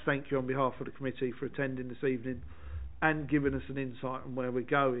I'd like to thank you on behalf of the committee for attending this evening and giving us an insight on where we're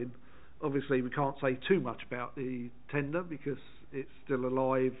going. Obviously we can't say too much about the tender because it's still a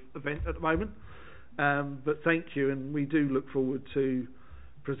live event at the moment, but thank you, and we do look forward to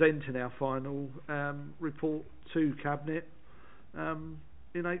presenting our final report to Cabinet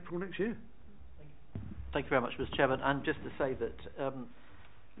in April next year. Thank you very much, Mr. Chairman. And just to say that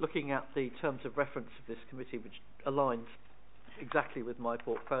looking at the terms of reference of this committee, which aligns exactly with my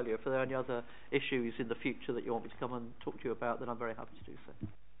portfolio, if there are any other issues in the future that you want me to come and talk to you about, then I'm very happy to do so.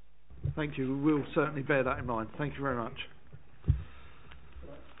 Thank you. We'll certainly bear that in mind. Thank you very much.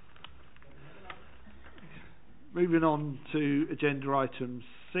 Moving on to agenda item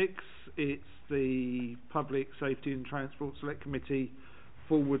 6, it's the Public Safety and Transport Select Committee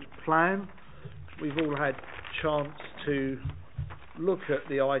forward plan. We've all had chance to look at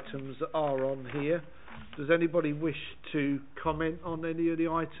the items that are on here. Does anybody wish to comment on any of the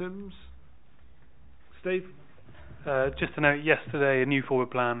items? Steve? Just to note, yesterday a new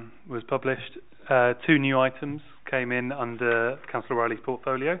forward plan was published. 2 new items came in under Councillor Riley's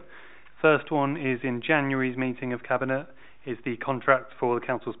portfolio. First one is in January's meeting of Cabinet, is the contract for the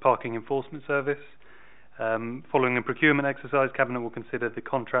Council's parking enforcement service. Following a procurement exercise, Cabinet will consider the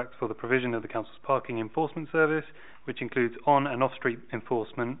contract for the provision of the Council's parking enforcement service, which includes on and off-street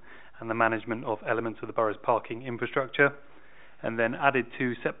enforcement and the management of elements of the borough's parking infrastructure. And then added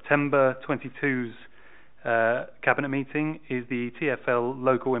to September 22's Cabinet meeting is the TfL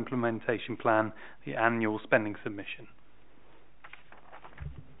Local Implementation Plan, the annual spending submission.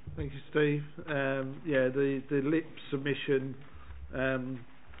 Thank you, Steve. The LIP submission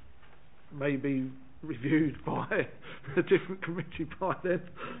may be reviewed by a different committee by then.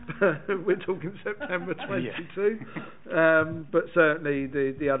 We're talking September 22. But certainly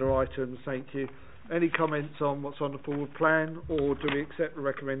the other items, thank you. Any comments on what's on the forward plan, or do we accept the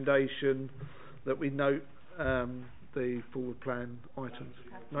recommendation that we note the forward plan items?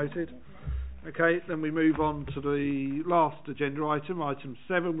 Noted. Okay, then we move on to the last agenda item, item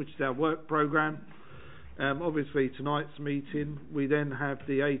 7, which is our work programme. Obviously tonight's meeting, we then have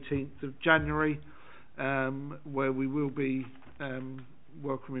the 18th of January, where we will be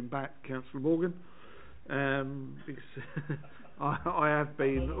welcoming back Councillor Morgan. Because I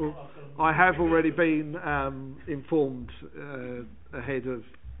have already been informed ahead of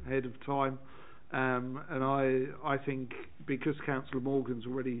time, and I think because Councillor Morgan's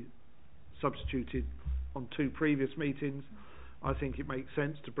already substituted on 2 previous meetings, I think it makes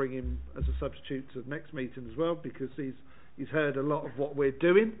sense to bring him as a substitute to the next meeting as well, because he's heard a lot of what we're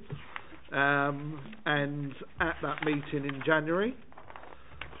doing. And at that meeting in January,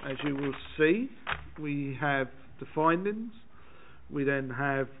 as you will see, we have the findings. We then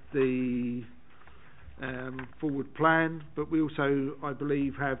have the forward plan, but we also, I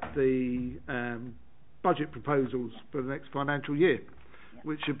believe, have the budget proposals for the next financial year,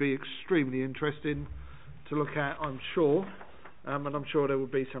 which should be extremely interesting to look at, I'm sure, and I'm sure there will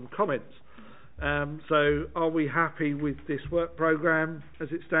be some comments. So are we happy with this work programme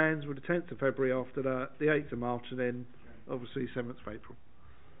as it stands, with the 10th of February after that, the 8th of March, and then obviously 7th of April?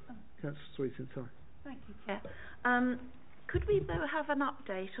 Councillor Sweeting, sorry. Thank you, Chair. Could we though have an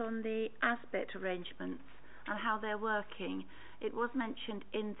update on the ASBET arrangements and how they're working? It was mentioned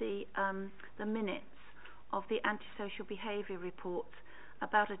in the minutes of the antisocial behaviour report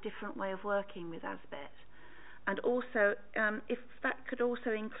about a different way of working with ASBET, and also if that could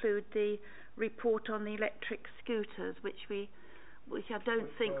also include the report on the electric scooters, which I don't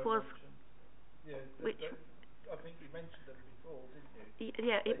think was. Yeah, I think you mentioned them before, didn't you?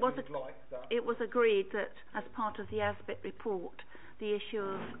 Yeah, it was agreed that as part of the ASBET report, the issue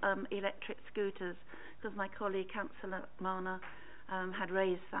of electric scooters, because my colleague Councillor Marner had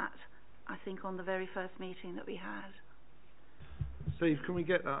raised that, I think, on the very first meeting that we had. Steve, can we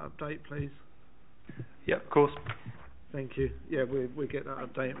get that update, please? Yeah, of course. Thank you. Yeah, we'll get that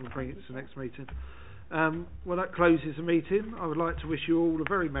update and we'll bring it to the next meeting. Well, that closes the meeting. I would like to wish you all a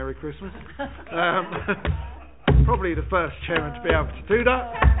very Merry Christmas. Probably the first chairman to be able to do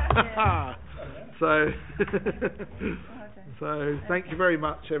that. So thank you very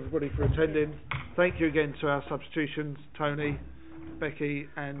much, everybody, for attending. Thank you again to our substitutions, Tony, Becky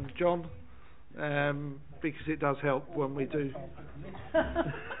and John, because it does help when we do.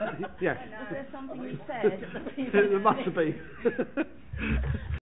 Yeah. There's something you said. There must have been.